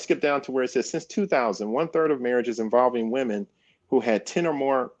going to skip down to where it says, since 2000, 1/3 of marriages involving women who had 10 or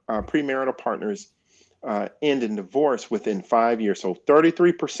more premarital partners end in divorce within 5 years. So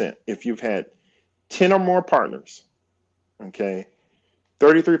 33%, if you've had 10 or more partners, okay,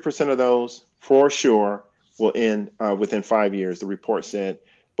 33% of those for sure will end within 5 years, the report said.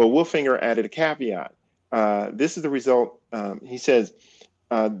 But Wolfinger added a caveat. This is the result, he says,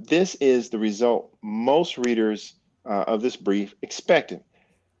 this is the result most readers of this brief expected.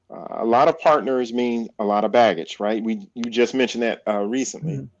 A lot of partners mean a lot of baggage, right? You just mentioned that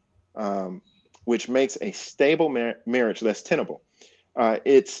recently, which makes a stable marriage less tenable.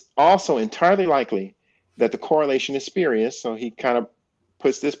 It's also entirely likely that the correlation is spurious. So he kind of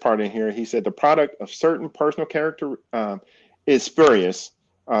puts this part in here. He said the product of certain personal character is spurious,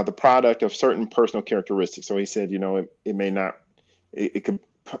 the product of certain personal characteristics. So he said, it may not, it could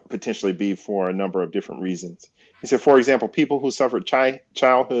potentially be for a number of different reasons. He said, for example, people who suffered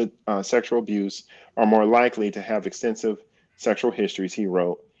childhood sexual abuse are more likely to have extensive sexual histories, he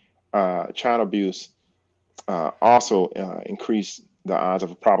wrote. Child abuse also increased the odds of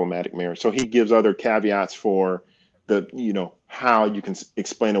a problematic marriage. So he gives other caveats for how you can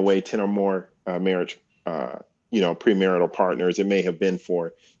explain away 10 or more marriage, premarital partners. It may have been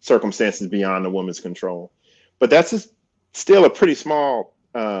for circumstances beyond the woman's control. But that's still a pretty small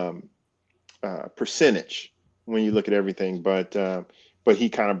percentage when you look at everything, but he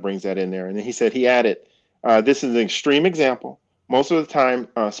kind of brings that in there. And then he said, he added, this is an extreme example. Most of the time,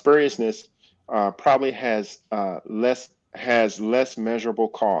 spuriousness probably has less measurable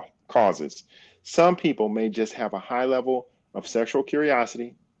causes. Some people may just have a high level of sexual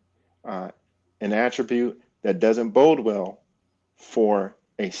curiosity, an attribute that doesn't bode well for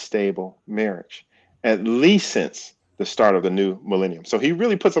a stable marriage, at least since the start of the new millennium. So he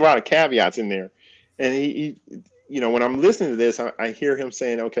really puts a lot of caveats in there. And he when I'm listening to this, I hear him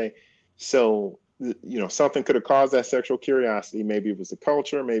saying, okay, so, something could have caused that sexual curiosity. Maybe it was the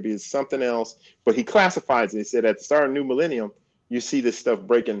culture, maybe it's something else, but he classifies it. He said at the start of the new millennium, you see this stuff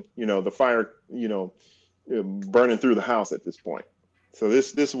breaking, the fire, burning through the house at this point. So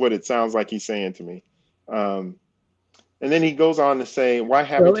this is what it sounds like he's saying to me. And then he goes on to say, why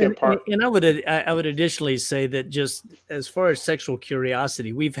having 10 partners? And I would additionally say that just as far as sexual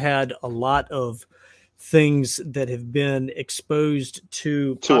curiosity, we've had a lot of things that have been exposed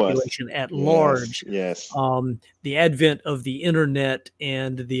to population at large. Yes. The advent of the internet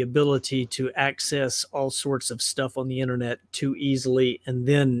and the ability to access all sorts of stuff on the internet too easily. And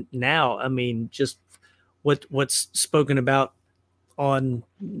then now, I mean, just what's spoken about on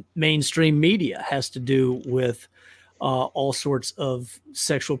mainstream media has to do with all sorts of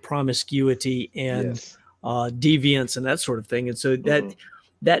sexual promiscuity and deviance and that sort of thing. And so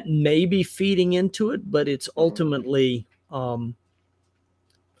that may be feeding into it, but it's ultimately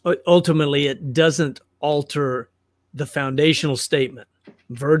it doesn't alter the foundational statement.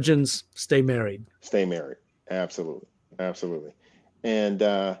 Virgins, stay married. Stay married. Absolutely. Absolutely. And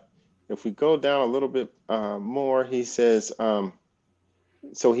if we go down a little bit more, he says,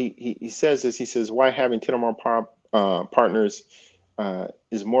 so he says this, he says, why having 10 or more partners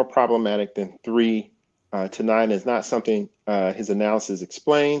is more problematic than 3 to 9 is not something his analysis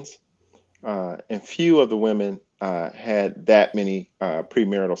explains. And few of the women had that many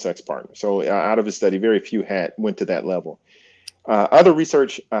premarital sex partners. So out of his study, very few went to that level. Other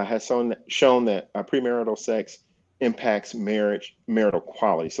research has shown that premarital sex impacts marital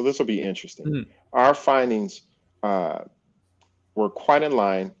quality. So this will be interesting. Our findings were quite in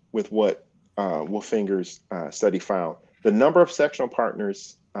line with what Wolfinger's study found. The number of sexual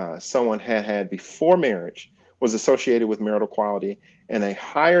partners someone had before marriage was associated with marital quality, and a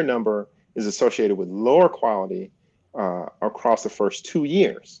higher number is associated with lower quality across the first 2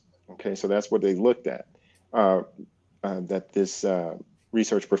 years. Okay, so that's what they looked at, that this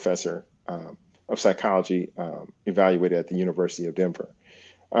research professor of psychology evaluated at the University of Denver.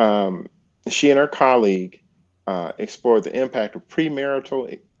 She and her colleague explored the impact of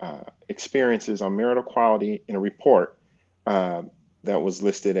premarital experiences on marital quality in a report that was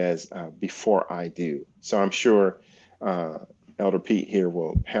listed as Before I Do. So I'm sure Elder Pete here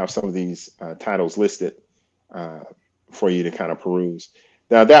will have some of these titles listed for you to kind of peruse.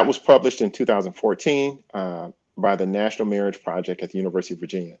 Now, that was published in 2014 by the National Marriage Project at the University of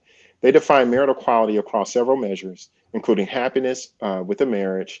Virginia. They define marital quality across several measures, including happiness with the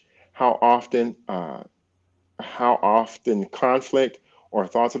marriage, how often conflict or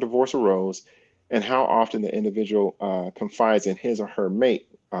thoughts of divorce arose, and how often the individual confides in his or her mate,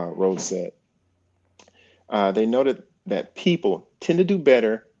 Rhodes said. They noted that people tend to do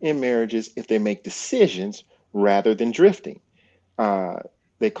better in marriages if they make decisions rather than drifting.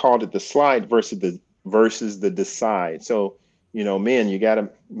 They called it the slide versus the decide. So, you know, men, you got to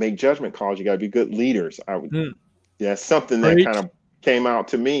make judgment calls. You got to be good leaders. That's something that kind of came out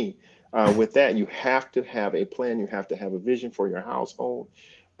to me with that. You have to have a plan. You have to have a vision for your household.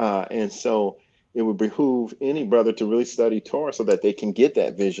 And so it would behoove any brother to really study Torah so that they can get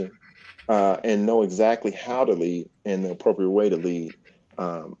that vision and know exactly how to lead and the appropriate way to lead.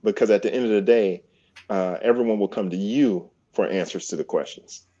 Because at the end of the day, everyone will come to you for answers to the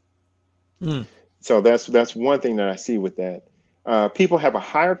questions. So that's one thing that I see with that. People have a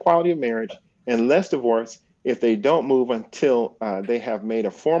higher quality of marriage and less divorce if they don't move until they have made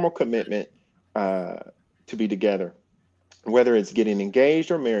a formal commitment to be together. Whether it's getting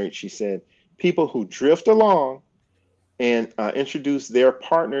engaged or married, she said, people who drift along and introduce their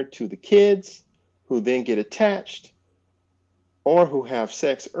partner to the kids, who then get attached, or who have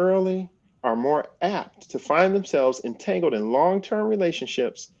sex early, are more apt to find themselves entangled in long-term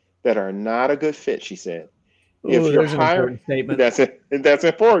relationships that are not a good fit, she said. If you're there's an important statement. That's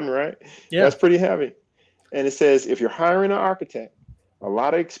important, right? Yeah. That's pretty heavy. And it says, if you're hiring an architect, a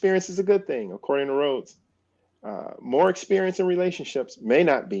lot of experience is a good thing, according to Rhodes. More experience in relationships may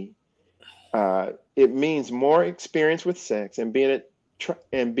not be. It means more experience with sex and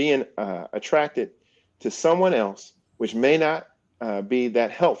being attracted to someone else, which may not be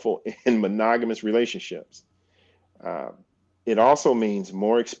that helpful in monogamous relationships. It also means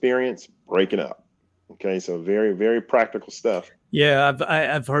more experience breaking up. Okay, so very, very practical stuff. Yeah,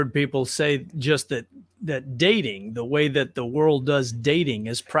 I've heard people say just that dating, the way that the world does dating,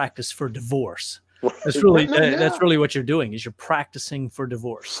 is practice for divorce. That's really that's really what you're doing, is you're practicing for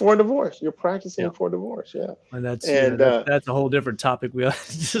divorce. For divorce, you're practicing for divorce. Yeah, and that's a whole different topic we ought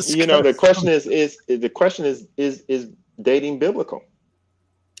to discuss. You know, the question is dating biblical?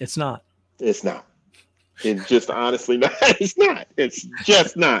 It's not. It's not. It's just honestly not. It's not. It's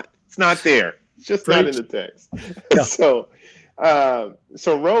just not. It's not there. It's just not in the text. Yeah.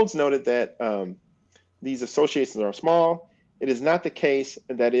 So Rhodes noted that these associations are small. It is not the case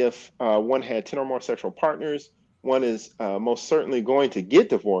that if one had 10 or more sexual partners, one is most certainly going to get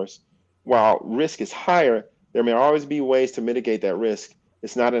divorced. While risk is higher, there may always be ways to mitigate that risk.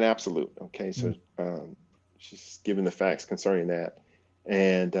 It's not an absolute. Okay, so she's giving the facts concerning that,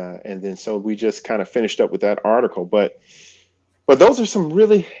 and then so we just kind of finished up with that article. But those are some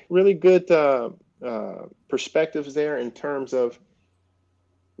really, really good perspectives there in terms of,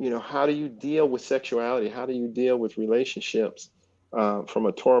 you know, how do you deal with sexuality? How do you deal with relationships from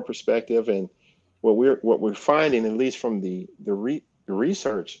a Torah perspective? And what we're finding, at least from the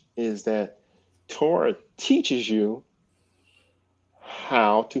research, is that Torah teaches you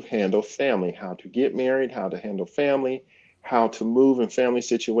how to handle family, how to get married, how to handle family, how to move in family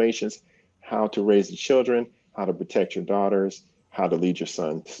situations, how to raise the children, how to protect your daughters, how to lead your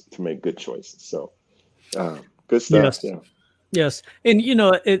sons to make good choices. So good stuff. Yes. Yeah. Yes. And, you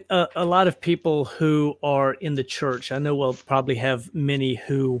know, a lot of people who are in the church, I know we'll probably have many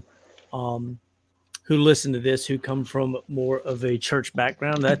who who listen to this who come from more of a church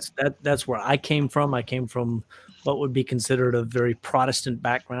background. That's where I came from. I came from what would be considered a very Protestant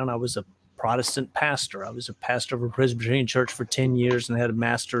background. I was a Protestant pastor. I was a pastor of a Presbyterian church for 10 years and had a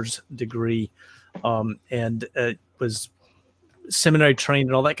master's degree, and was seminary trained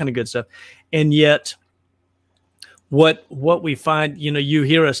and all that kind of good stuff. And yet what we find, you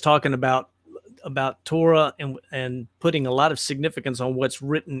hear us talking about Torah and putting a lot of significance on what's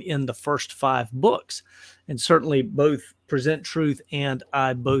written in the first 5 books. And certainly both present truth, and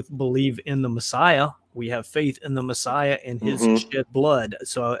I both believe in the Messiah. We have faith in the Messiah and his shed blood.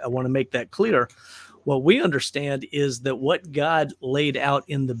 So I want to make that clear. What we understand is that what God laid out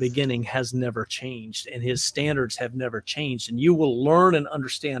in the beginning has never changed, and his standards have never changed. And you will learn and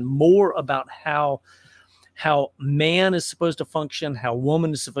understand more about how man is supposed to function, how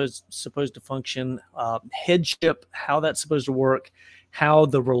woman is supposed to function, headship, how that's supposed to work, how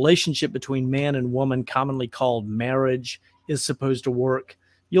the relationship between man and woman, commonly called marriage, is supposed to work.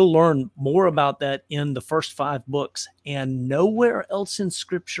 You'll learn more about that in the first 5 books, and nowhere else in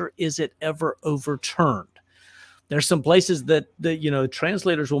Scripture is it ever overturned. There's some places that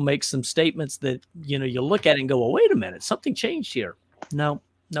translators will make some statements that, you look at it and go, well, wait a minute, something changed here. No,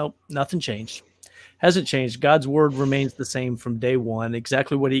 nothing changed. Hasn't changed. God's word remains the same from day one,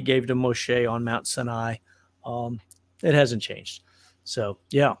 exactly what he gave to Moshe on Mount Sinai. It hasn't changed. So,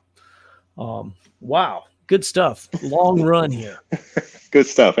 yeah. Wow. Good stuff. Long run here. Good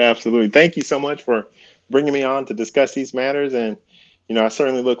stuff. Absolutely. Thank you so much for bringing me on to discuss these matters. And, I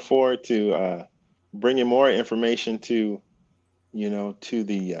certainly look forward to bringing more information to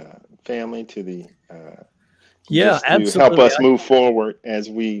the family, to the absolutely. To help us move forward as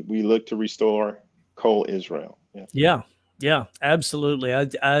we look to restore Kol Israel. Yeah, absolutely.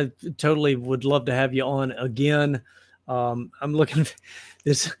 I totally would love to have you on again. I'm looking.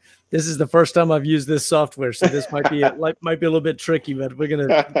 This is the first time I've used this software, so this might be a little bit tricky, but we're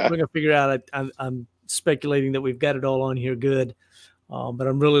gonna figure out. I'm speculating that we've got it all on here good, but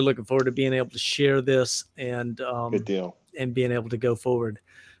I'm really looking forward to being able to share this and good deal, and being able to go forward.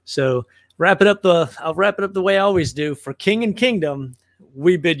 So I'll wrap it up the way I always do. For King and Kingdom,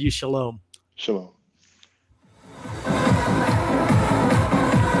 we bid you shalom. Shalom.